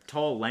of your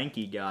tall,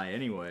 lanky guy,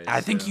 anyways.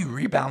 I think so. he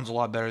rebounds a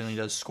lot better than he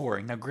does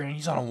scoring. Now, granted,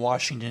 he's on a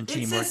Washington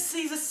team where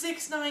He's a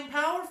 6'9"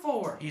 power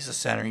forward. he's a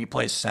center. He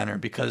plays center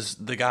because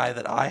the guy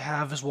that I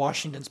have is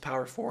Washington's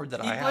power forward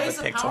that He I have plays at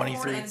the pick power 23.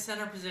 forward and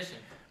center position.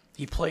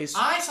 He plays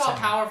I saw center.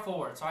 power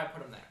forward, so I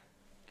put him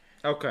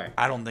there. Okay.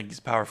 I don't think he's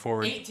power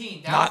forward.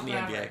 18, Not Dallas in the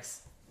NBA.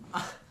 Mavericks.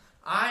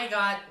 I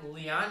got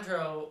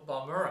Leandro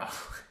Balmuro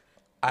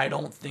I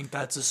don't think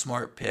that's a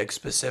smart pick,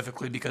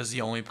 specifically because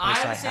the only place I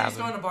I understand have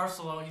he's going to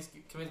Barcelona. He's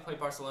committed to play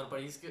Barcelona,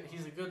 but he's good.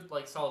 He's a good,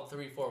 like, solid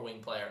 3-4 wing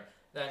player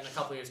that in a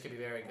couple of years could be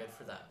very good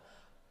for them.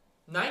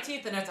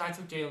 19th, and I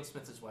took Jalen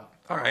Smith as well.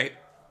 All right.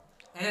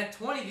 And at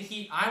 20, the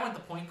Heat, I went the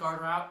point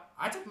guard route.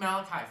 I took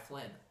Malachi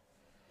Flynn.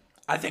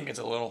 I think it's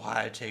a little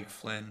high to take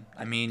Flynn.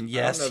 I mean, I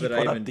yes, don't he know that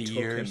put I up even the took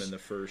years. him in the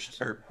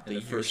first, Or the in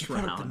the years, first he put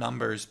up the round.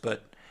 numbers,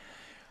 but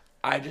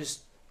I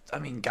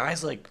mean,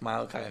 guys like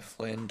Malachi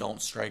Flynn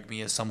don't strike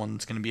me as someone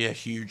that's going to be a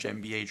huge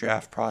NBA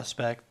draft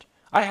prospect.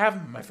 I have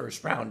him in my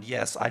first round,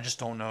 yes. I just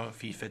don't know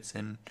if he fits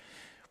in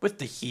with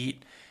the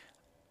Heat.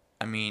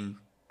 I mean,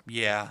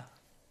 yeah,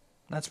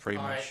 that's pretty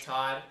All much.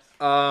 right,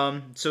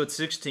 Todd. So at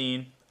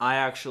 16, I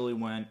actually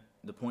went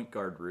the point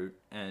guard route,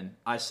 and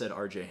I said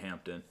R.J.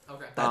 Hampton.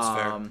 Okay. That's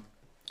fair.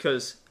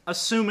 Because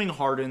assuming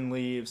Harden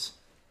leaves,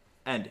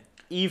 and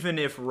even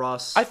if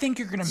Russ, I think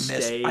you're gonna miss.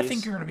 stays, I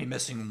think you're gonna be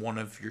missing one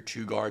of your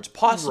two guards,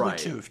 possibly Right.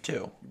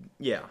 two.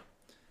 yeah.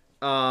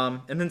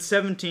 And then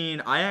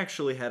 17, I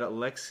actually had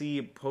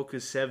Alexei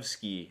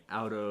Pokusevski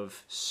out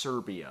of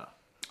Serbia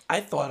I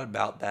thought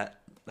about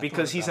that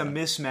because he's a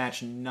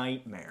mismatch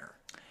nightmare.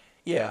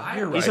 Yeah,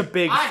 you're right. He's a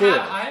big I four.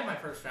 had my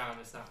first round.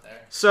 It's not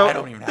there. So I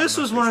don't even have this him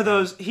in was my one first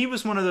of those. He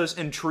was one of those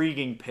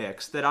intriguing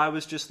picks that I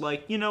was just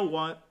like, you know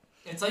what?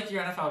 It's like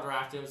your NFL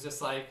draft. It was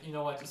just like, you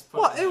know what, just put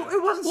Well, him there.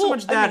 it wasn't so Well,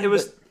 much I that. mean, It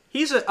was but-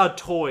 he's a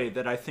toy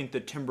that I think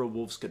the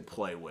Timberwolves could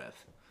play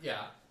with.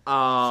 Yeah.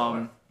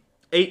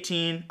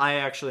 18, I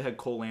actually had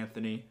Cole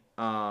Anthony.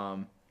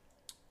 I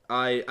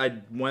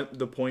went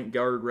the point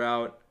guard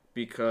route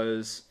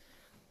because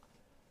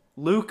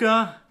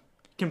Luka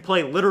can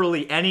play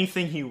literally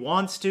anything he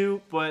wants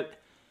to, but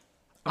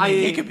I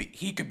mean,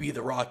 he could be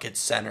the Rockets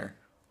center.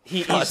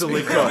 he Trust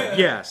easily me. could.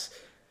 Yes,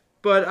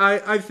 but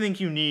I think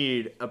you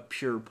need a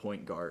pure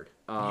point guard.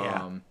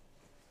 Yeah.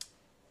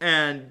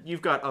 And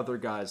you've got other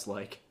guys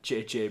like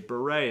JJ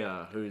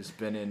Barea, who's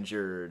been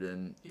injured,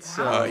 and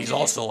so He's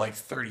also like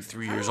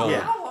 33 years old.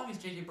 Yeah. How long has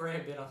JJ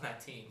Barea been on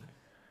that team?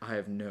 I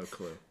have no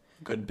clue.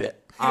 Good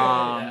bit.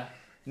 Yeah.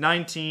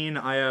 19,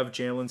 I have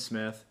Jalen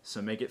Smith,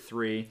 so make it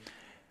 3.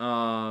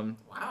 Wow.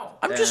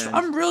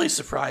 I'm really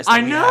surprised I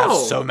that we know. have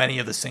so many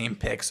of the same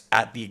picks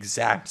at the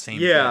exact same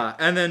Yeah,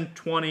 and then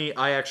 20,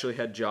 I actually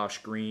had Josh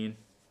Green.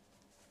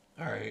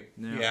 pick. All right.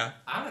 Yeah. Yeah.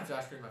 I don't have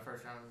Josh Green in my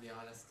first round, to be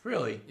honest.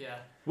 Really? Yeah.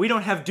 We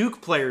don't have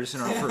Duke players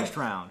in our first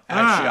round.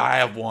 Actually, Ah, I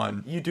have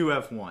one, you do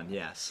have one,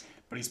 yes.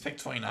 but he's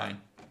picked 29.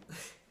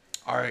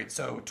 All right,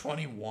 so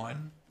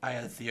 21, I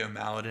had Theo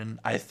Maledon.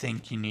 I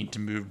think you need to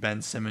move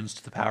Ben Simmons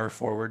to the power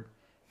forward.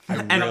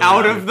 And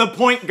out of the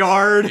point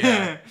guard.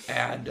 Yeah.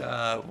 And,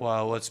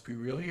 well, let's be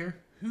real here.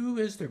 Who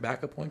is their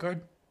backup point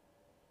guard?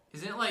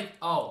 Is it like,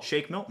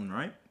 Shake Milton,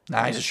 right?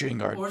 Nah, he's a shooting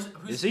guard. or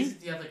who's Is he?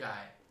 the other guy?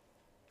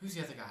 Who's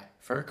the other guy?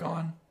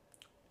 Furcon?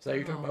 Is that who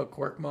you're talking about,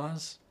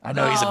 Korkmaz? I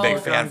know he's a big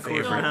No, fan Furkan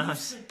favorite.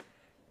 Korkmaz.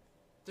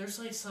 There's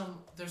like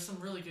there's some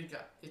really good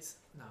guy. It's,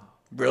 no.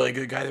 Really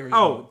good guy. There was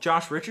Oh,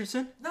 Josh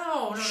Richardson?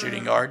 No,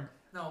 shooting guard.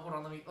 No, hold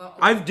on, let me.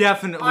 I've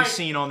definitely Alright.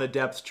 seen on the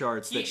depth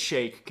charts that He-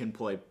 Shake can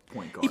play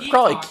point guard. He Keep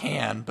probably talking.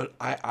 can, but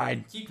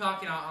I Keep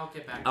talking, I'll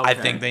get back. Okay. I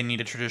think they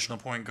need a traditional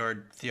point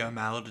guard. Theo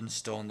Maledon's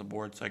still on the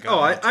board, so I got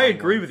Oh, him at I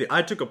agree 21. with you.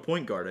 I took a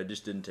point guard. I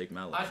just didn't take I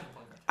Malak. should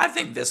point guard. I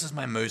think this is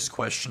my most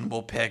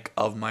questionable pick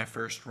of my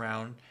first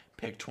round.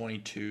 Pick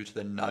 22 to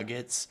the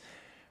Nuggets.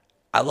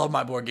 I love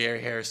my boy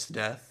Gary Harris to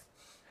death,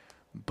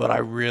 but I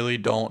really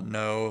don't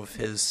know if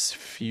his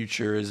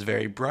future is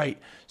very bright.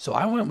 So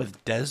I went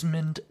with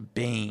Desmond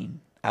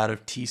Bane out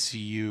of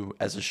TCU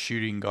as a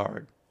shooting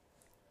guard.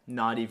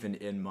 Not even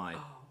in my Oh,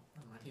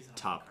 never mind, he's not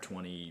a top guard.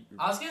 20.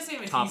 I was gonna say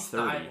top Matisse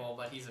 30. Thybulle,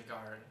 but he's a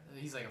guard.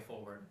 He's like a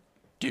forward.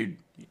 Dude,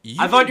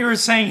 I thought you were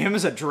saying him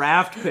as a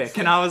draft pick,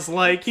 and I was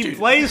like, he Dude.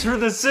 plays for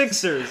the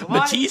Sixers. What?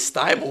 Matisse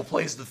Thybulle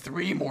plays the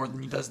 3 more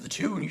than he does the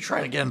 2, and you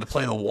trying to get him to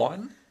play the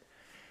 1?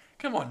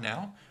 Come on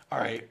now. All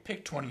right,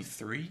 pick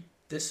 23.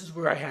 This is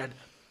where I had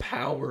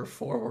power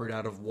forward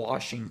out of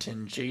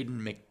Washington,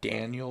 Jaden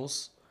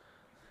McDaniels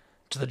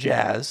to the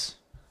Jazz.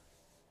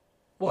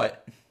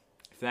 What?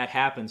 If that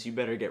happens, you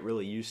better get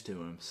really used to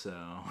him. So,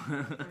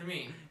 What do you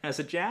mean? as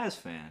a Jazz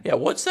fan, Yeah,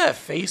 what's that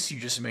face you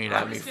just made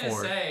at I'm me just gonna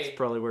for? say.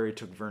 probably where he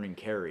took Vernon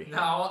Carey.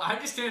 No, I'm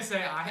just gonna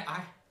say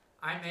I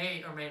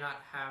may or may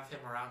not have him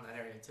around that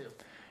area too.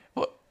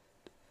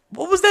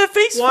 What was that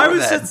face Why for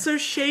was then? that so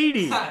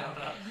shady? I don't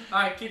know.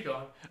 All right, keep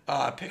going.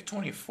 Pick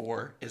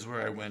 24 is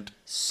where I went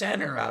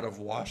center out of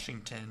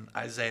Washington,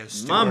 Isaiah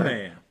Stewart. My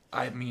man.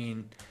 I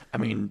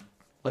mean,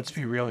 let's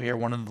be real here.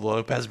 One of the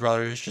Lopez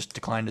brothers just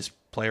declined his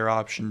player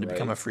option to Right.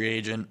 become a free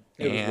agent,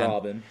 It was and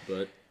Robin,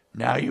 but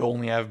now you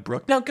only have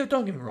Brook. Now,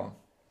 don't get me wrong,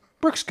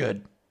 Brook's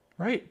good,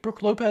 right?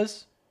 Brook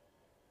Lopez,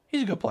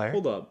 he's a good player.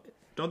 hold up.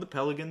 Don't the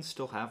Pelicans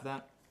still have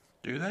that?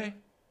 Do they?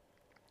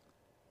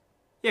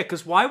 Yeah,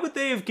 because why would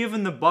they have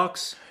given the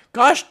Bucks?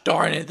 Gosh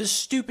darn it! The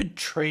stupid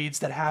trades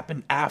that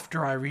happened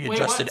after I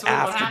readjusted So what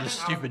after happened? the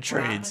stupid What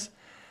happened? trades.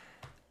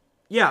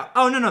 Yeah.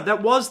 Oh, no.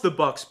 That was the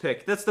Bucks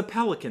pick. That's the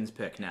Pelicans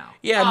pick now.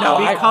 Yeah, no,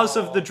 Because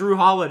of the Drew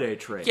Holiday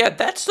trade. yeah,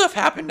 that stuff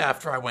happened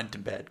after I went to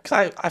bed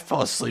because I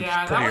fell asleep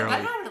Yeah, pretty that early.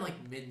 happened at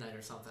like midnight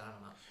or something. I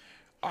don't know.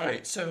 All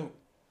right, so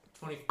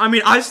 20. I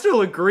mean, I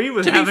still agree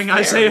with to be having fair,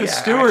 Isaiah yeah,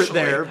 Stewart actually,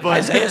 there, but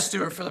Isaiah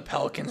Stewart for the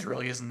Pelicans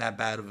really isn't that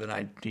bad of an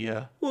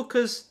idea. well,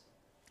 because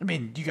I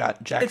mean, you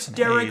got it's Jackson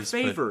Derek Hayes,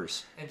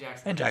 Favors. And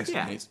Jackson. and Jackson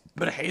Yeah. Hayes,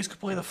 but Hayes could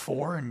play the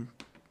 4, and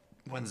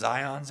when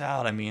Zion's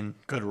out, I mean,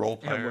 good role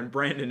And player. when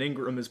Brandon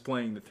Ingram is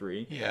playing the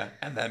 3. Yeah,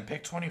 and then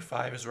pick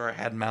 25 is where I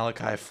had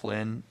Malachi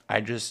Flynn.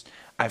 I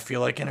feel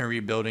like in a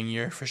rebuilding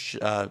year for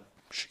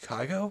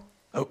Chicago,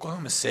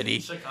 Oklahoma City,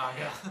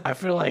 Chicago. I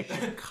feel like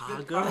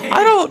Chicago?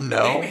 I don't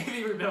know.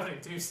 Maybe rebuilding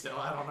too still.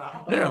 I don't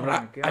know. No, Oh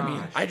but my I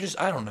mean, gosh.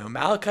 I don't know.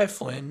 Malachi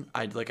Flynn,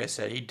 like I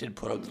said, he did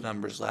put up the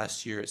numbers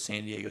last year at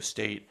San Diego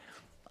State.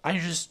 I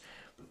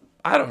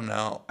don't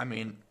know. I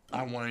mean,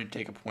 I wanted to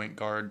take a point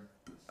guard.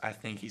 I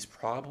think he's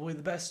probably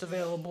the best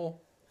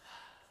available.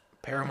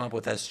 Pair him up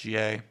with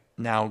SGA.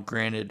 Now,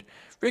 granted,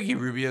 Ricky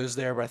Rubio's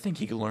there, but I think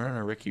he could learn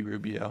a Ricky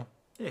Rubio.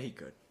 Yeah, he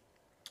could.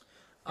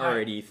 All All right.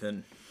 right,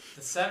 Ethan.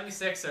 The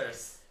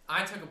 76ers.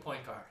 I took a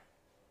point guard.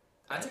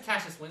 I took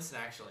Cassius Winston,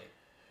 actually.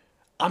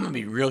 I'm going to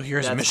be real here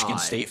as a That's Michigan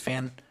high. State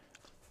fan.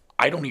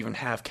 I don't even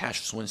have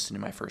Cassius Winston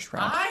in my first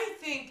round. I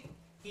think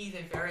he's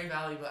a very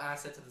valuable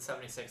asset to the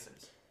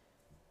 76ers.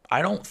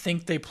 I don't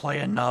think they play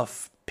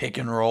enough pick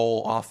and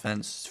roll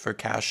offense for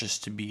Cassius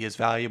to be as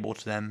valuable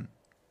to them.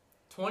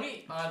 The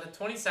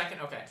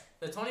 22nd, okay.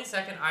 The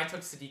 22nd, I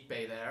took Sadiq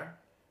Bey there.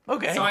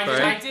 Okay. So I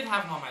right. did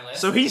have him on my list.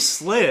 So he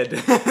slid.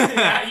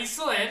 yeah, he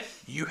slid.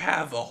 You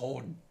have a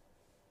whole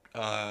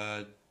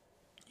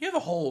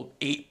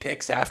 8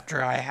 picks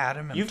after I had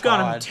him. And You've got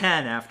him Todd.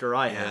 10 after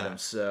I had Yeah. him,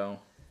 so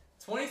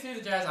 23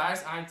 the Jazz,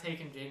 I've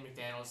taken Jaden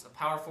McDaniels. A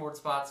power forward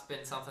spot's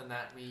been something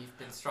that we've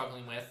been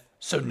struggling with.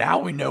 So now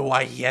we know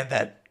why he had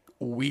that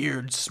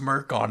weird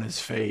smirk on his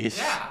face.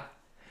 Yeah.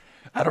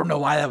 I don't know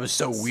why that was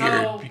so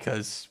weird So-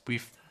 because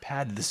we've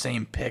had the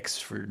same picks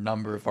for a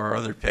number of our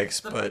other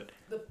picks, but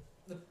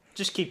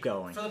just keep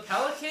going. For the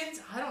Pelicans,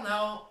 I don't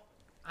know.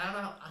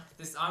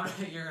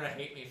 You're going to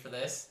hate me for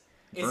this.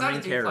 It's not a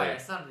Vernon big Carey. player.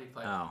 It's not a big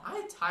player. Oh. I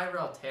had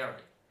Tyrell Terry.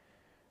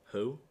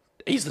 Who?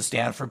 he's the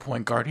Stanford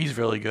point guard. He's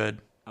really good.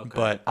 Okay.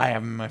 But I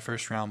have him in my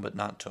first round, but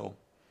not till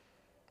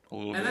a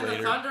little And bit then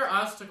later. the Thunder,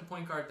 I also took a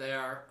point guard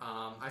there.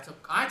 I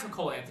took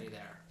Cole Anthony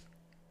there.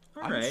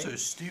 All I'm right. so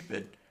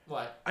stupid.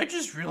 What? I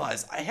just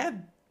realized I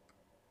had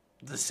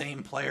the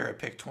same player at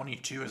pick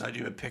 22 as I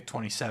do at pick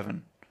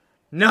 27.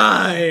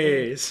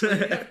 Nice. Who'd you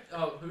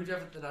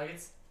have at the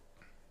Nuggets?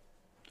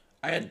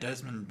 I had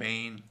Desmond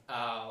Bain.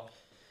 Oh.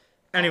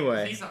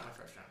 Anyway, He's not my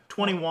first round.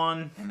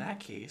 21. In that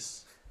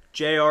case,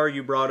 JR,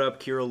 you brought up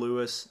Kira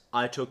Lewis.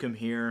 I took him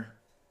here.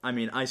 I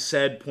mean, I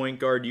said point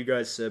guard. You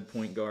guys said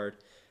point guard.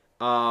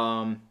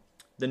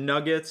 The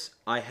Nuggets,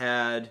 I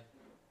had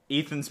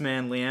Ethan's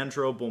man,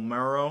 Leandro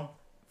Bolmaro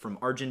from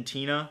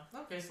Argentina.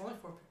 Okay, it's only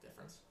 4 pick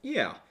difference.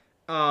 Yeah.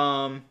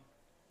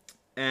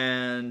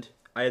 And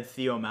I had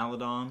Theo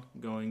Maledon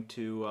going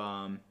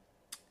to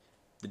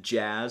the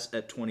Jazz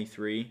at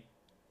 23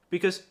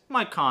 because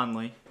Mike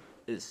Conley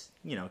is,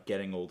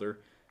 getting older.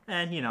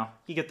 And,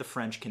 you get the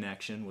French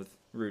connection with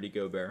Rudy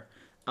Gobert.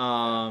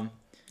 and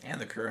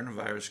the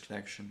coronavirus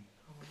connection.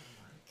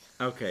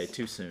 Okay,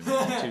 too soon.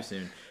 Too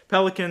soon.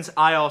 Pelicans,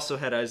 I also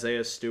had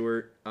Isaiah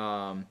Stewart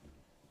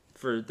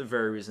for the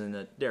very reason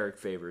that Derek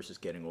Favors is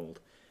getting old.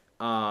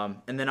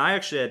 And then I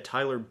actually had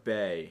Tyler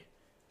Bay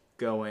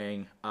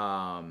going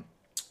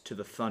to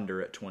the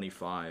Thunder at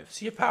 25. Is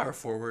he a power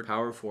forward?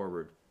 Power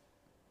forward.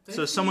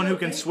 So someone who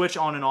can switch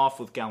on and off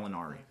with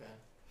Gallinari. Okay.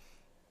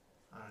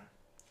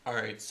 All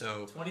right,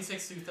 so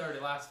 26 through 30,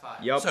 last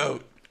 5. Yep.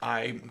 So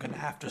I'm going to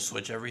have to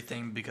switch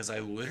everything because I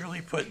literally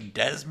put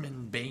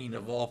Desmond Bain,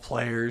 of all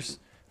players,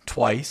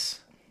 twice.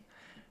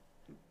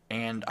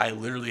 And I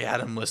literally had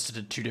him listed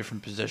at 2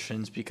 different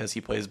positions because he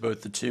plays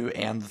both the 2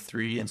 and the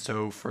 3. And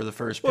so for the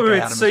first pick, I Wait,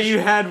 had him so as- you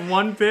had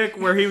one pick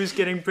where he was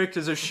getting picked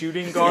as a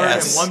shooting guard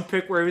Yes. and one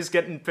pick where he was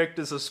getting picked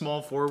as a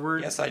small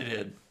forward? Yes, I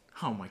did.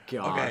 Oh my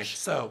gosh. Okay,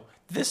 so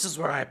this is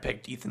where I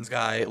picked Ethan's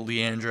guy,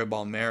 Leandro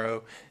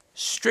Balmero,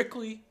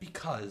 strictly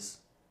because,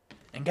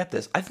 and get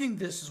this, I think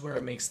this is where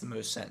it makes the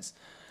most sense.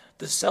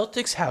 The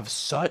Celtics have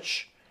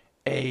such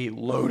a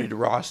loaded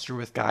roster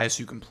with guys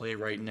who can play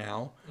right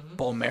now.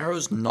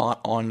 Balmero's not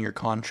on your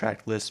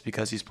contract list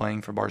because he's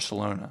playing for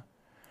Barcelona.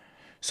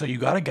 So you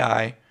got a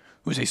guy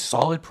who's a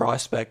solid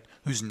prospect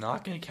who's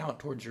not going to count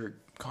towards your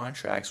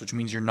contracts, which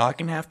means you're not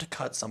going to have to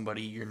cut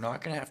somebody, you're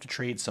not going to have to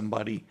trade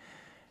somebody.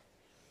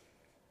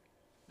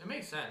 It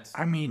makes sense.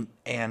 I mean,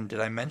 and did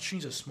I mention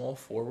he's a small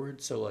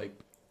forward? So,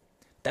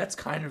 that's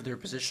kind of their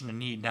position to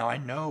need. Now, I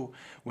know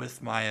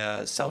with my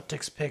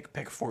Celtics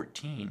pick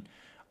 14,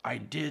 I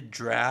did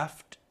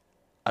draft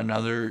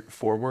another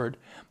forward,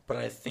 but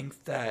I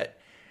think that,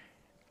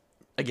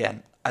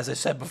 again, as I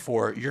said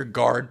before, your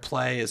guard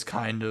play is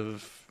kind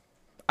of,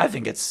 I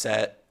think it's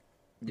set.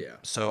 Yeah.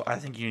 So I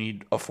think you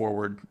need a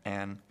forward,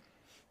 and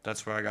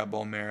That's where I got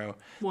Bolmero.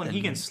 Well, and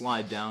he can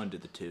slide down to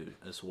the 2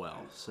 as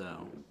well.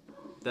 So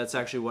that's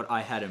actually what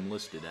I had him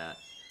listed at.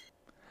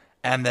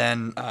 And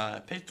then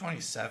pick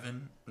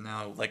 27.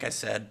 Now, like I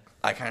said,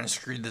 I kind of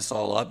screwed this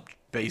all up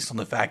based on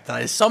the fact that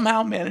I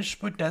somehow managed to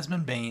put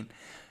Desmond Bain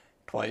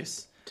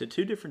twice. To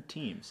 2 different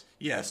teams.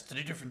 Yes, to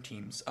 2 different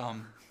teams.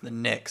 The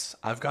Knicks,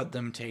 I've got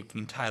them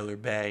taking Tyler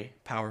Bay,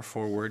 power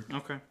forward.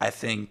 Okay.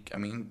 I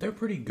mean, they're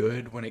pretty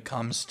good when it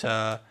comes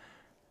to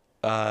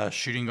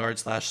shooting guard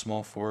 /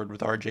 small forward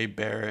with R.J.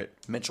 Barrett.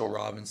 Mitchell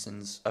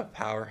Robinson's a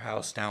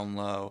powerhouse down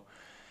low.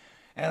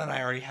 And then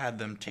I already had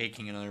them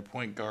taking another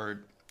point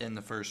guard in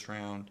the first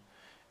round.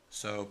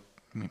 So,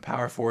 I mean,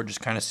 power forward just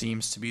kind of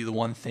seems to be the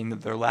one thing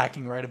that they're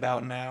lacking right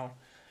about now.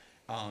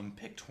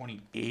 Pick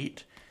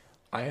 28.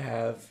 I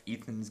have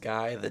Ethan's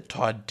guy that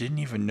Todd didn't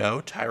even know,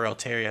 Tyrell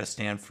Terry out of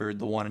Stanford,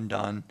 the one and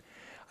done.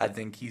 I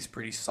think he's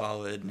pretty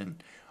solid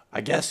and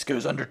I guess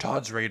goes under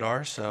Todd's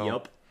radar.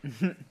 So,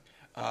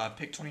 Yep.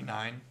 Pick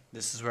 29.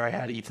 This is where I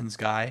had Ethan's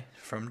guy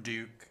from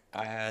Duke.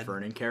 I had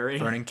Vernon Carey.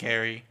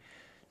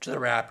 To the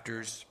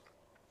Raptors.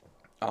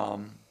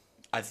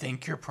 I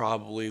think you're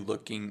probably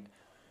looking.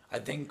 I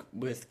think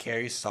with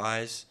Carey's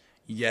size,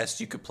 yes,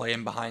 you could play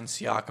him behind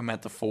Siakam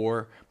at the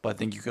 4, but I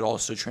think you could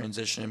also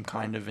transition him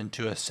kind of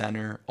into a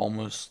center,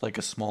 almost like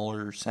a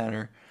smaller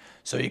center.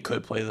 So he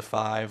could play the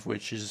 5,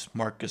 which is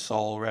Marc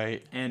Gasol,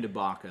 right? And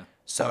Ibaka.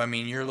 So, I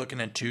mean, you're looking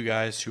at 2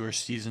 guys who are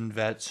seasoned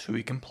vets who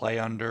he can play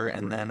under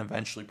and then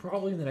eventually,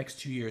 probably in the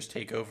next 2 years,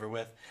 take over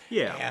with.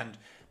 Yeah. And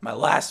my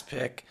last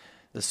pick,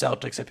 the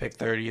Celtics at pick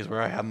 30, is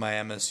where I have my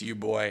MSU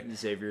boy.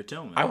 Xavier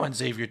Tillman. I went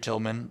Xavier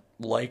Tillman,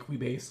 like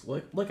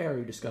I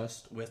already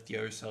discussed with the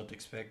other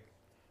Celtics pick.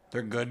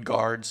 They're good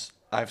guards.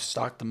 I've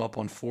stocked them up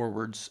on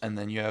forwards, and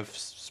then you have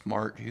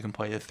Smart, who can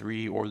play the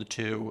 3 or the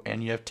 2,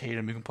 and you have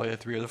Tatum, who can play the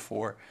 3 or the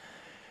 4.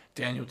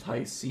 Daniel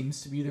Tice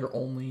seems to be their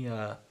only...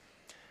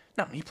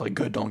 No, he played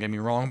good, don't get me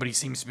wrong, but he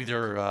seems to be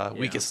their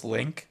weakest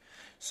link.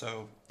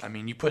 So, I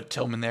mean, you put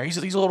Tillman there. He's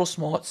a little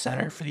small at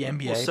center for the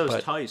NBA. Well, so's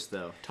but, Tice,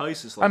 though.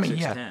 Tice is like 6'10".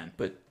 Yeah,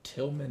 but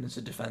Tillman is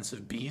a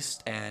defensive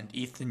beast, and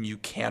Ethan, you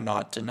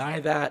cannot deny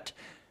that.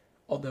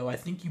 Although I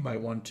think you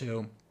might want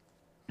to.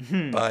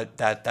 But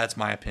that's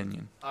my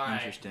opinion. All right.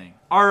 Interesting.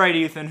 All right,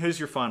 Ethan, who's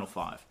your final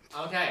 5?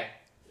 Okay.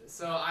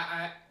 So,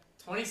 I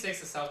 26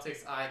 the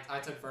Celtics, I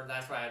took Vernon.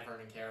 That's why I had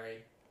Vernon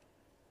Carey.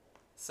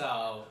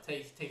 So,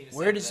 taking a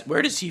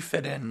Where does he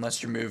fit in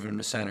unless you're moving him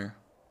to center?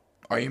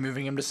 Are you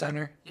moving him to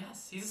center?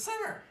 Yes, he's a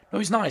center. No,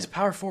 he's not. He's a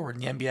power forward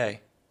in the NBA.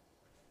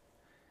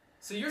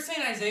 So you're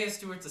saying Isaiah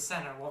Stewart's a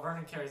center while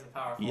Vernon Carey's a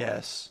power forward?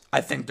 Yes. I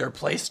think their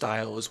play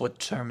style is what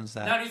determines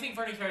that. Now, do you think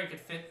Vernon Carey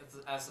could fit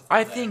as the 4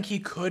 I there? think he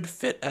could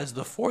fit as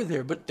the 4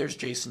 there, but there's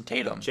Jason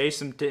Tatum.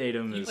 Jason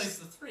Tatum He is... plays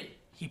the 3.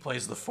 He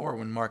plays the 4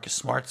 when Marcus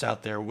Smart's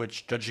out there,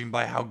 which, judging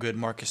by how good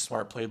Marcus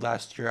Smart played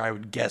last year, I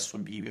would guess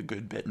would be a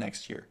good bit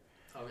next year.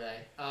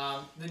 Okay.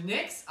 The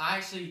Knicks,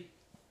 I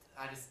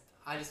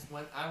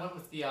went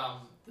with the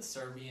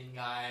Serbian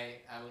guy,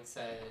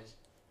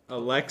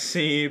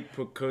 Alexei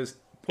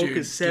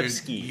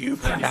Pokusevsky.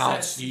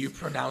 You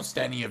pronounced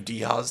any of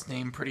Diaz's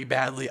name pretty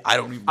badly. I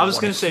don't even. I was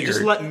gonna say,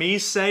 just let me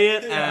say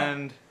it,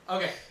 and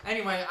okay.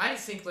 Anyway, I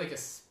just think like a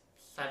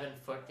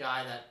 7-foot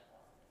guy that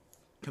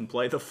can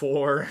play the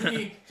 4.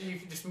 you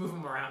can just move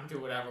him around, do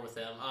whatever with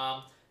him.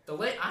 I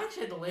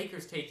actually had the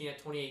Lakers taking at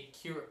 28.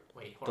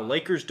 Wait, hold on. The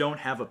Lakers don't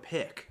have a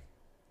pick.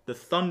 The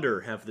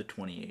Thunder have the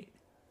 28.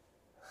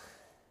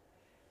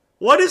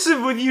 What is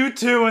it with you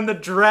two and the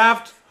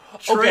draft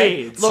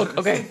trades?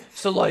 Okay.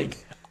 So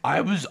like,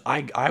 I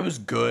was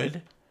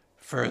good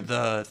for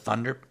the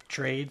Thunder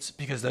trades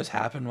because those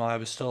happened while I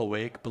was still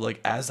awake. But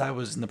like, as I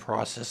was in the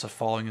process of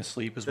falling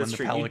asleep, is That's when the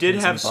true. Pelicans You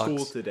did have and Bucks,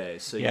 school today,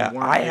 so yeah, you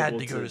weren't I had able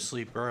to go to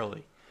sleep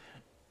early.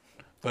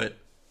 But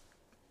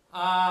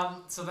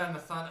so then the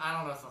Thunder. I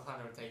don't know if the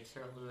Thunder would take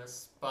Kira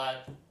Lewis,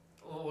 but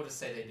we'll just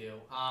say they do.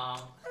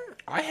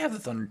 I have the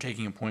Thunder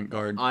taking a point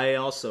guard. I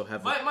also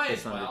have Might the as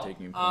Thunder well.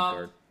 taking a point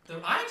guard.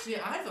 I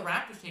have the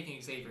Raptors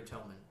taking Xavier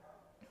Tillman.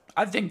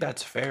 I think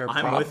that's fair.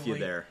 I'm with you probably.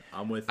 there.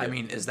 I'm with you. I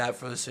mean, is that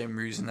for the same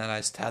reason that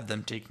I had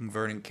them taking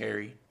Vernon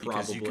Carey?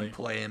 Because you Probably. can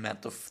play him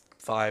at the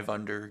 5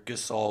 under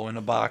Gasol and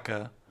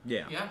Ibaka.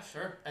 yeah. Yeah,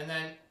 sure. And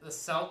then the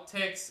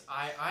Celtics,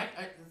 I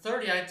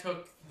 30. I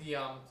took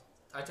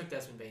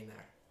Desmond Bain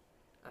there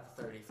at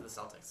the 30 for the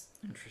Celtics.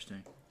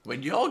 Interesting.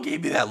 When y'all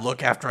gave me that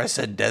look after I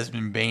said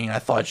Desmond Bain, I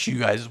thought you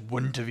guys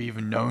wouldn't have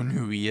even known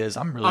who he is.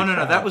 I'm really Oh, no,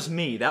 proud. that was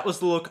me. That was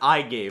the look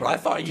I gave. But I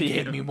thought you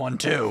gave me one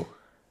too.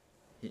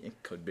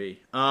 It could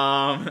be.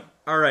 All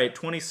right,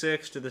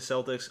 26 to the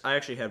Celtics. I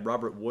actually had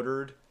Robert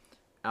Woodard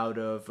out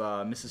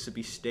of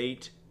Mississippi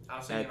State I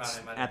was thinking about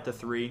him. at the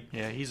 3.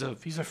 Yeah, he's a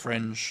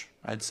fringe,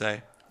 I'd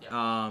say.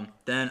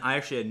 Then I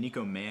actually had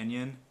Nico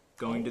Mannion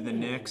going to the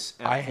Knicks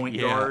at point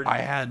yeah, guard.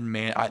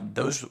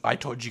 I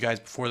told you guys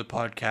before the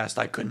podcast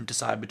I couldn't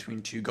decide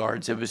between 2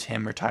 guards. It was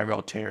him or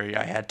Tyrell Terry.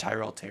 I had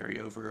Tyrell Terry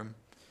over him.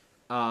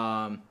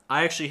 I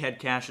actually had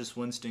Cassius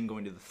Winston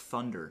going to the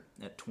Thunder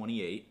at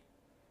 28.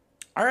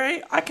 All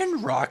right, I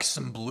can rock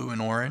some blue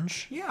and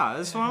orange. Yeah,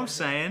 that's what I'm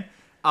saying.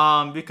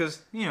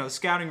 Because,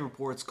 scouting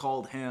reports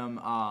called him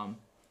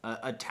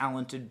a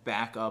talented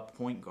backup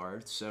point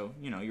guard. So,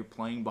 you're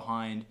playing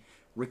behind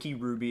Ricky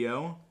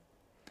Rubio.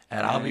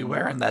 And I'll be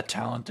wearing that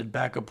talented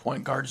backup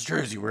point guard's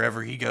jersey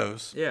wherever he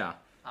goes. Yeah.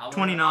 I'll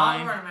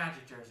 29. wear a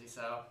Magic jersey,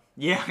 so.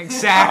 Yeah,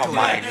 exactly. Oh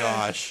my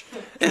gosh.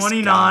 This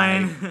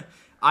 29. guy.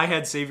 I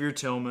had Xavier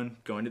Tillman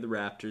going to the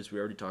Raptors. We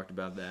already talked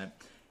about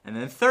that. And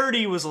then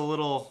 30 was a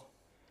little...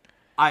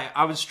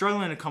 I was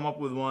struggling to come up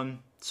with one,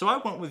 so I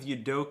went with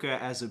Udoka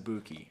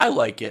Azubuike. I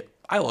like it.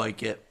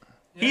 Yeah.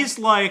 He's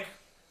like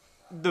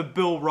the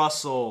Bill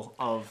Russell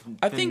of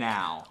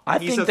now.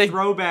 He's a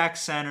throwback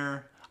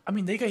center. I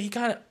mean,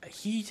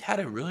 he had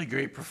a really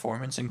great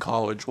performance in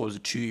college. What was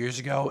it, 2 years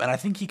ago? And I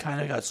think he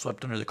kind of got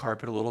swept under the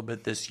carpet a little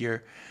bit this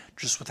year,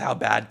 just with how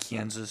bad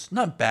Kansas.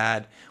 Not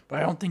bad, but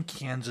I don't think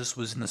Kansas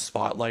was in the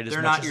spotlight as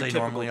much as they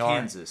normally are.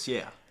 Kansas,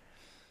 yeah.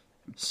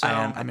 So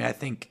I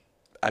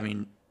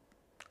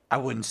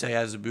wouldn't say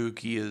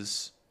Azubuike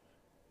is.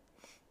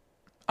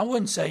 I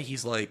wouldn't say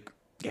he's like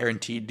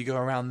guaranteed to go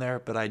around there,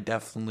 but I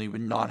definitely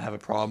would not have a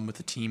problem with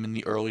the team in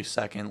the early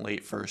second,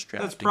 late first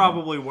draft. That's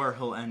probably where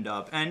he'll end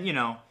up. And,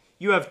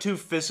 you have two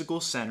physical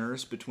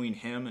centers between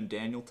him and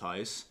Daniel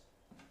Tice.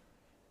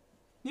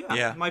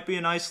 Yeah. It might be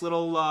a nice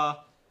little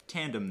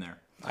tandem there.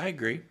 I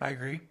agree.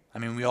 I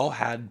mean, we all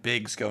had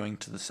bigs going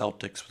to the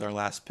Celtics with our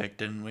last pick,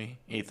 didn't we,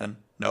 Ethan?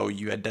 No,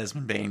 you had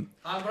Desmond Bane.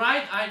 But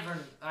I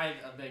had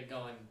a big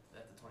going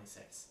at the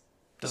 26.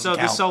 So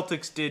the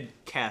Celtics did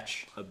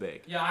catch a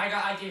big. Yeah,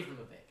 I gave them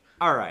a big.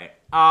 All right,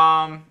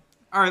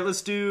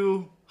 let's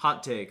do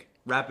hot take.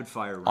 Rapid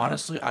fire round.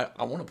 Honestly,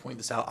 I want to point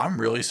this out. I'm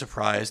really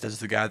surprised as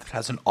the guy that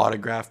has an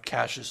autographed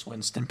Cassius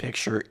Winston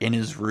picture in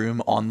his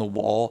room on the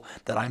wall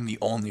that I'm the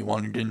only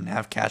one who didn't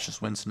have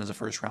Cassius Winston as a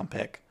first-round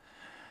pick.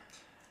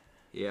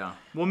 Yeah.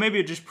 Well, maybe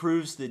it just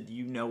proves that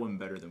you know him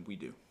better than we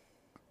do.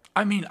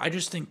 I mean, I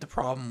just think the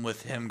problem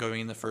with him going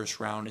in the first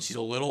round is he's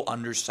a little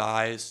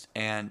undersized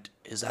and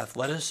his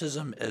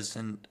athleticism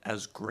isn't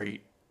as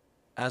great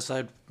as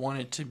I'd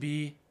want it to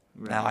be.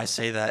 Right. Now, I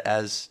say that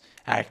as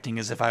acting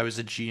as if I was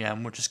a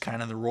GM, which is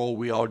kind of the role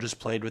we all just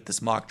played with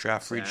this mock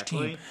draft for each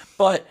team.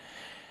 But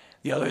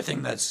the other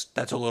thing that's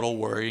a little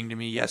worrying to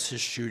me, yes, his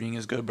shooting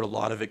is good, but a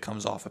lot of it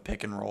comes off a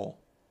pick and roll.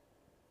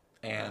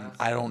 And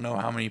I don't know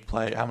how many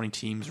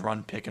teams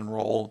run pick and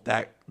roll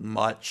that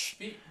much.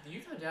 The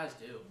Utah Jazz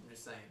do. I'm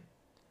just saying.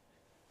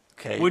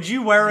 Okay. Would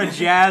you wear a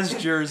Jazz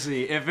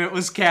jersey if it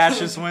was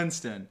Cassius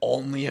Winston?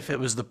 Only if it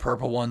was the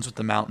purple ones with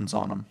the mountains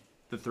on them.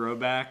 The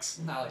throwbacks.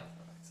 I like throwbacks.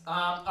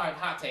 All right,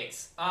 hot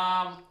takes.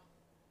 I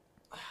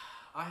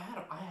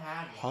had one.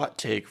 Hot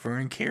take: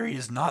 Vernon Carey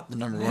is not the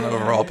number 1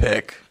 overall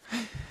pick.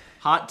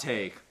 Hot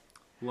take: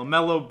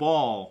 LaMelo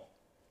Ball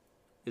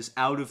is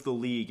out of the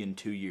league in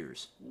 2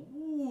 years.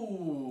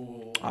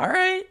 Ooh. All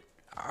right,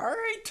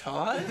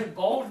 Todd.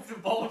 bold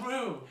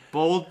move.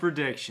 Bold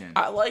prediction.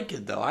 I like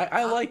it though.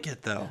 I like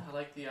it though. I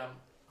like the what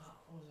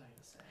was I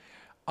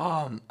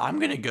gonna say? I'm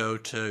gonna go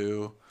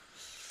to.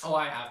 Oh,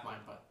 I have mine,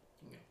 but.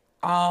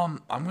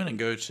 I'm gonna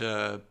go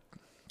to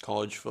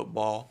college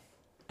football,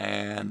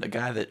 and a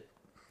guy that,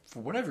 for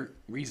whatever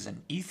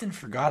reason, Ethan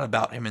forgot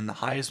about him in the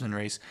Heisman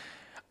race.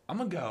 I'm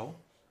gonna go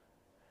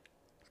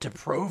to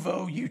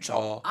Provo,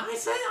 Utah. I put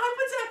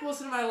Zach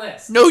Wilson on my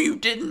list. No, you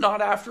did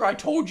not. After I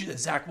told you that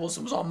Zach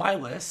Wilson was on my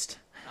list.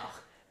 Oh.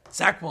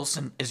 Zach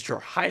Wilson is your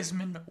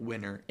Heisman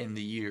winner in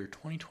the year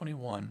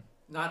 2021.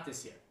 Not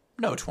this year.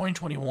 No,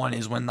 2021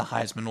 is when the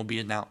Heisman will be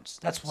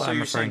announced. That's what I'm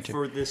referring to.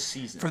 For this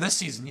season. For this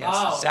season, yes.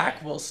 Oh, okay.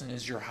 Zach Wilson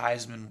is your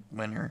Heisman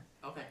winner.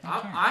 Okay.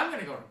 I'm going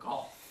to go to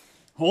golf.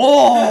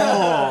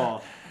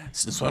 Whoa!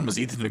 Since when was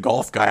Ethan a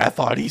golf guy? I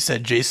thought he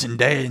said Jason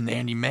Day in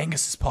Andy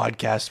Mangus'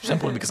 podcast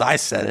simply because I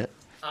said it.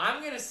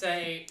 I'm going to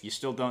say... You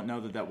still don't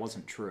know that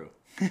wasn't true.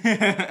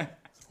 Wait,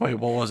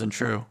 what wasn't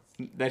true?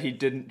 That he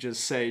didn't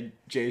just say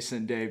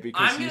Jason Day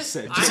because he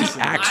said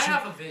Jason. I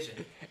have a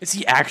vision. Is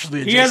he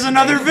actually a He Jason has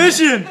another Day?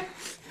 vision!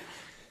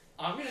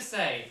 I'm going to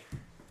say,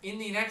 in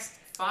the next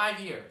 5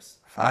 years...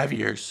 5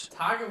 years.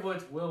 Tiger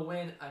Woods will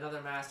win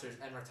another Masters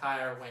and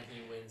retire when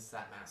he wins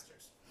that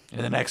Masters.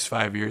 In the next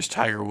 5 years,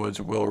 Tiger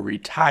Woods will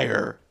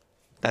retire.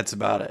 That's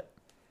about it.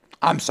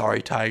 I'm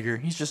sorry, Tiger.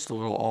 He's just a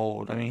little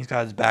old. I mean, he's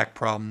got his back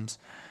problems.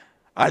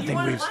 He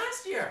won it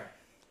last year.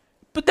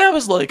 But that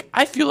was like,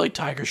 I feel like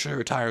Tiger should have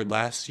retired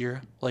last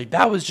year. Like,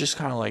 that was just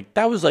kind of like,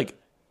 that was like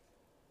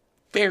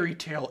fairy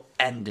tale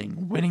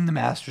ending. Winning the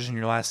Masters in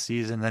your last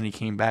season, then he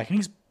came back. And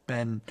he's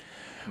been,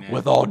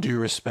 with all due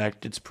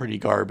respect, it's pretty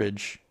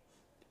garbage.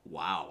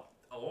 Wow.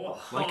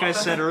 Oh. Like I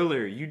said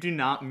earlier, you do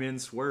not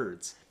mince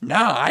words. No,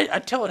 I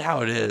tell it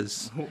how it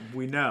is.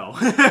 We know.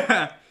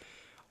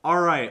 All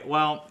right,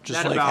 well,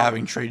 just like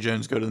having Trey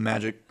Jones go to the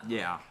Magic.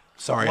 Yeah.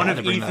 Sorry, one I had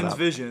of to bring Ethan's that up.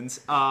 visions.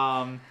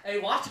 Hey,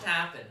 watch it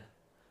happen.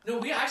 No,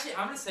 I'm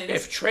gonna say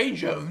this. If Trey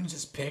Jones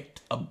is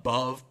picked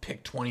above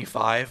pick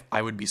 25,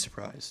 I would be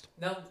surprised.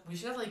 No, we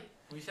should have a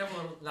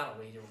little, not a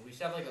wager, but we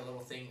should have like a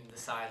little thing to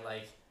decide,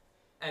 like,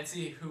 and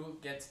see who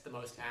gets the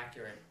most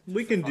accurate.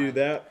 We can do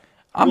that.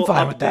 I'm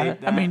fine with that.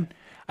 I mean,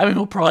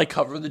 we'll probably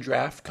cover the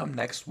draft come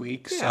next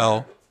week,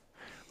 so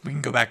we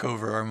can go back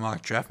over our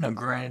mock draft. Now,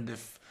 granted,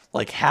 if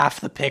like half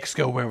the picks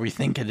go where we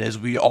think it is,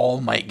 we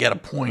all might get a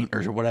point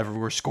or whatever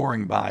we're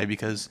scoring by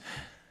because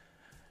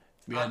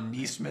we had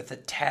Neesmith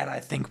at 10. I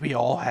think we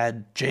all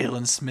had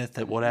Jalen Smith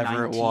at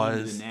whatever it 19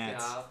 was. the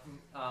Nets.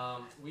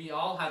 We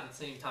all had the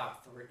same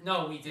top 3.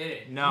 No, we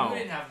didn't. No. You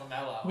didn't have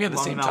LaMelo. We had the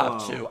same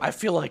top LaMelo. 2. I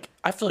feel like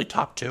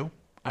top 2.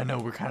 I know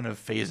we're kind of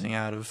phasing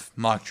out of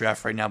mock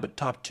draft right now, but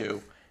top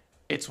 2,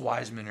 it's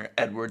Wiseman or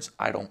Edwards.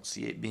 I don't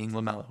see it being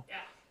LaMelo.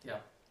 Yeah.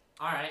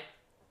 All right.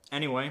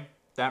 Anyway,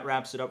 that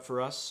wraps it up for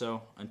us.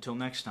 So until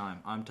next time,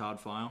 I'm Todd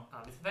File.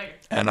 I'm Ethan Baker.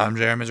 And I'm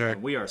Jeremy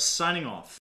Zarek. We are signing off.